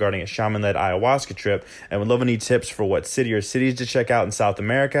described regarding a shaman-led ayahuasca trip, and would love any tips for what city or cities to check out in South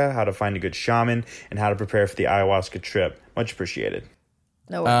America, how to find a good shaman, and how to prepare for the ayahuasca trip. Much appreciated.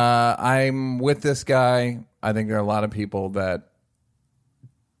 No. I'm with this guy. I think there are a lot of people that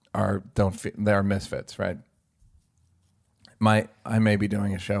they're misfits, right? I may be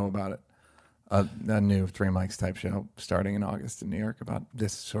doing a show about it, a new 3 Mics type show starting in August in New York about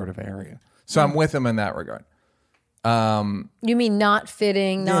this sort of area. So I'm with him in that regard. You mean not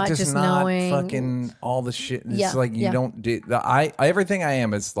fitting, not just not knowing, fucking all the shit. It's Yeah, like you yeah. don't do everything I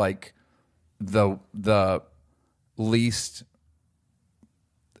am is like the least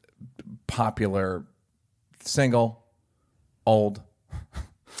popular, single, old,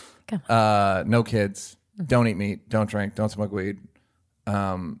 no kids, don't eat meat, don't drink, don't smoke weed,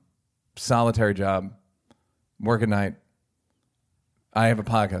 solitary job, work at night. I have a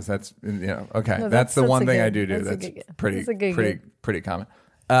podcast. That's okay. No, that's the one thing good- I do. that's a That's good- pretty that's a good- pretty common.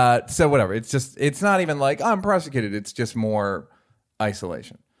 So whatever. It's not even like I'm prosecuted. It's just more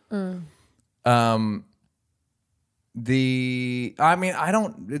isolation. Mm. I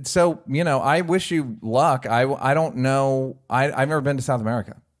don't. So I wish you luck. I don't know. I've never been to South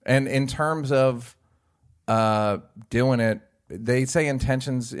America, and in terms of doing it, they say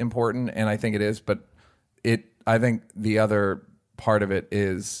intention's important, and I think it is. But I think the other part of it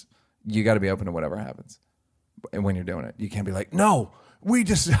is you got to be open to whatever happens when you're doing it. You can't be like, no, we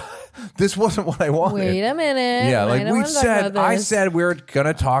just this wasn't what I wanted. Wait a minute. Yeah, I like don't we wanna talk said. about I this. said we were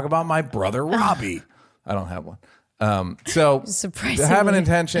gonna talk about my brother Robbie. I don't have one. So Surprisingly. have an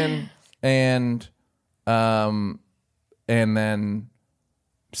intention and then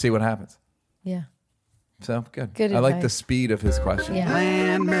see what happens. Yeah. So good. Good I like the advice. speed of his question. Yeah.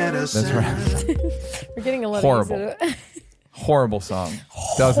 Plant medicine. That's right. We're getting a lot Horrible. of these. Horrible song.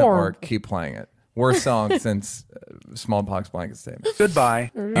 Doesn't Horrible. work. Keep playing it. Worst song since Smallpox Blanket Statement.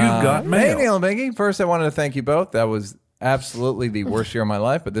 Goodbye. You've got Hey, mail. Neil and Biggie. First, I wanted to thank you both. That was absolutely the worst year of my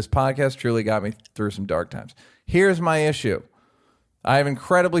life, but this podcast truly got me through some dark times. Here's my issue. I have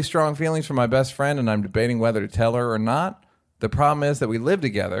incredibly strong feelings for my best friend, and I'm debating whether to tell her or not. The problem is that we live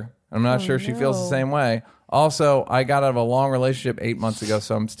together. I'm not sure she feels the same way. Also, I got out of a long relationship 8 months ago,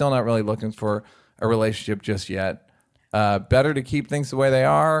 so I'm still not really looking for a relationship just yet. Better to keep things the way they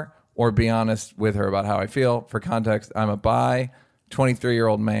are or be honest with her about how I feel. For context, I'm a bi,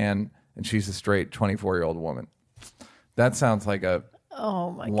 23-year-old man, and she's a straight 24-year-old woman. That sounds like a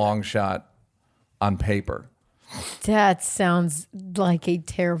long shot on paper. That sounds like a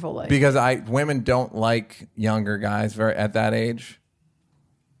terrible life. Because women don't like younger guys at that age.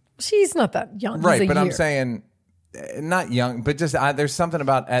 She's not that young. Right, He's a but I'm year. saying not young, but just there's something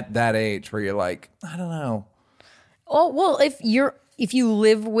about at that age where you're like, I don't know. Oh well, if you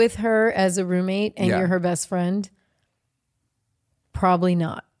live with her as a roommate and Yeah. you're her best friend, probably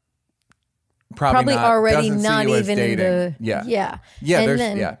not. Probably not. already Doesn't see not you as even in dating. the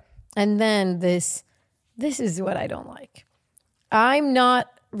Yeah. And then this is what I don't like. I'm not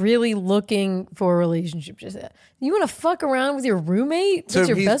really looking for a relationship just yet. You want to fuck around with your roommate? So That's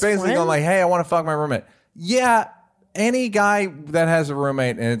your he's best basically friend? going like, hey, I want to fuck my roommate. Yeah, any guy that has a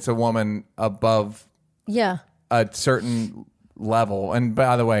roommate and it's a woman above Yeah. a certain level, and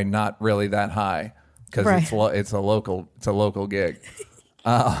by the way, not really that high because Right. it's a local gig.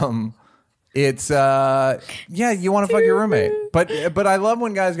 It's you want to fuck your roommate, but I love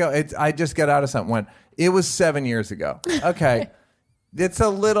when guys go. I just got out of something when it was 7 years ago. Okay. It's a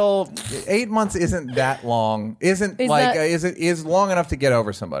little 8 months isn't that long. Isn't Is like that- is long enough to get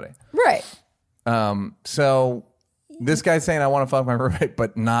over somebody. Right. So this guy's saying I want to fuck my roommate,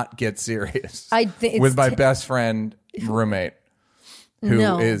 but not get serious. I think it's with my best friend roommate who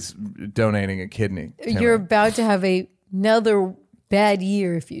No. is donating a kidney. to You're me. about to have another bad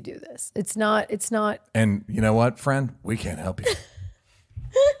year if you do this. It's not And you know what, friend? We can't help you.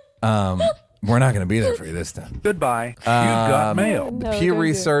 We're not going to be there for you this time. Goodbye. You've got mail. No, Pew don't do it.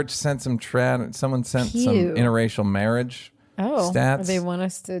 Research sent some someone sent some Pew. interracial marriage stats. They want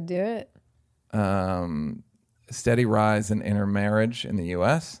us to do it. Steady rise in intermarriage in the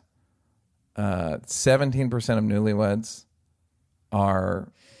U.S. 17% of newlyweds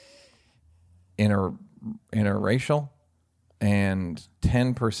are interracial, and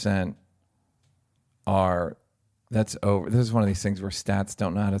 10% that's over. This is one of these things where stats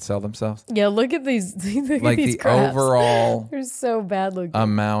don't know how to sell themselves. Yeah, look at these. Look Like at these the graphs. overall They're so bad looking.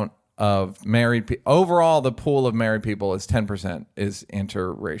 amount of married people. Overall, the pool of married people is 10% is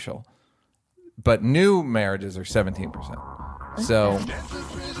interracial, but new marriages are 17%. So,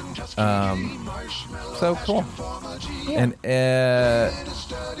 so cool. And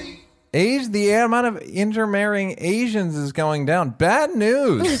the amount of intermarrying Asians is going down. Bad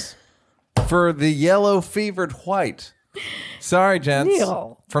news for the yellow fevered white. Sorry, gents.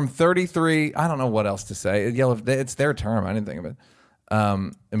 Neil. From 33, I don't know what else to say. It's their term. I didn't think of it.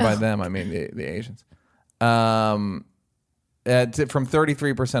 And by them, I mean the Asians. From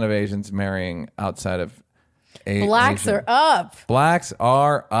 33% of Asians marrying outside of Blacks Asian. are up. Blacks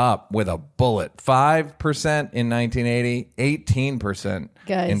are up with a bullet. 5% in 1980, 18%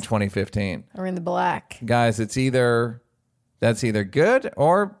 Guys. in 2015. Or in the black. Guys, that's either good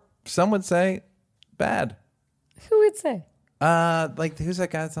or some would say bad. Who would say? Like who's that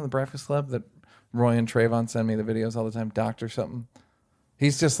guy that's on the Breakfast Club that Roy and Trayvon send me the videos all the time? Doctor something.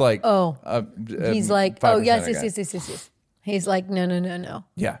 He's just like he's like 5% yes. He's like no.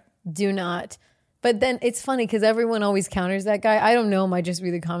 Yeah. Do not. But then it's funny because everyone always counters that guy. I don't know him. I just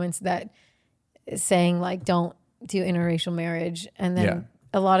read the comments that is saying like don't do interracial marriage, and then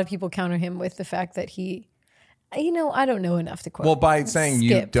a lot of people counter him with the fact that he, I don't know enough to quote. Well, by saying you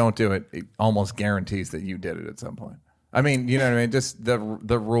Skip. don't do it, it almost guarantees that you did it at some point. I mean, you know what I mean? Just the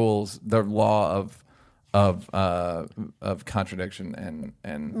rules, the law of contradiction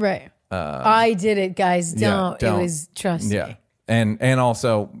and Right. I did it, guys. Don't. It was trust me. Yeah. And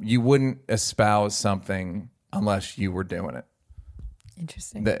also, you wouldn't espouse something unless you were doing it.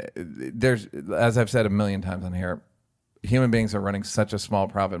 Interesting. There's, as I've said a million times on here, human beings are running such a small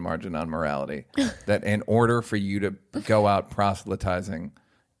profit margin on morality that in order for you to go out proselytizing,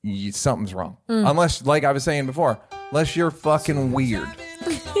 something's wrong. Unless, like I was saying before, unless you're fucking weird.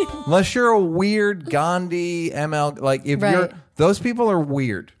 Unless you're a weird Gandhi, ML, like if you're, those people are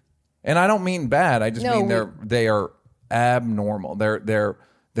weird. And I don't mean bad. I just mean they are abnormal. They're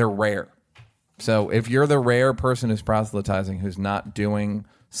rare. So if you're the rare person who's proselytizing, who's not doing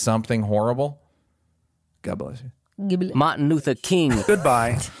something horrible, God bless you. Martin Luther King.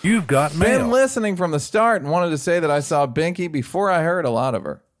 Goodbye. You've got mail. Been listening from the start and wanted to say that I saw Binky before I heard a lot of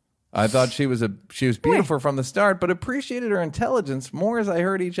her. I thought she was beautiful from the start, but appreciated her intelligence more as I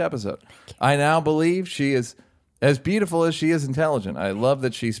heard each episode. I now believe she is as beautiful as she is intelligent. I love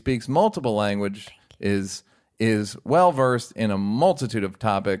that she speaks multiple languages, is well versed in a multitude of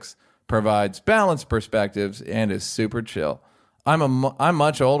topics, provides balanced perspectives, and is super chill. I'm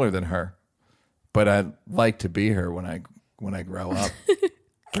much older than her, but I'd like to be her when I grow up.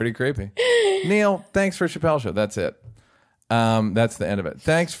 Pretty creepy. Neil, thanks for Chappelle Show. That's it. That's the end of it.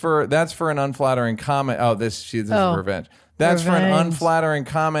 That's for an unflattering comment. Oh, this is revenge. That's for an unflattering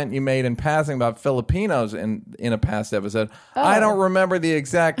comment you made in passing about Filipinos in a past episode. I don't remember the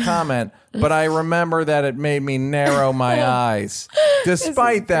exact comment, but I remember that it made me narrow my eyes.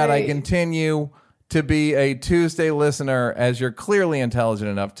 Despite that, I continue to be a Tuesday listener, as you're clearly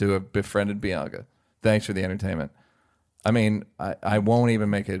intelligent enough to have befriended Bianca. Thanks for the entertainment. I mean, I won't even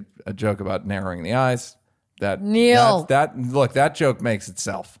make a joke about narrowing the eyes. Neil. That joke makes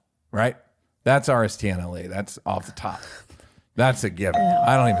itself, right? That's RSTNLE. That's off the top. That's a given.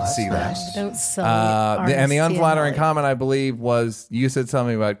 I don't even see that. Don't sell and the unflattering comment, I believe, was you said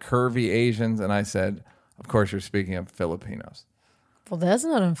something about curvy Asians, and I said, of course, you're speaking of Filipinos. Well, that's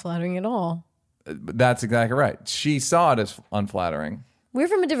not unflattering at all. That's exactly right. She saw it as unflattering. We're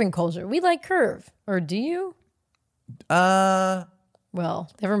from a different culture. We like curve. Or do you? Well,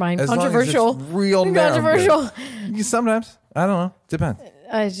 never mind. As long as Controversial. it's real narrow. Controversial. Sometimes. I don't know. Depends.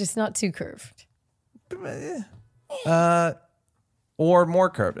 It's just not too curved. Or more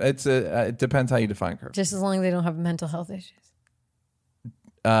curved. It depends how you define curved. Just as long as they don't have mental health issues.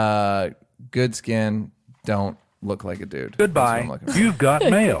 Good skin. Don't look like a dude. Goodbye. You've got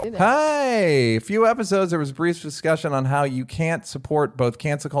mail. Hi. A few episodes, there was a brief discussion on how you can't support both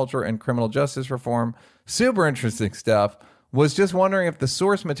cancel culture and criminal justice reform. Super interesting stuff. Was just wondering if the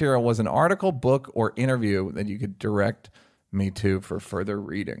source material was an article, book, or interview that you could direct me to for further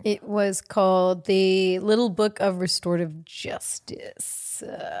reading. It was called The Little Book of Restorative Justice.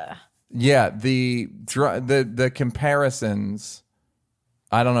 Yeah, the comparisons.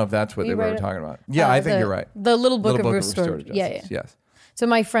 I don't know if that's what they were talking about. Yeah, I think you're right. The Little Book of Restorative Justice. Yeah. Yes. So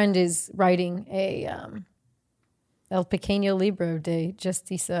my friend is writing El Pequeño Libro de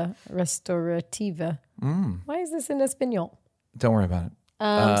Justicia Restaurativa. Why is this in Espanol? Don't worry about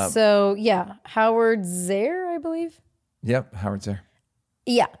it. So, yeah, Howard Zare, I believe. Yep, Howard Zare.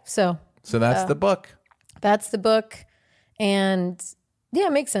 Yeah, so So that's the book. That's the book. And yeah,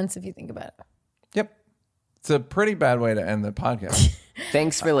 it makes sense if you think about it. Yep. It's a pretty bad way to end the podcast.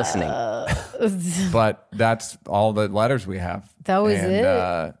 Thanks for listening. But that's all the letters we have. That was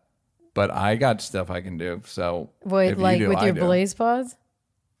it? But I got stuff I can do. So Wait, if you like do, with I your do. Blaze Pods?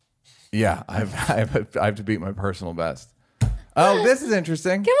 Yeah, I have to beat my personal best. Oh, this is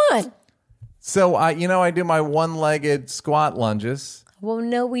interesting. Come on. So I do my one-legged squat lunges. Well,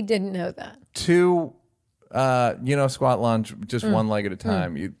 no, we didn't know that. 2, squat lunge, just one leg at a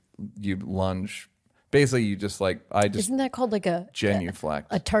time. You lunge. Basically, you just Isn't that called like a genuflect,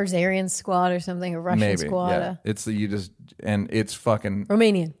 a Tarzarian squat or something? A Russian squat? Yeah. It's fucking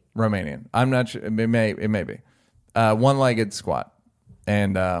Romanian. I'm not sure. It may be one-legged squat.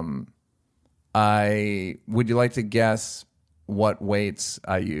 And would you like to guess what weights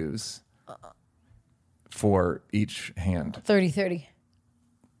I use for each hand? 30-30.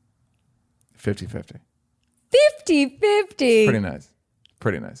 50-50. 50-50.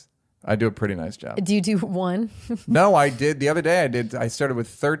 Pretty nice. I do a pretty nice job. Do you do one? No, I did. The other day I started with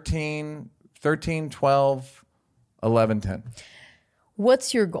 13, 12, 11, 10.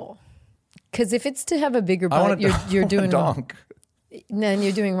 What's your goal? Because if it's to have a bigger butt, you're doing wrong. Then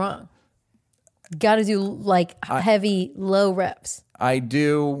you're doing wrong. Got to do like heavy, low reps. I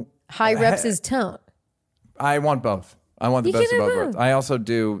do. High reps is tone. I want both. I want the You best can of both have worlds. both. I also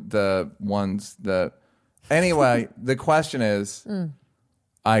do the ones that. Anyway, the question is,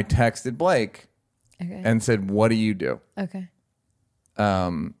 I texted Blake and said, "What do you do?" Okay.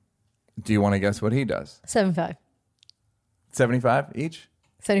 Do you want to guess what he does? 75. 75 each?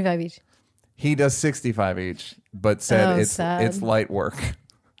 75 each. He does 65 each, but said sad. it's light work.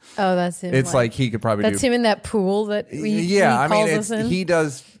 Oh, that's him. It's like he could probably That's do. him in that pool that he I mean, calls us in. he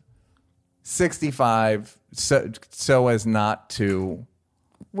does 65 so as not to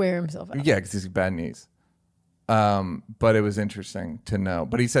wear himself out. Yeah, because he's got bad knees. But it was interesting to know.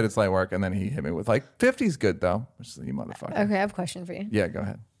 But he said it's light work, and then he hit me with 50's good though. Which is, you motherfucker. Okay, I have a question for you. Yeah, go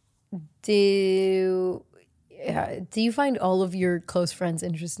ahead. Do you find all of your close friends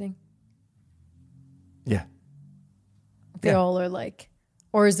interesting? Yeah. They all are like,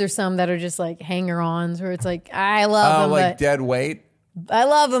 or is there some that are just like hanger-ons where it's like, I love him, like but dead weight. I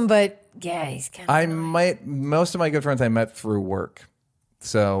love him, but yeah, he's kind of. Most of my good friends I met through work,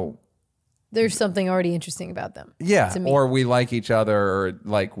 so there's something already interesting about them. yeah, to me. or we like each other, or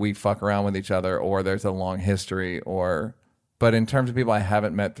like we fuck around with each other, or there's a long history, but in terms of people I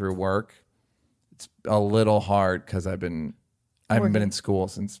haven't met through work, it's a little hard because I haven't been in school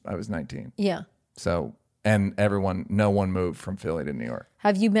since I was 19. Yeah. So, and no one moved from Philly to New York.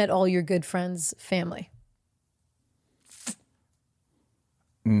 Have you met all your good friends' family?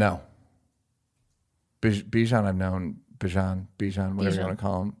 No. Bijan, I've known Bijan, whatever you want to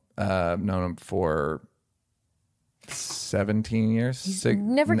call him. I've known him for 17 years.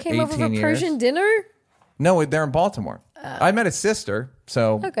 Never came over for 18 years. Persian dinner? No, they're in Baltimore. I met his sister,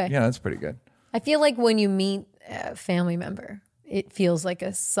 so Okay. yeah, that's pretty good. I feel like when you meet a family member, it feels like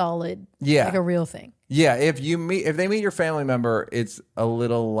a solid, like a real thing. Yeah, if they meet your family member, it's a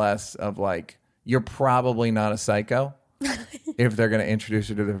little less of like you're probably not a psycho if they're going to introduce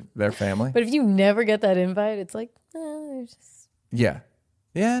you to their family. But if you never get that invite, it's like, they're just. Yeah,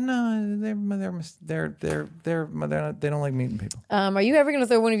 no, they don't like meeting people. Are you ever going to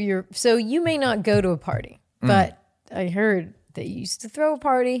throw one of your? So you may not go to a party, but I heard that you used to throw a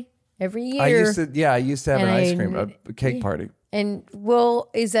party every year. I used to have an ice cream, a cake party. And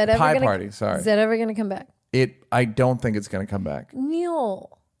is that ever Pie gonna, party? Sorry, is that ever going to come back? I don't think it's going to come back.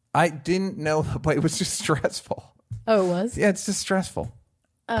 Neil, I didn't know, but it was just stressful. Oh, it was? Yeah, it's just stressful.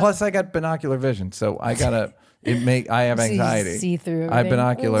 Plus, I got binocular vision, so I gotta. I have So you anxiety. see through I have everything?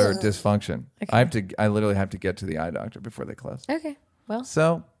 binocular dysfunction. Okay. I literally have to get to the eye doctor before they close. Okay, well.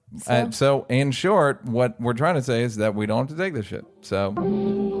 So in short, what we're trying to say is that we don't have to take this shit. So.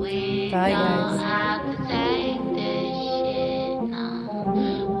 Bye, guys.